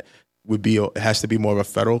approach that would be, it has to be more of a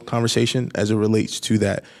federal conversation as it relates to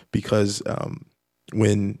that, because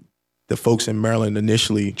when the folks in Maryland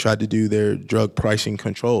initially tried to do their drug pricing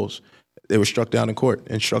controls, they were struck down in court,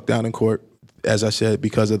 as I said,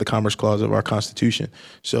 because of the Commerce Clause of our Constitution.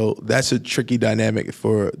 So that's a tricky dynamic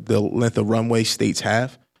for the length of runway states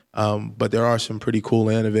have. But there are some pretty cool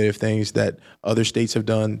and innovative things that other states have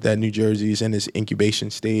done that New Jersey is in this incubation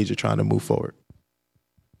stage of trying to move forward.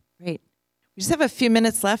 Great. We just have a few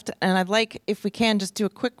minutes left, and I'd like, if we can, just do a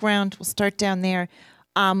quick round. We'll start down there.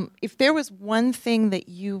 If there was one thing that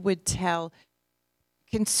you would tell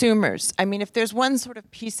consumers, I mean, if there's one sort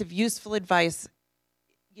of piece of useful advice,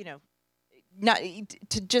 not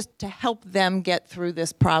to help them get through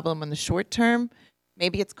this problem in the short term,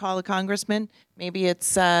 maybe it's call a congressman, maybe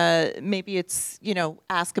it's ask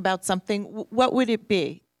about something. What would it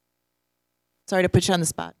be? Sorry to put you on the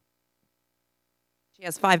spot. She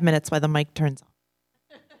has 5 minutes while the mic turns on.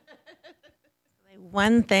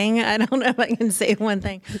 One thing, I don't know if I can say one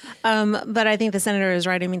thing, but I think the senator is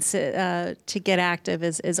right. I mean, to get active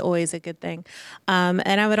is always a good thing.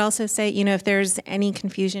 And I would also say, if there's any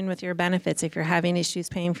confusion with your benefits, if you're having issues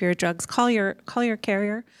paying for your drugs, call your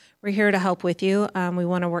carrier. We're here to help with you. We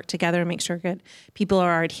want to work together and make sure that people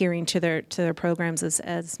are adhering to their programs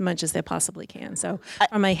as much as they possibly can. So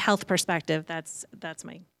from a health perspective, that's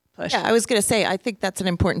my push. Yeah, I was going to say, I think that's an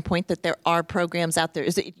important point, that there are programs out there.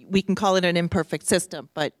 We can call it an imperfect system,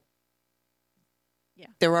 but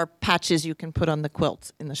there are patches you can put on the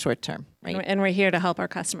quilt in the short term, right? And we're here to help our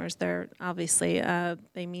customers. They're obviously,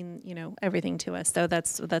 they mean, everything to us. So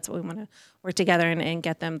that's what we want to work together and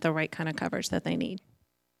get them the right kind of coverage that they need.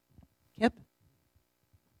 Yep.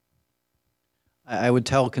 I would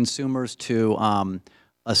tell consumers to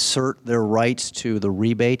assert their rights to the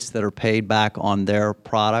rebates that are paid back on their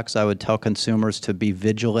products. I would tell consumers to be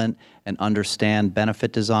vigilant and understand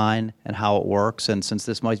benefit design and how it works. And since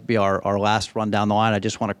this might be our last run down the line, I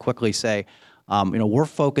just want to quickly say, we're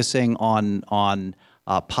focusing on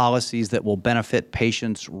policies that will benefit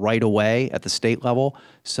patients right away at the state level.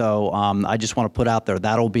 So I just want to put out there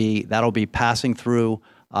that'll be passing through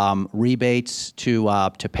rebates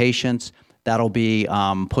to patients. That'll be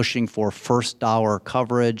pushing for first dollar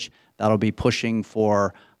coverage. That'll be pushing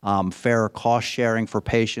for fair cost sharing for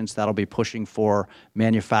patients. That'll be pushing for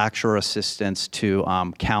manufacturer assistance to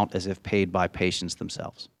count as if paid by patients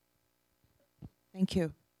themselves. Thank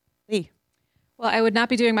you. Lee. Well, I would not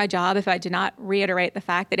be doing my job if I did not reiterate the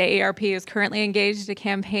fact that AARP is currently engaged in a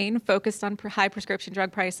campaign focused on high prescription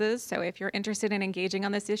drug prices. So if you're interested in engaging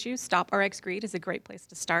on this issue, Stop Rx Greed is a great place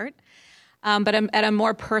to start. But at a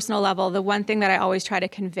more personal level, the one thing that I always try to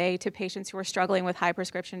convey to patients who are struggling with high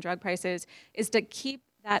prescription drug prices is to keep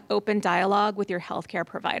that open dialogue with your healthcare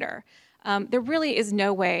provider. There really is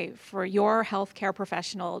no way for your healthcare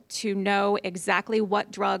professional to know exactly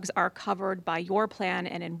what drugs are covered by your plan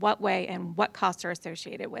and in what way and what costs are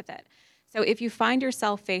associated with it. So if you find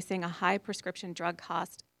yourself facing a high prescription drug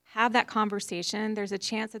cost, have that conversation. There's a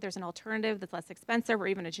chance that there's an alternative that's less expensive or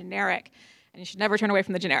even a generic, and you should never turn away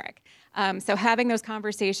from the generic. So having those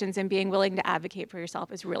conversations and being willing to advocate for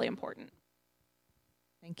yourself is really important.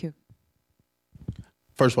 Thank you.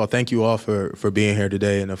 First of all, thank you all for being here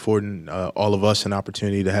today and affording all of us an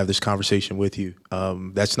opportunity to have this conversation with you.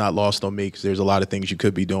 That's not lost on me because there's a lot of things you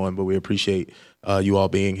could be doing, but we appreciate you all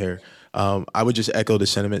being here. I would just echo the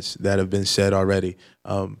sentiments that have been said already.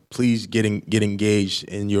 Please get engaged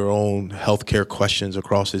in your own healthcare questions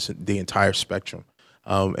across the entire spectrum.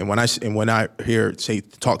 And when I hear say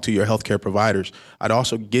talk to your healthcare providers, I'd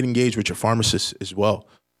also get engaged with your pharmacists as well.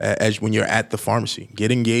 As when you're at the pharmacy,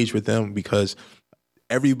 get engaged with them because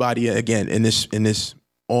everybody, again, in this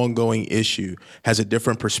ongoing issue has a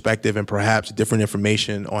different perspective and perhaps different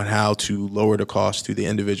information on how to lower the cost to the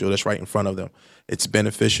individual that's right in front of them. It's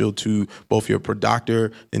beneficial to both your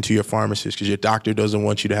doctor and to your pharmacist because your doctor doesn't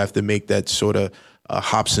want you to have to make that sort of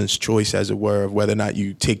Hobson's choice, as it were, of whether or not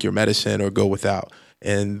you take your medicine or go without.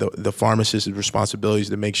 And the pharmacist's responsibility is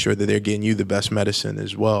to make sure that they're getting you the best medicine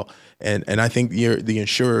as well. And I think the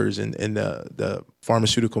insurers and the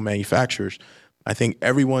pharmaceutical manufacturers, I think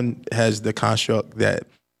everyone has the construct that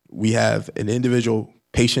we have an individual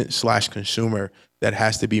patient/consumer that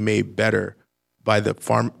has to be made better by the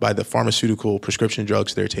pharmaceutical prescription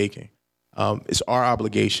drugs they're taking. It's our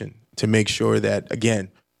obligation to make sure that, again,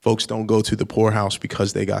 folks don't go to the poorhouse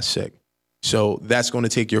because they got sick. So that's going to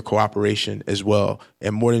take your cooperation as well.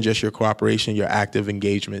 And more than just your cooperation, your active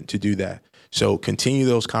engagement to do that. So continue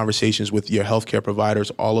those conversations with your healthcare providers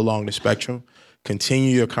all along the spectrum.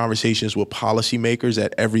 Continue your conversations with policymakers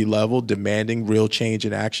at every level, demanding real change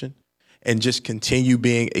and action. And just continue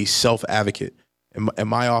being a self-advocate. In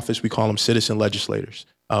my office, we call them citizen legislators.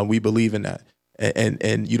 We believe in that.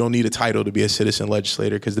 And you don't need a title to be a citizen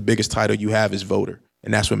legislator because the biggest title you have is voter.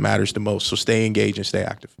 And that's what matters the most. So stay engaged and stay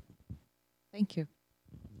active. Thank you.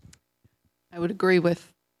 I would agree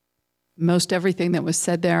with most everything that was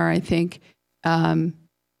said there. I think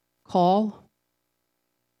call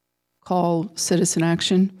Citizen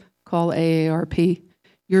Action, call AARP.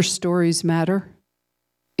 Your stories matter.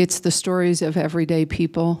 It's the stories of everyday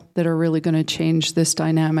people that are really going to change this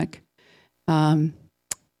dynamic.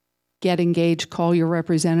 Get engaged, call your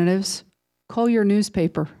representatives, call your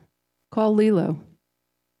newspaper, call Lilo.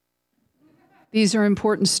 These are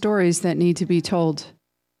important stories that need to be told.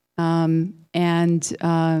 And as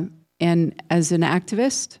an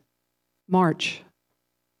activist, march.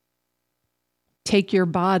 Take your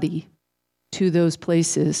body to those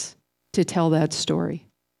places to tell that story.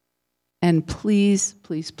 And please,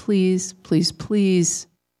 please, please, please, please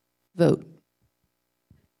vote.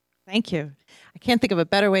 Thank you. I can't think of a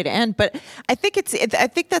better way to end, but I think I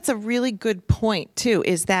think that's a really good point too,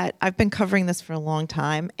 is that I've been covering this for a long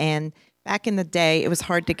time, and back in the day, it was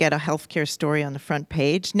hard to get a healthcare story on the front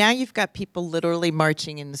page. Now you've got people literally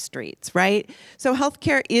marching in the streets, right? So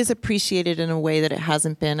healthcare is appreciated in a way that it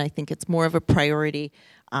hasn't been. I think it's more of a priority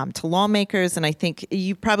to lawmakers, and I think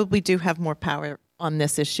you probably do have more power on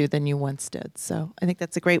this issue than you once did. So I think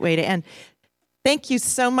that's a great way to end. Thank you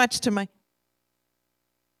so much to my...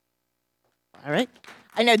 All right.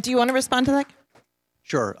 I know, do you want to respond to that?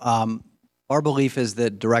 Sure. Our belief is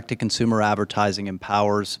that direct-to-consumer advertising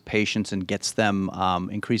empowers patients and gets them,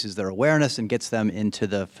 increases their awareness and gets them into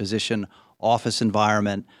the physician office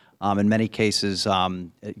environment, in many cases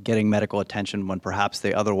getting medical attention when perhaps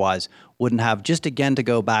they otherwise wouldn't have. Just again to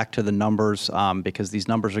go back to the numbers, because these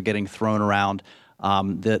numbers are getting thrown around.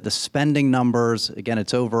 The spending numbers, again,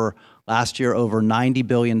 it's last year over $90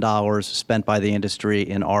 billion spent by the industry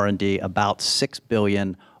in R&D, about $6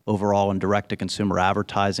 billion overall in direct-to-consumer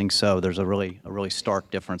advertising. So there's a really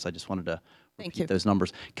stark difference. I just wanted to repeat those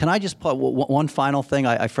numbers. Can I just put one final thing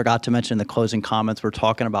I forgot to mention in the closing comments? We're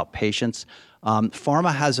talking about patients.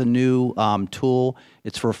 Pharma has a new tool.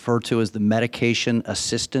 It's referred to as the Medication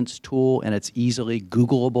Assistance Tool, and it's easily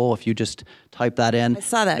Googleable if you just type that in. I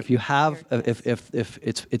saw that. If you have, if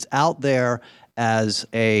it's out there as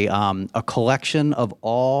a collection of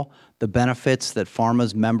all the benefits that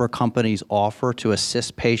pharma's member companies offer to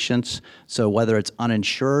assist patients. So whether it's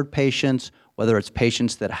uninsured patients, whether it's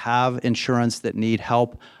patients that have insurance that need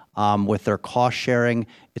help with their cost sharing,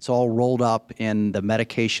 it's all rolled up in the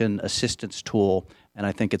Medication Assistance Tool, and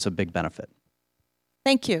I think it's a big benefit.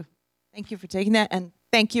 Thank you. Thank you for taking that, and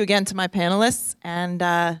thank you again to my panelists. And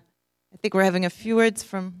I think we're having a few words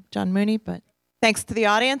from John Mooney, but thanks to the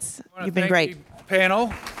audience. You've been great.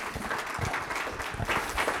 Panel.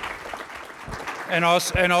 and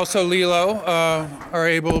also Lilo, our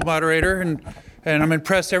able moderator, and I'm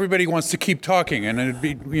impressed. Everybody wants to keep talking, and it'd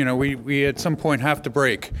be, we at some point have to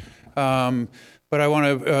break. But I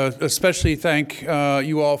want to especially thank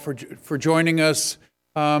you all for joining us.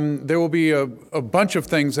 There will be a bunch of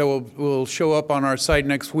things that will show up on our site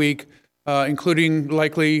next week, including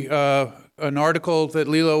likely an article that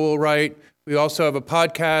Lilo will write. We also have a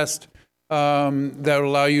podcast that will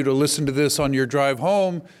allow you to listen to this on your drive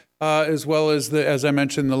home, as well as, as I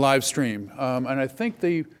mentioned, the live stream. And I think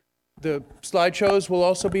the slideshows will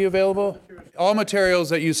also be available. All materials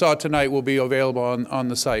that you saw tonight will be available on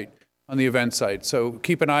the site, on the event site. So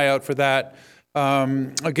keep an eye out for that.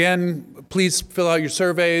 Again, please fill out your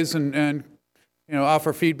surveys and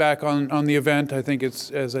offer feedback on the event. I think it's,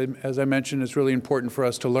 as I mentioned, it's really important for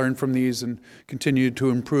us to learn from these and continue to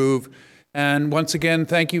improve. And once again,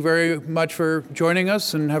 thank you very much for joining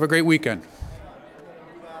us, and have a great weekend.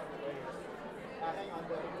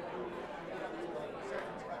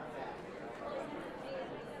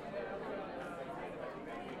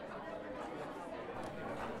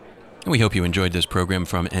 We hope you enjoyed this program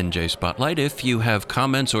from NJ Spotlight. If you have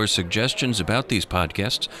comments or suggestions about these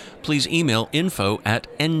podcasts, please email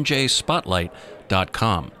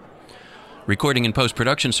info@njspotlight.com. Recording and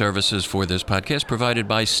post-production services for this podcast provided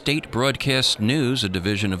by State Broadcast News, a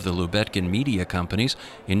division of the Lubetkin Media Companies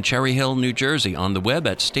in Cherry Hill, New Jersey, on the web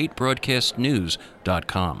at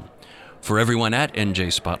statebroadcastnews.com. For everyone at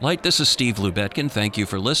NJ Spotlight, this is Steve Lubetkin. Thank you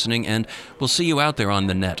for listening, and we'll see you out there on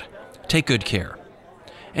the net. Take good care.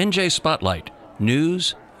 NJ Spotlight,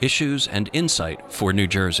 news, issues, and insight for New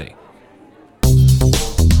Jersey.